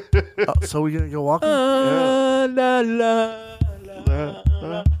 So we're going to go walking? La, la, la.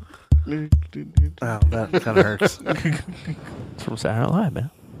 Oh, that kind of hurts. It's from Saturday Night Live, man.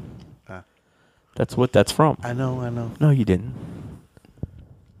 That's what that's from. I know. No, you didn't.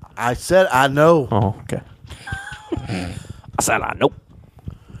 I said I know. Oh, okay. I said I know.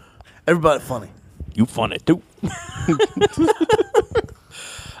 Everybody funny. You funny too.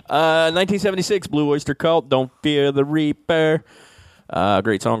 1976, Blue Oyster Cult, Don't Fear the Reaper.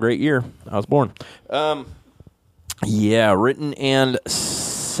 Great song, great year. I was born. Yeah, written and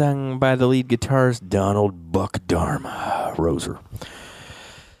sung by the lead guitarist Donald Buck Dharma Roser.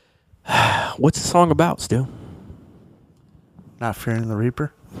 What's the song about, Stu? Not fearing the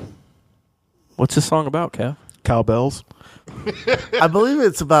Reaper. What's the song about, Kev? Cowbells. I believe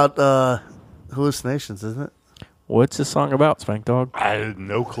it's about hallucinations, isn't it? What's the song about, Spank Dog? I had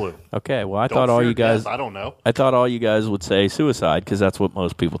no clue. Okay, well, I Don't thought all fear you guys. death, I don't know. I thought all you guys would say suicide because that's what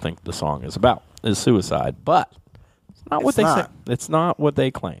most people think the song is about is suicide, but it's not what they say. It's not what they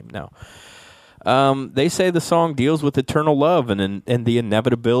claim. No. They say the song deals with eternal love and the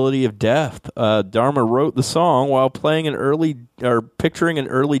inevitability of death. Dharma wrote the song while picturing an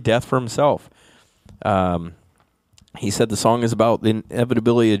early death for himself. He said the song is about the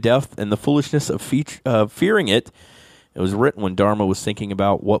inevitability of death and the foolishness of fearing it. It was written when Dharma was thinking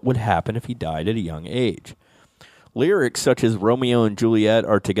about what would happen if he died at a young age. Lyrics such as Romeo and Juliet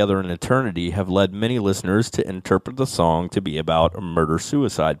are together in eternity have led many listeners to interpret the song to be about a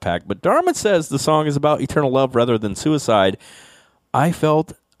murder-suicide pact. But Dharma says the song is about eternal love rather than suicide. I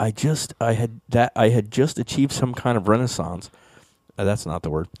felt I had just achieved some kind of renaissance. That's not the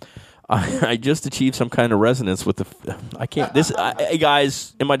word. I just achieved some kind of resonance with the. I can't.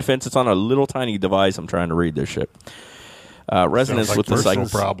 Guys, in my defense, it's on a little tiny device. I'm trying to read this shit. Resonance like with the personal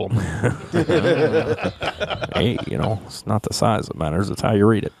problem. Hey, it's not the size that matters; it's how you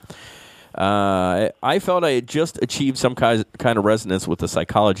read it. I felt I had just achieved some kind of resonance with the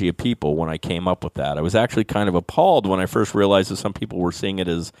psychology of people when I came up with that. I was actually kind of appalled when I first realized that some people were seeing it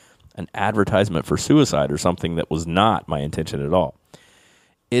as an advertisement for suicide or something that was not my intention at all.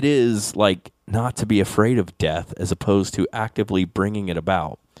 It is like not to be afraid of death as opposed to actively bringing it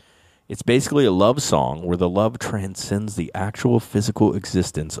about. It's basically a love song where the love transcends the actual physical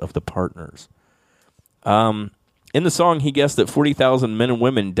existence of the partners. In the song, he guessed that 40,000 men and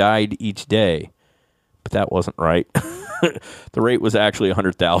women died each day, but that wasn't right. The rate was actually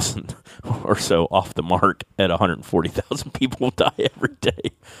 100,000 or so off the mark at 140,000 people die every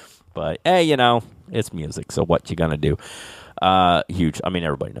day. But, hey, you know, it's music, so what you gonna do? Huge. I mean,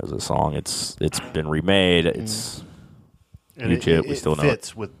 everybody knows this song. It's been remade. It's huge hit. We still know it.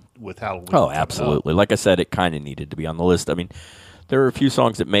 Fits with Halloween. Oh, absolutely. Like I said, it kind of needed to be on the list. I mean, there are a few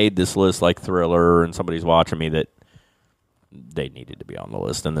songs that made this list, like Thriller and Somebody's Watching Me, that they needed to be on the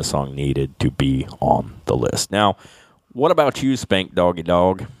list, and this song needed to be on the list. Now, what about you, Spank Doggy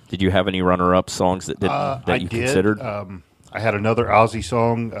Dog? Did you have any runner-up songs that you considered? I had another Ozzy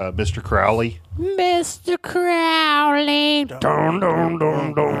song, Mr. Crowley. Mr. Crowley. Dun, dun,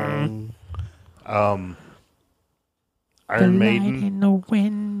 dun, dun. Iron Maiden.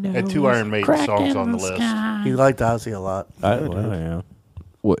 Had two Iron Maiden songs on the list. He liked Ozzy a lot. Yeah.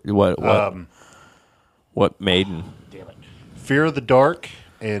 What Maiden? Damn it. Fear of the Dark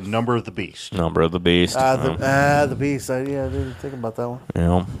and Number of the Beast. Number of the Beast. The Beast. I didn't think about that one.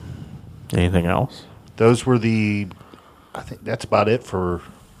 Yeah. Anything else? Those were I think that's about it for.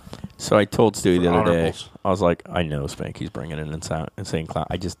 So I told Stewie the other day, honorables. I was like, I know Spanky's bringing an Insane Clown.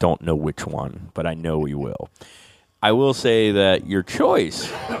 I just don't know which one, but I know he will. I will say that your choice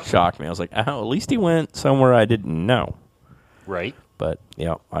shocked me. I was like, oh, at least he went somewhere I didn't know. Right. But,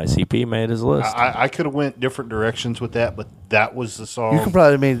 yeah, ICP made his list. I could have went different directions with that, but that was the song. You could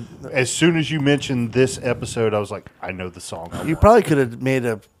probably made. As soon as you mentioned this episode, I was like, I know the song. You probably could have made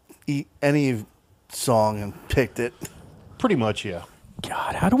any song and picked it. Pretty much, yeah.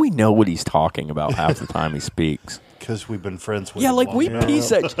 God, how do we know what he's talking about half the time he speaks? Because we've been friends with Yeah, him like long we enough. piece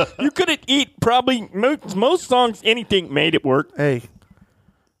that. You couldn't eat probably most songs. Anything made it work. Hey,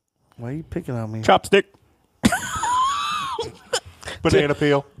 why are you picking on me? Chopstick. Banana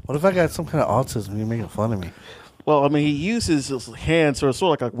peel. What if I got some kind of autism? You're making fun of me. Well, I mean, he uses his hands, so it's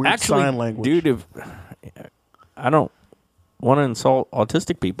sort of like a weird sign language. Dude, I don't want to insult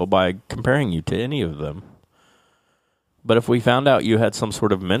autistic people by comparing you to any of them. But if we found out you had some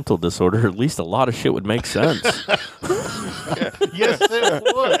sort of mental disorder, at least a lot of shit would make sense. Yes, it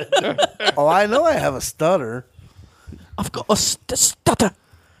would. Oh, I know I have a stutter. I've got a stutter.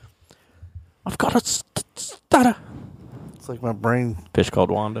 I've got a stutter. It's like my brain. Fish called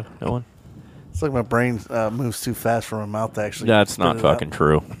Wanda. No one? It's like my brain moves too fast for my mouth to actually. That's not spit it fucking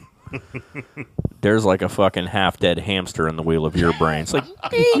true. There's like a fucking half-dead hamster in the wheel of your brain. It's like...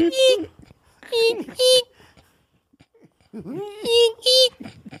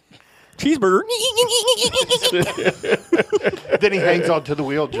 Cheeseburger. Then he hangs onto the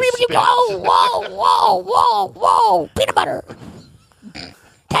wheel. Just spins. Whoa. Peanut butter.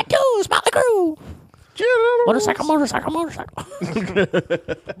 Tattoos, Motley Crue. Motorcycle.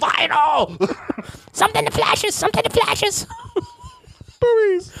 Vinyl. Something that flashes.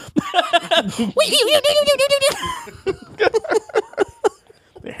 Boobies.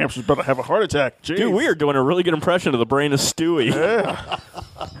 The hamster's about to have a heart attack. Jeez. Dude, we are doing a really good impression of the brain of Stewie. Yeah.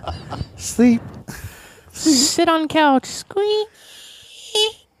 Sleep. Sit on couch. Squeak.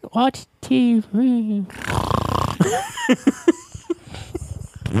 Watch TV.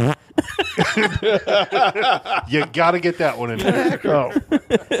 You got to get that one in there.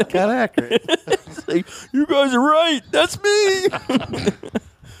 Kind of accurate. Like, you guys are right. That's me.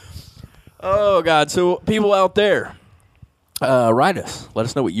 Oh, God. So, people out there, write us. Let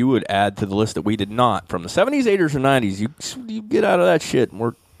us know what you would add to the list that we did not. From the 70s, 80s, or 90s, you get out of that shit, and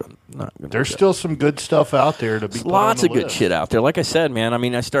we're not going to. There's still some good stuff out there to be put lots on of the good list. shit out there. Like I said, man, I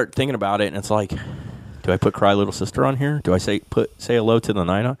mean, I start thinking about it, and it's like, do I put Cry Little Sister on here? Do I say Hello to the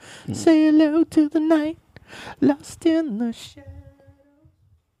Night on? Say hello to the night, lost in the shadows.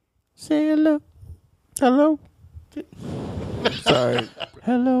 Say hello. Hello. Sorry.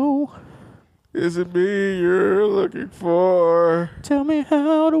 Hello. Is it me you're looking for? Tell me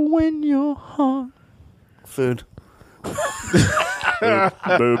how to win your heart. Food.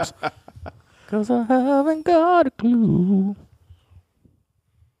 Boobs. 'Cause I haven't got a clue.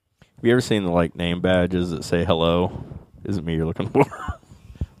 Have you ever seen the name badges that say hello? Is it me you're looking for?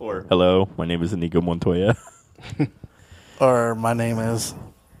 Or hello, my name is Inigo Montoya. Or my name is.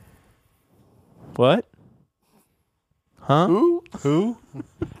 What? Huh? Who?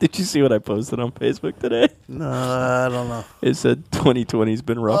 Did you see what I posted on Facebook today? No, I don't know. It said 2020's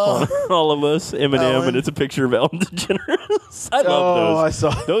been rough on all of us. Eminem, and it's a picture of Ellen DeGeneres. I love those. I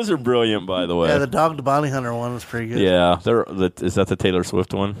saw. Those are brilliant, by the way. Yeah, the Dog the Bounty Hunter one was pretty good. Yeah, is that the Taylor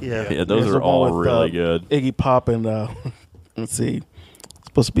Swift one? Yeah. Those There's are the one all with, really good. Iggy Pop and let's see, it's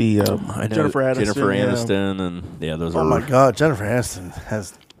supposed to be I know Jennifer Aniston. Jennifer yeah. Aniston, and those are. Oh my God, Jennifer Aniston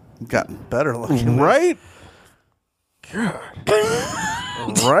has Gotten better looking. Right?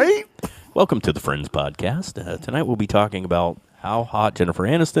 Right? Welcome to the Friends podcast. Tonight we'll be talking about how hot Jennifer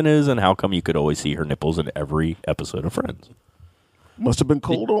Aniston is and how come you could always see her nipples in every episode of Friends. Must have been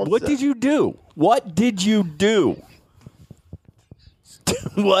cold on What set. did you do? What did you do?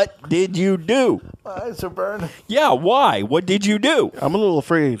 What did you do? My eyes are burning. Yeah, why? What did you do? I'm a little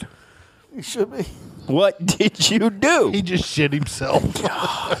afraid. You should be. What did you do? He just shit himself.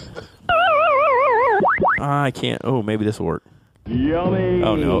 I can't. Oh, maybe this will work. Yummy.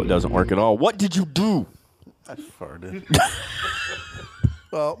 Oh, no, it doesn't work at all. What did you do? I farted.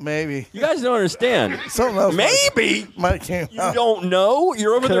 Well, maybe. You guys don't understand. Something else. Maybe. Might came You don't know?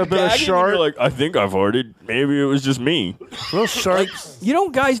 You're over Could there have been a gagging and shark. you're like, I think I farted. Maybe it was just me. Real sharks. You know,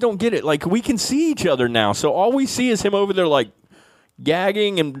 guys don't get it. Like, we can see each other now, so all we see is him over there, like,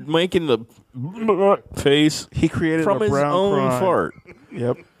 gagging and making the face He created from a his brown own crime. fart.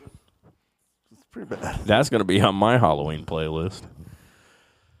 Yep. It's pretty bad. That's going to be on my Halloween playlist.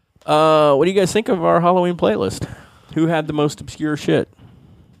 What do you guys think of our Halloween playlist? Who had the most obscure shit?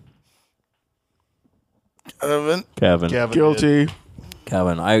 Kevin. Guilty.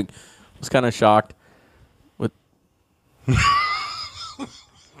 Kevin. I was kind of shocked with.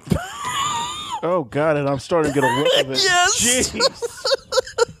 Oh, God, and I'm starting to get a whiff of it. Yes. Jeez.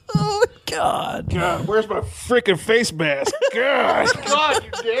 Oh, God. God, where's my freaking face mask? God. God, you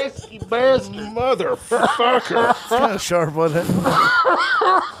nasty bastard. Motherfucker. It's kind of sharp, wasn't it?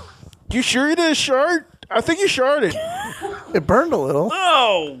 You sure you did a shard? I think you sharded. It burned a little.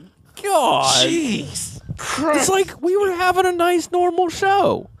 Oh, God. Jeez. It's like we were having a nice, normal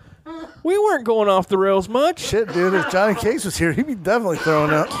show. We weren't going off the rails much. Shit, dude, if Johnny Case was here, he'd be definitely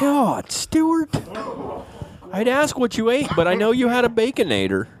throwing up. God, Stuart. I'd ask what you ate, but I know you had a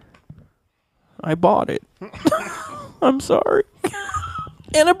Baconator. I bought it. I'm sorry.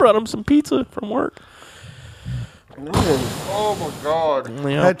 And I brought him some pizza from work. Oh, my God. I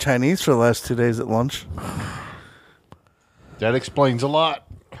Yeah. had Chinese for the last 2 days at lunch. That explains a lot.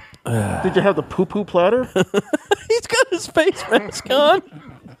 Did you have the poo-poo platter? He's got his face mask on.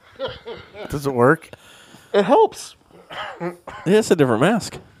 Does it work? It helps. It's a different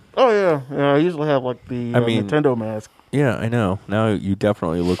mask. Oh, yeah. Yeah, I usually have, like, the I mean- Nintendo mask. Yeah, I know. Now you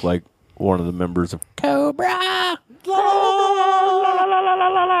definitely look like one of the members of Cobra. The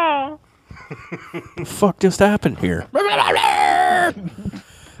fuck just happened here?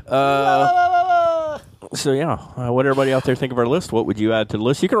 So yeah, what everybody out there think of our list? What would you add to the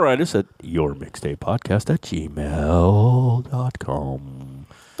list? You can write us at yourmixtapepodcast@gmail.com.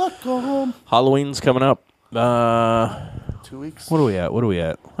 Halloween's coming up. 2 weeks. What are we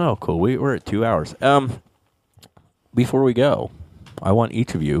at? Oh, cool. We're at 2 hours. Before we go, I want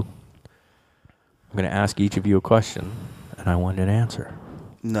each of you. I'm going to ask each of you a question, and I want an answer.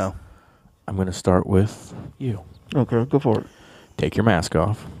 No. I'm going to start with you. Okay, go for it. Take your mask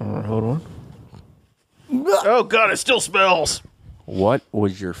off. All right, hold on. Oh, God, it still smells. What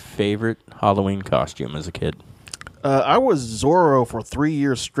was your favorite Halloween costume as a kid? I was Zorro for 3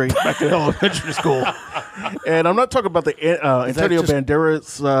 years straight back in elementary school. And I'm not talking about the Antonio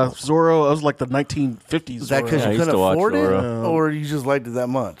Banderas Zorro. I was like the 1950s Is that Zorro. because you couldn't afford it? Or you just liked it that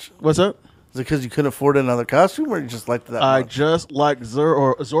much? What's that? Is it because you couldn't afford another costume or you just liked it that I much? just liked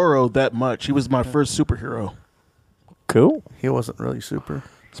Zorro that much. He was my first superhero. Cool. He wasn't really super.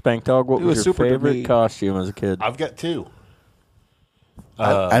 Spank Dog, what He was was your super to favorite me. costume as a kid? I've got two.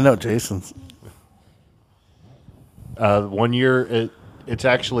 I know Jason's. 1 year, it's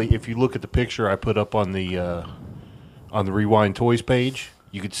actually, if you look at the picture I put up on the Rewind Toys page,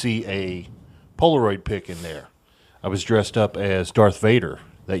 you could see a Polaroid pic in there. I was dressed up as Darth Vader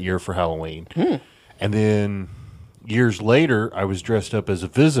that year for Halloween. And then years later, I was dressed up as a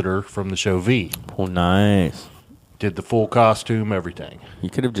visitor from the show V. Oh, nice. Did the full costume, everything. You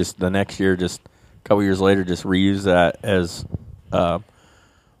could have just, the next year, just a couple years later, just reused that as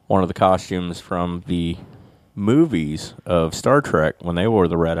one of the costumes from the movies of Star Trek when they wore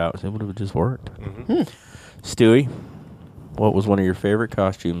the red outfits. It would have just worked. Stewie, what was one of your favorite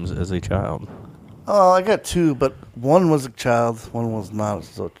costumes as a child? Oh, I got two, but one was a child, one was not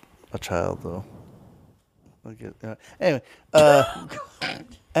a child, though. Anyway, I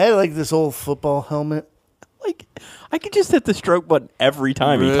had like this old football helmet. Like, I could just hit the stroke button every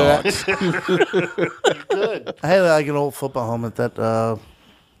time he talks. Good. I had like an old football helmet that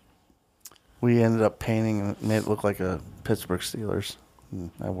we ended up painting and it made it look like a Pittsburgh Steelers.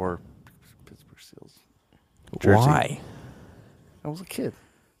 I wore Pittsburgh Steelers jersey. Why? I was a kid.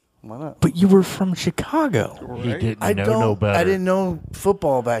 Why not? But you were from Chicago. He didn't I know don't. no better. I didn't know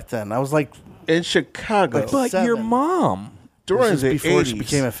football back then. I was like in Chicago. But seven. your mom During the before 80s. she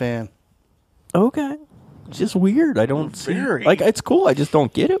became a fan. Okay. It's just weird. I don't see. Very. Like, it's cool. I just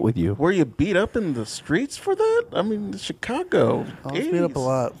don't get it with you. Were you beat up in the streets for that? I mean, Chicago. I was beat up a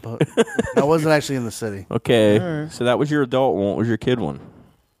lot, but I wasn't actually in the city. Okay. Alright. So that was your adult one. What was your kid one?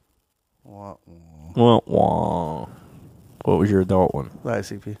 Wah, Wah, wah. What was your adult one? The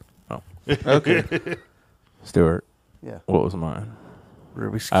ICP. Oh. Okay. Stuart. Yeah. What was mine?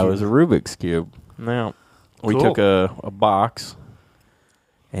 Rubik's I Cube. was a Rubik's Cube. Now, we Cool. took a box,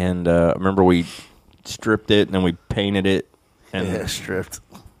 and remember we stripped it, and then we painted it. And Yeah, stripped.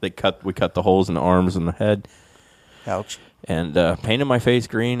 We cut the holes in the arms and the head. Ouch. And painted my face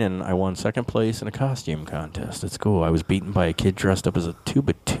green, and I won second place in a costume contest. It's cool. I was beaten by a kid dressed up as a tube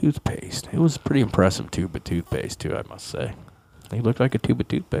of toothpaste. It was a pretty impressive tube of toothpaste, too, I must say. He looked like a tube of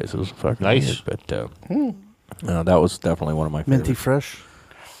toothpaste. It was fucking Nice. weird. But that was definitely one of my Minty favorites. fresh.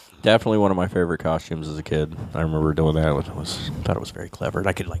 Definitely one of my favorite costumes as a kid. I remember doing that. Thought it was very clever. And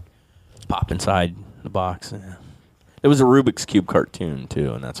I could, like, pop inside the box. And, it was a Rubik's Cube cartoon,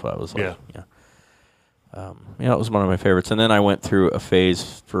 too, and that's why I was like, yeah. It was one of my favorites. And then I went through a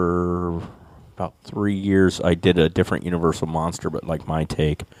phase for about 3 years. I did a different Universal monster, but like my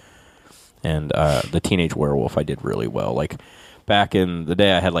take. And the Teenage Werewolf I did really well. Like, back in the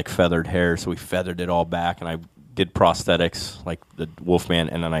day, I had like feathered hair, so we feathered it all back, and I did prosthetics, like the Wolfman,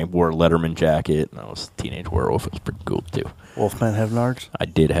 and then I wore a Letterman jacket, and I was Teenage Werewolf. It was pretty cool, too. Wolfman have nards? I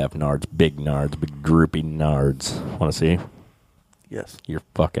did have nards, big droopy nards. Want to see? Yes. You're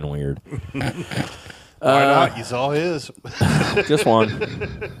fucking weird. Why not? You saw his. Just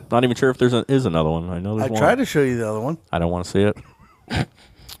one. Not even sure if is another one. I know there's I one. tried to show you the other one. I don't want to see it.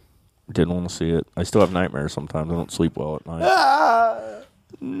 Didn't want to see it. I still have nightmares sometimes. I don't sleep well at night.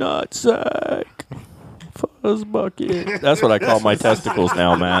 Nutsack. Fuzz bucket. That's what I call my testicles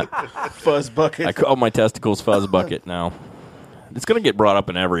now, Matt. Fuzz bucket. I call my testicles fuzz bucket now. It's going to get brought up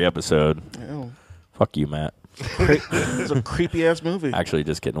in every episode. Yeah. Fuck you, Matt. It's a creepy ass movie. Actually,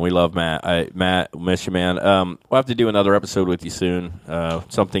 just kidding. We love Matt. Matt, miss you, man. We'll have to do another episode with you soon.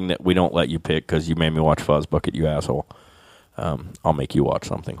 Something that we don't let you pick because you made me watch Fuzz Bucket, you asshole. I'll make you watch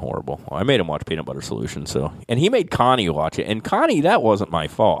something horrible. Well, I made him watch Peanut Butter Solution, and he made Connie watch it. And Connie, that wasn't my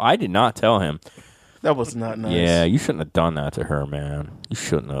fault. I did not tell him. That was not nice. Yeah, you shouldn't have done that to her, man. You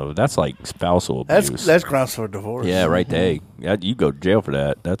shouldn't have. That's like spousal abuse. That's grounds for divorce. Yeah, right there. Yeah, you go to jail for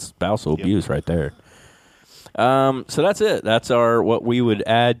that. That's spousal abuse right there. So that's it. That's what we would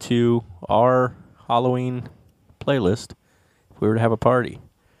add to our Halloween playlist if we were to have a party.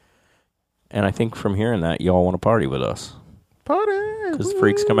 And I think from hearing that, y'all want to party with us. Party! Because the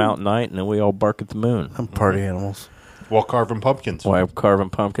freaks come out at night, and then we all bark at the moon. I'm party animals. While carving pumpkins. While carving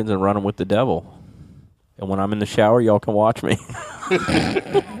pumpkins and running with the devil. And when I'm in the shower, y'all can watch me.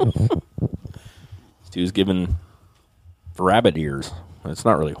 Stu's giving rabbit ears. It's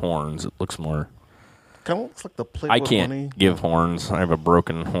not really horns. It looks more... Kind of looks like the Playboy I can't bunny. give horns. I have a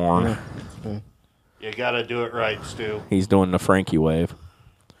broken horn. Yeah. You got to do it right, Stu. He's doing the Frankie wave.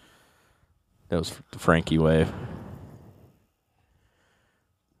 That was the Frankie wave.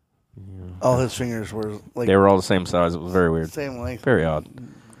 All his fingers were like... They were all the same size. It was very weird. Same length. Very odd.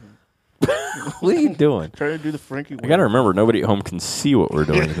 What are you doing? Trying to do the Frankie I got to remember, nobody at home can see what we're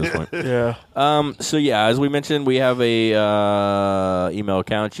doing at this point. Yeah. So, yeah, as we mentioned, we have a email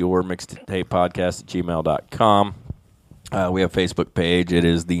account, yourmixtapepodcast@gmail.com. We have a Facebook page. It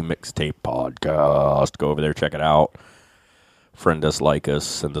is the Mixtape Podcast. Go over there, check it out. Friend us, like us,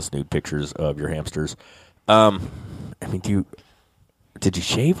 send us nude pictures of your hamsters. I mean, did you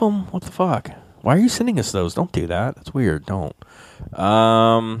shave them? What the fuck? Why are you sending us those? Don't do that. That's weird. Don't.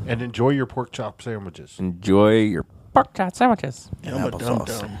 And enjoy your pork chop sandwiches. Enjoy your pork chop sandwiches. And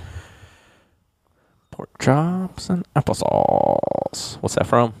applesauce. Pork chops and applesauce. What's that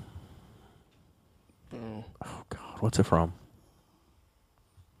from? Oh, God. What's it from?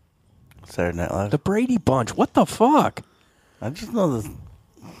 Saturday Night Live. The Brady Bunch. What the fuck? I just know the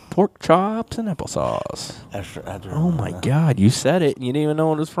pork chops and applesauce. Oh, my God. You said it, and you didn't even know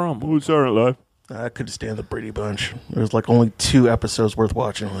what it was from. Oh, Saturday Night Live. I couldn't stand the Brady Bunch. There was like only 2 episodes worth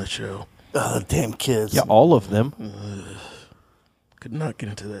watching on that show. Oh, the damn kids. Yeah, all of them. Could not get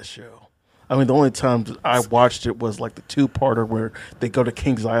into that show. I mean, the only time I watched it was like the 2-parter where they go to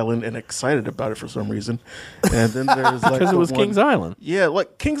Kings Island and excited about it for some reason. And then there's like because it was Kings Island. Yeah,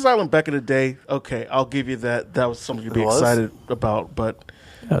 like Kings Island back in the day. Okay, I'll give you that. That was something to be excited about. But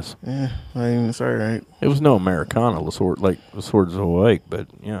yes, I mean, it's all right. It was no Americana, the Swords of the Lake, but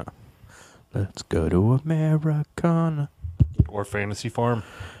yeah. Let's go to Americana. Or Fantasy Farm.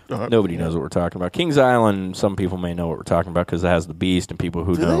 Nobody knows what we're talking about. Kings Island, some people may know what we're talking about because it has the Beast, and people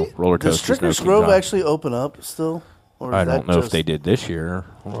who know roller coasters. Does Strickers Grove actually open up still? Or I is that don't know if just- they did this year.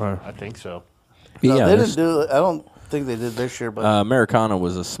 I think so. No, Yeah, they this- didn't do it. I don't think they did this year, but Americana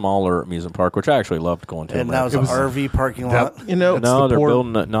was a smaller amusement park, which I actually loved going to. and now it's an RV parking lot. no, they're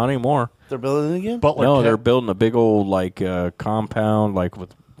building it. Not anymore. They're building it again. Butler They're Tech, building a big old compound, like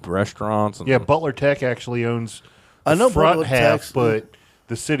with restaurants. And yeah, Butler Tech actually owns I know the front Butler half, Tech's- but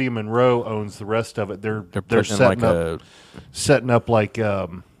the city of Monroe owns the rest of it. They're putting setting like up like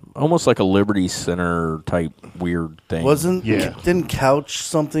almost like a Liberty Center type weird thing. Didn't Couch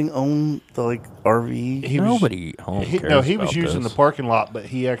something own the RV? Nobody cares he was about using this. the parking lot, but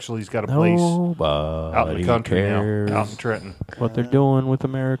he actually's got a place Nobody out in the country cares now, out in Trenton. what they're doing with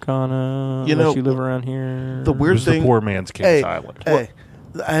Americana. You unless know, you live around here. The weird It was the thing, poor man's Kings Island. Hey,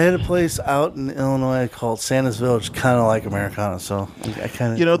 I had a place out in Illinois called Santa's Village, kind of like Americana. So I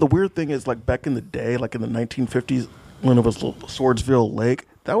kind of, you know, the weird thing is, like back in the day, like in the 1950s, when it was Swordsville Lake,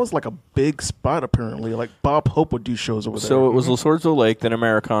 that was like a big spot apparently. Like Bob Hope would do shows over there. So it was Swordsville Lake, then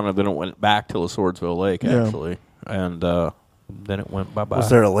Americana, then it went back to Swordsville Lake, Yeah. actually. And then it went bye-bye. was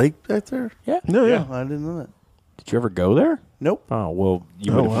there a lake back there? Yeah. No, yeah. I didn't know that. Did you ever go there? Nope. Oh, well,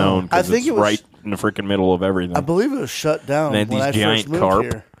 you Oh, would have wow. known I because think it's it was- right in the freaking middle of everything. I believe it was shut down And they had when these I giant first moved carp,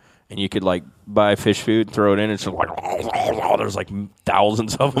 here. and you could like buy fish food and throw it in. And it's just like there's like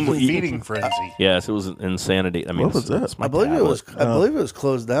thousands of them. Feeding frenzy. Yes, it was insanity. I mean, What was that? it's my I believe it was. tablet. I believe it was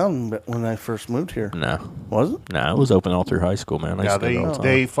closed down when I first moved here. No, Was it? no, it was open all through high school, man. I Yeah, used to go all the time.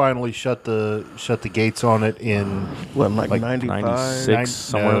 they finally shut the gates on it in What, like 95? 96,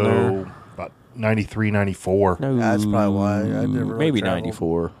 somewhere in there. about 93, 94. No, That's probably why I never really maybe traveled.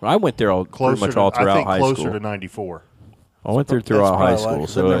 94. I went there pretty much all I throughout think high closer school. to 94. I went there That's throughout high probably why, school,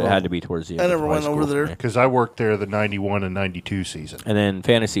 'cause so I it never- had to be towards the end. I of never high went school over for there. me. Because I worked there the 91 and 92 season. And then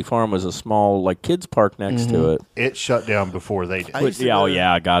Fantasy Farm was a small like kids park next to it. It shut down before they did. I used to Yeah, go oh there.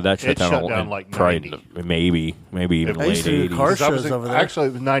 yeah, God, that shut It down. shut in down like probably 90. maybe even I late used to do 80s. car 'Cause I was shows in- over there. Actually,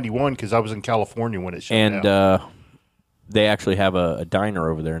 it was 91 because I was in California when it shut And down. they actually have a diner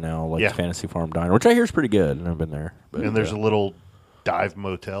over there now, like Yeah. Fantasy Farm Diner, which I hear is pretty good. And I've been there. But, And there's a little dive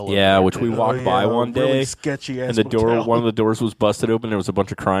motel. over yeah, there, which we too. walked by one day, Really sketchy ass and the door, motel. one of the doors was busted open. There was a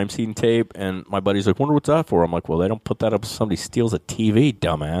bunch of crime scene tape, and my buddy's like, "Wonder what's that for?" I'm like, "Well, they don't put that up if somebody steals a TV,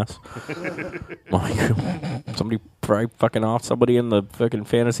 dumbass." Like, somebody probably fucking off somebody in the fucking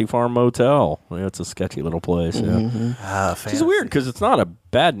Fantasy Farm motel. Yeah, it's a sketchy little place. Yeah, Fancy. it's weird because it's not a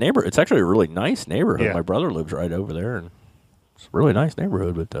bad neighborhood. It's actually a really nice neighborhood. Yeah. My brother lives right over there, and it's a really nice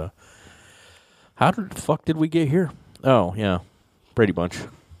neighborhood. But how the fuck did we get here? Oh yeah, Brady Bunch.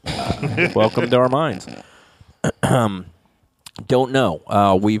 Welcome to our minds. Don't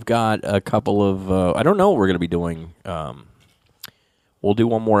know. We've got a couple of. I don't know what we're going to be doing. We'll do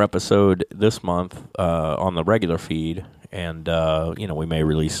one more episode this month on the regular feed, and we may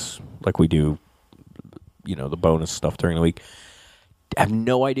release like we do, the bonus stuff during the week. I have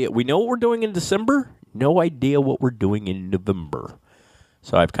no idea. We know what we're doing in December. No idea what we're doing in November.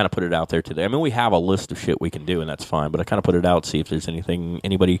 So I've kind of put it out there today. I mean, we have a list of shit we can do, and that's fine. But I kind of put it out, see if there's anything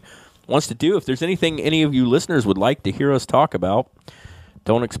anybody wants to do. If there's anything any of you listeners would like to hear us talk about,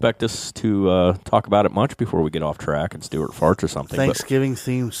 don't expect us to talk about it much before we get off track and Stuart farts or something. Thanksgiving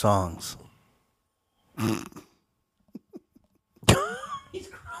themed songs.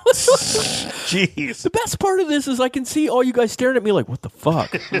 Jeez. The best part of this is I can see all you guys staring at me like, what the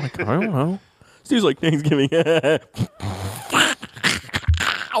fuck? I'm like, I don't know. Stu's like, Thanksgiving.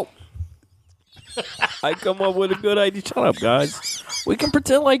 I come up with a good idea. Shut up, guys. We can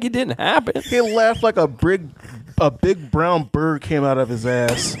pretend like it didn't happen. He laughed like a big brown bird came out of his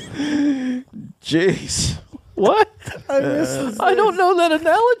ass. Jeez. What? I don't know that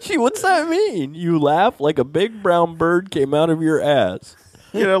analogy. What's that mean? You laugh like a big brown bird came out of your ass.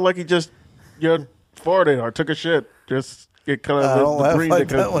 Like he just farted or took a shit. Just get kind I of don't the laugh breeze like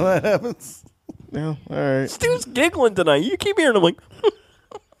that that comes. when that happens. Yeah, all right. Stu's giggling tonight. You keep hearing him like.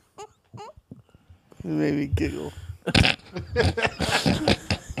 It made me giggle.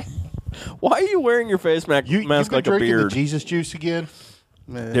 Why are you wearing your face mask You've been like a drinking beard? the Jesus juice again?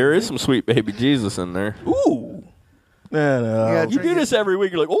 There is some sweet baby Jesus in there. Ooh. Yeah, You do this every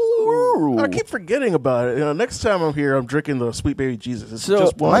week. You're like, ooh. I keep forgetting about it. Next time I'm here, I'm drinking the Sweet Baby Jesus. It's So-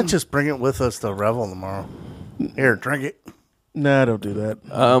 just We one. might just bring it with us to Revel tomorrow. Here, drink it. Nah, don't do that.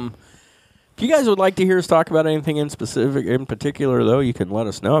 If you guys would like to hear us talk about anything in particular, though, you can let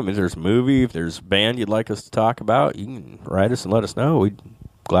us know. I mean, if there's a movie, if there's a band you'd like us to talk about, you can write us and let us know. We'd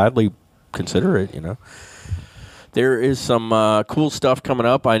gladly consider it, There is some cool stuff coming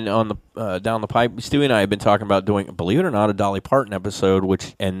up on the down the pipe. Stewie and I have been talking about doing, believe it or not, a Dolly Parton episode,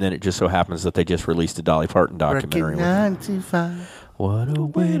 and then it just so happens that they just released a Dolly Parton documentary. Recognize 95. What a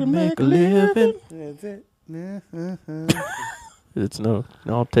way to make a living. It's no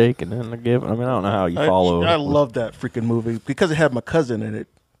take and then a give. I mean, I don't know how you follow. I love that freaking movie because it had my cousin in it,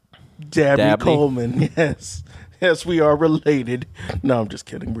 Dabney Coleman. Yes, yes, we are related. No, I'm just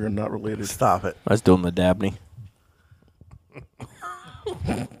kidding. We're not related. Stop it. I was doing the Dabney.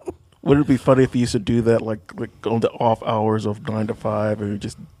 Wouldn't it be funny if you used to do that, like on the off hours of 9 to 5, and you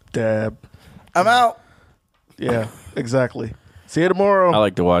just dab? I'm out. Yeah, exactly. See you tomorrow. I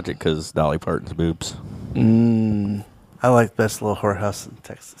like to watch it because Dolly Parton's boobs. I like Best Little Whorehouse in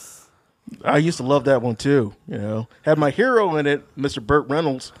Texas. I used to love that one too. You know, had my hero in it, Mr. Burt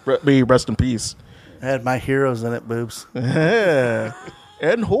Reynolds. May rest in peace. Had my heroes in it, boobs. Yeah.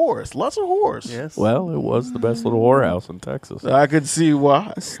 And whores. Lots of whores. Yes. Well, it was the best little whorehouse in Texas. I could see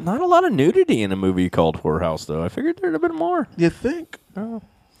why. It's not a lot of nudity in a movie called Whorehouse, though. I figured there'd have been more. You think? Oh.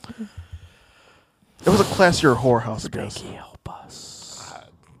 It was a classier whorehouse, I guess. Help us.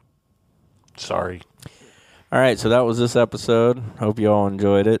 Sorry. All right, so that was this episode. Hope you all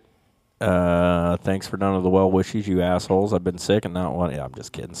enjoyed it. Thanks for none of the well wishes, you assholes. I've been sick and not one. Yeah, I'm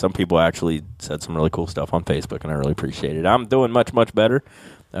just kidding. Some people actually said some really cool stuff on Facebook, and I really appreciate it. I'm doing much, much better.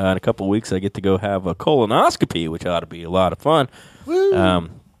 In a couple of weeks, I get to go have a colonoscopy, which ought to be a lot of fun. Woo.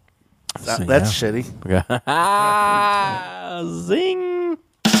 That's shitty. Zing.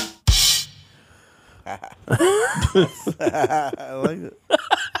 I like it.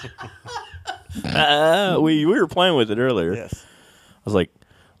 We were playing with it earlier. Yes. I was like,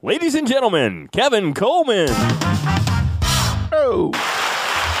 ladies and gentlemen, Kevin Coleman. Oh.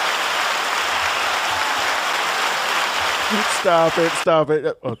 Stop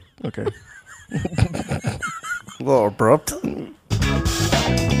it. Oh, okay. A little abrupt.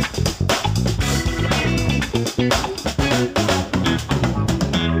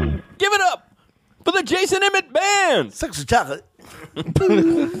 Give it up for the Jason Emmett Band. Sexy chocolate.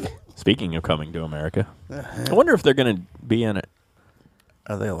 Speaking of coming to America, I wonder if they're going to be in it.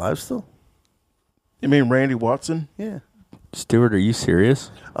 Are they alive still? You mean Randy Watson? Yeah. Stuart, are you serious?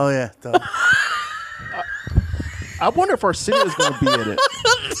 Oh, yeah. I wonder if Arsenio is going to be in it.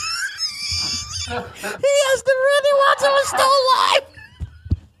 He has the Randy Watson was still alive.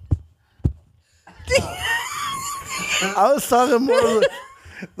 I was talking more of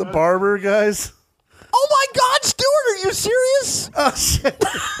the barber guys. Oh, my God, Stuart, are you serious? Oh, shit.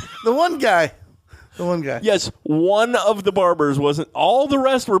 The one guy. Yes, one of the barbers wasn't. All the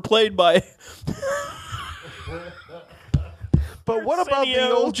rest were played by... But what about the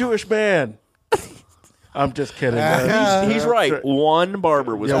old Jewish man? I'm just kidding. He's right. One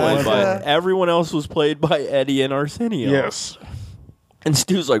barber was played by... Everyone else was played by Eddie and Arsenio. Yes. And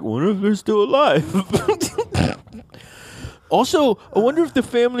Stu's like, what if they're still alive? Also, I wonder if the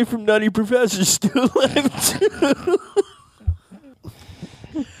family from Nutty Professor's still alive, too.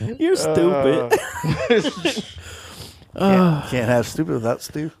 You're stupid. Can't have stupid without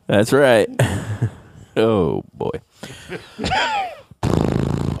Stu. That's right. Oh, boy.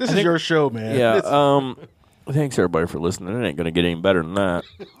 This is your show, man. Yeah. Thanks, everybody, for listening. It ain't going to get any better than that.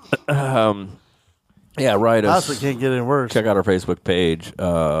 Yeah, write us. Honestly, can't get any worse. Check out our Facebook page.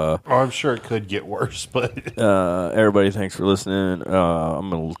 I'm sure it could get worse, but... everybody, thanks for listening. I'm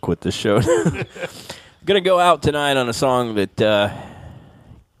going to quit this show. Going to go out tonight on a song that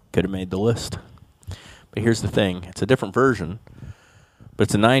could have made the list. But here's the thing. It's a different version, but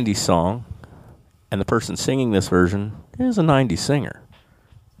it's a 90s song, and the person singing this version is a 90s singer.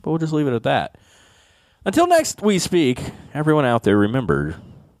 But we'll just leave it at that. Until next we speak, everyone out there, remember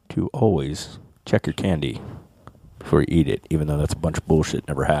to always check your candy before you eat it, even though that's a bunch of bullshit,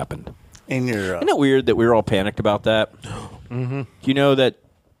 never happened. And Isn't it weird that we were all panicked about that? Mm-hmm. Do you know that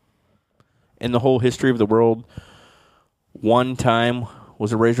in the whole history of the world, one time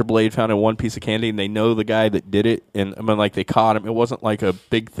was a razor blade found in one piece of candy, and they know the guy that did it, and I mean, like, they caught him. It wasn't like a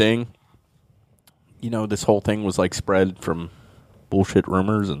big thing. You know, this whole thing was like spread from bullshit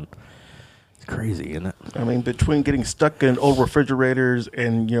rumors, and it's crazy, isn't it? I mean, between getting stuck in old refrigerators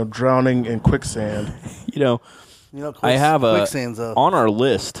and, drowning in quicksand. I have quicksand's on our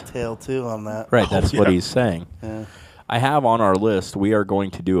list. Tale too on that. Right, that's what he's saying. Yeah. I have on our list, we are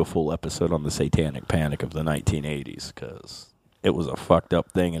going to do a full episode on the Satanic Panic of the 1980s, because it was a fucked up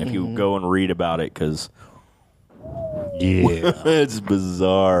thing, and if you go and read about it, because... Yeah. It's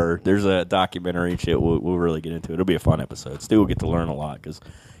bizarre. There's a documentary and shit. We'll really get into it. It'll be a fun episode. Stu will get to learn a lot, because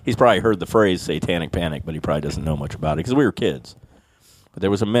he's probably heard the phrase Satanic Panic, but he probably doesn't know much about it, because we were kids. But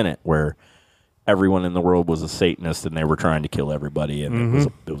there was a minute where everyone in the world was a Satanist, and they were trying to kill everybody, and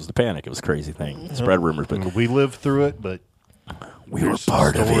it was the panic. It was a crazy thing. It spread rumors. But we lived through it, but we were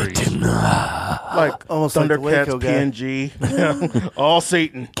part of it. like almost like the Thundercats, Waco guy. PNG, all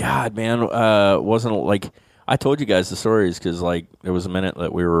Satan. God, man, wasn't like I told you guys the stories because like there was a minute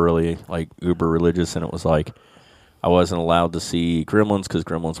that we were really like uber religious, and it was like I wasn't allowed to see Gremlins because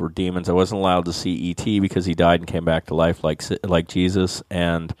Gremlins were demons. I wasn't allowed to see E.T. because he died and came back to life like Jesus,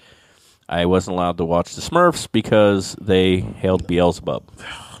 and I wasn't allowed to watch the Smurfs because they hailed Beelzebub.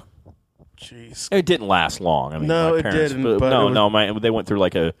 Jeez, it didn't last long. I mean, no, my it parents, didn't. But they went through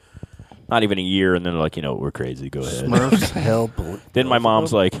like not even a year, and then they're like, we're crazy. Go ahead. Smurfs help. Then my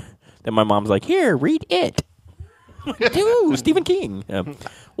mom's like, here, read it. Dude, Stephen King.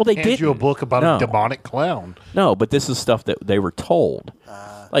 Well, they did you a book about a demonic clown. No, but this is stuff that they were told.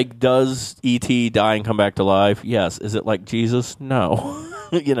 Like, does E.T. die and come back to life? Yes. Is it like Jesus? No.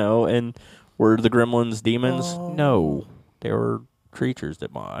 And were the Gremlins demons? No. They were creatures that,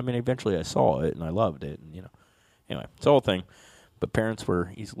 eventually I saw it and I loved it. And, anyway, it's the whole thing. But parents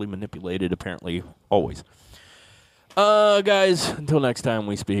were easily manipulated, apparently, always. Guys, until next time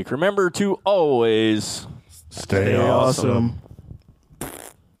we speak, remember to always stay awesome.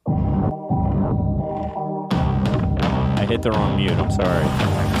 I hit the wrong mute. I'm sorry.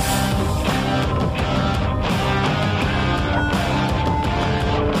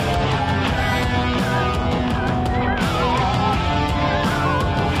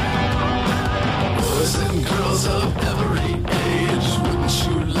 Boys and girls of every age, wouldn't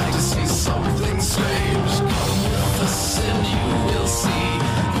you like to see something strange? Come with us and you will see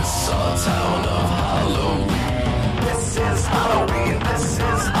this our town of Halloween. This is Halloween, this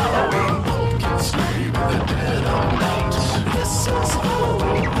is Halloween. Pumpkins scream in the dead of night. This is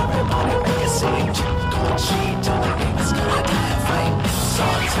Halloween, everybody make a scene. Trick or treat, all the neighbors gonna die of fright. It's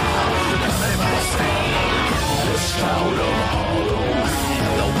our town, everybody scream. In this town of Halloween,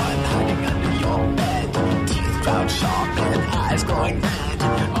 the one hiding under your bed, teeth ground sharp and eyes growing red.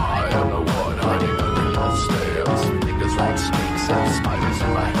 I am the one hiding under your stairs, fingers like snakes and spiders in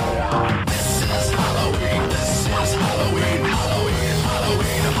my hair. This is Halloween, this is Halloween, Halloween,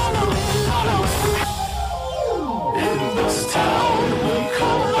 Halloween, Halloween, Halloween. In this town we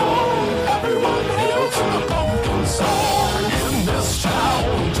call home, everyone hail to the pumpkin song. In this town,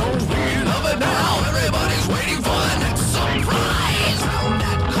 don't we love it now? Everybody's waiting for the next surprise. Round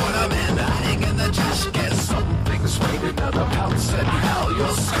that corner, man, hiding in the trash can. Something's waiting at the pounce and hell,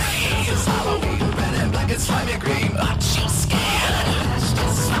 you'll scream. It's Halloween, red and black and slimy green, but you scared. That's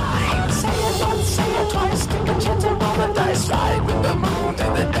just fine. Say it once, say it twice, take a chance and roll the dice. Ride with the moon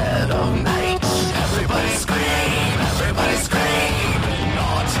in the dead of night. Everybody scream, everybody scream. In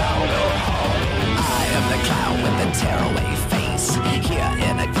our town of Halloween. I am the clown with the tearaway face, here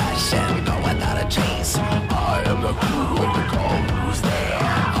in a crash and go without a trace. I am the clue when you call who's there.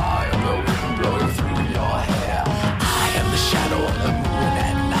 I am the wind blowing through your hair. I am the shadow of the moon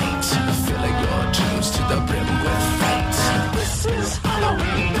at night, filling your dreams to the brim with fright. This is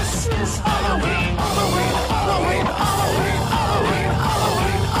Halloween, this is Halloween, Halloween, Halloween, Halloween, Halloween,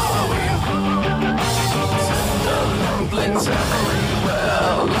 Halloween, Halloween. Tender lumblings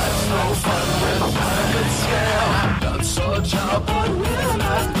everywhere. Life's no fun with rabbits scare. Not so job, but we're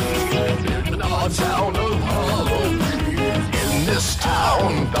not in our town of Halloween. In this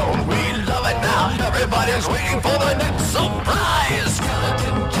town, don't we love it now? Everybody's waiting for the next surprise.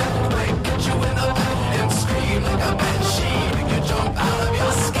 Skeleton Jack may get you in the back and scream like a banshee, make you jump out of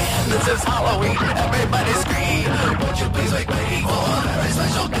your skin. This is Halloween, everybody scream. Won't you please make way for a very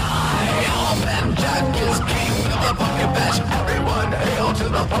special guy? Our man Jack is king of the pumpkin patch. Everyone hail to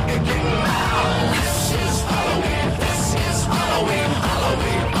the pumpkin king now. This is Halloween, this is Halloween,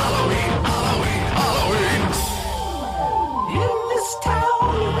 Halloween, Halloween, Halloween, Halloween. In this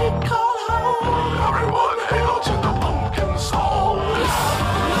town we call home, everyone hail to the pumpkin song.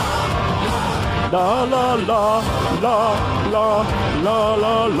 La la la la la la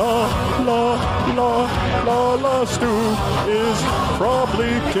la la la la la la. Stu is probably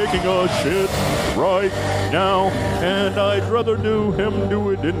taking a shit right now, and I'd rather do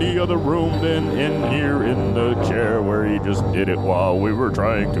it in the other room than in here in the chair where he just did it while we were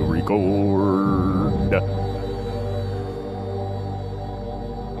trying to record.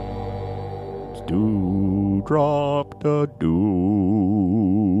 Stu dropped the deuce.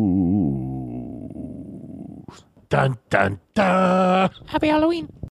 Dun dun dun. Happy Halloween.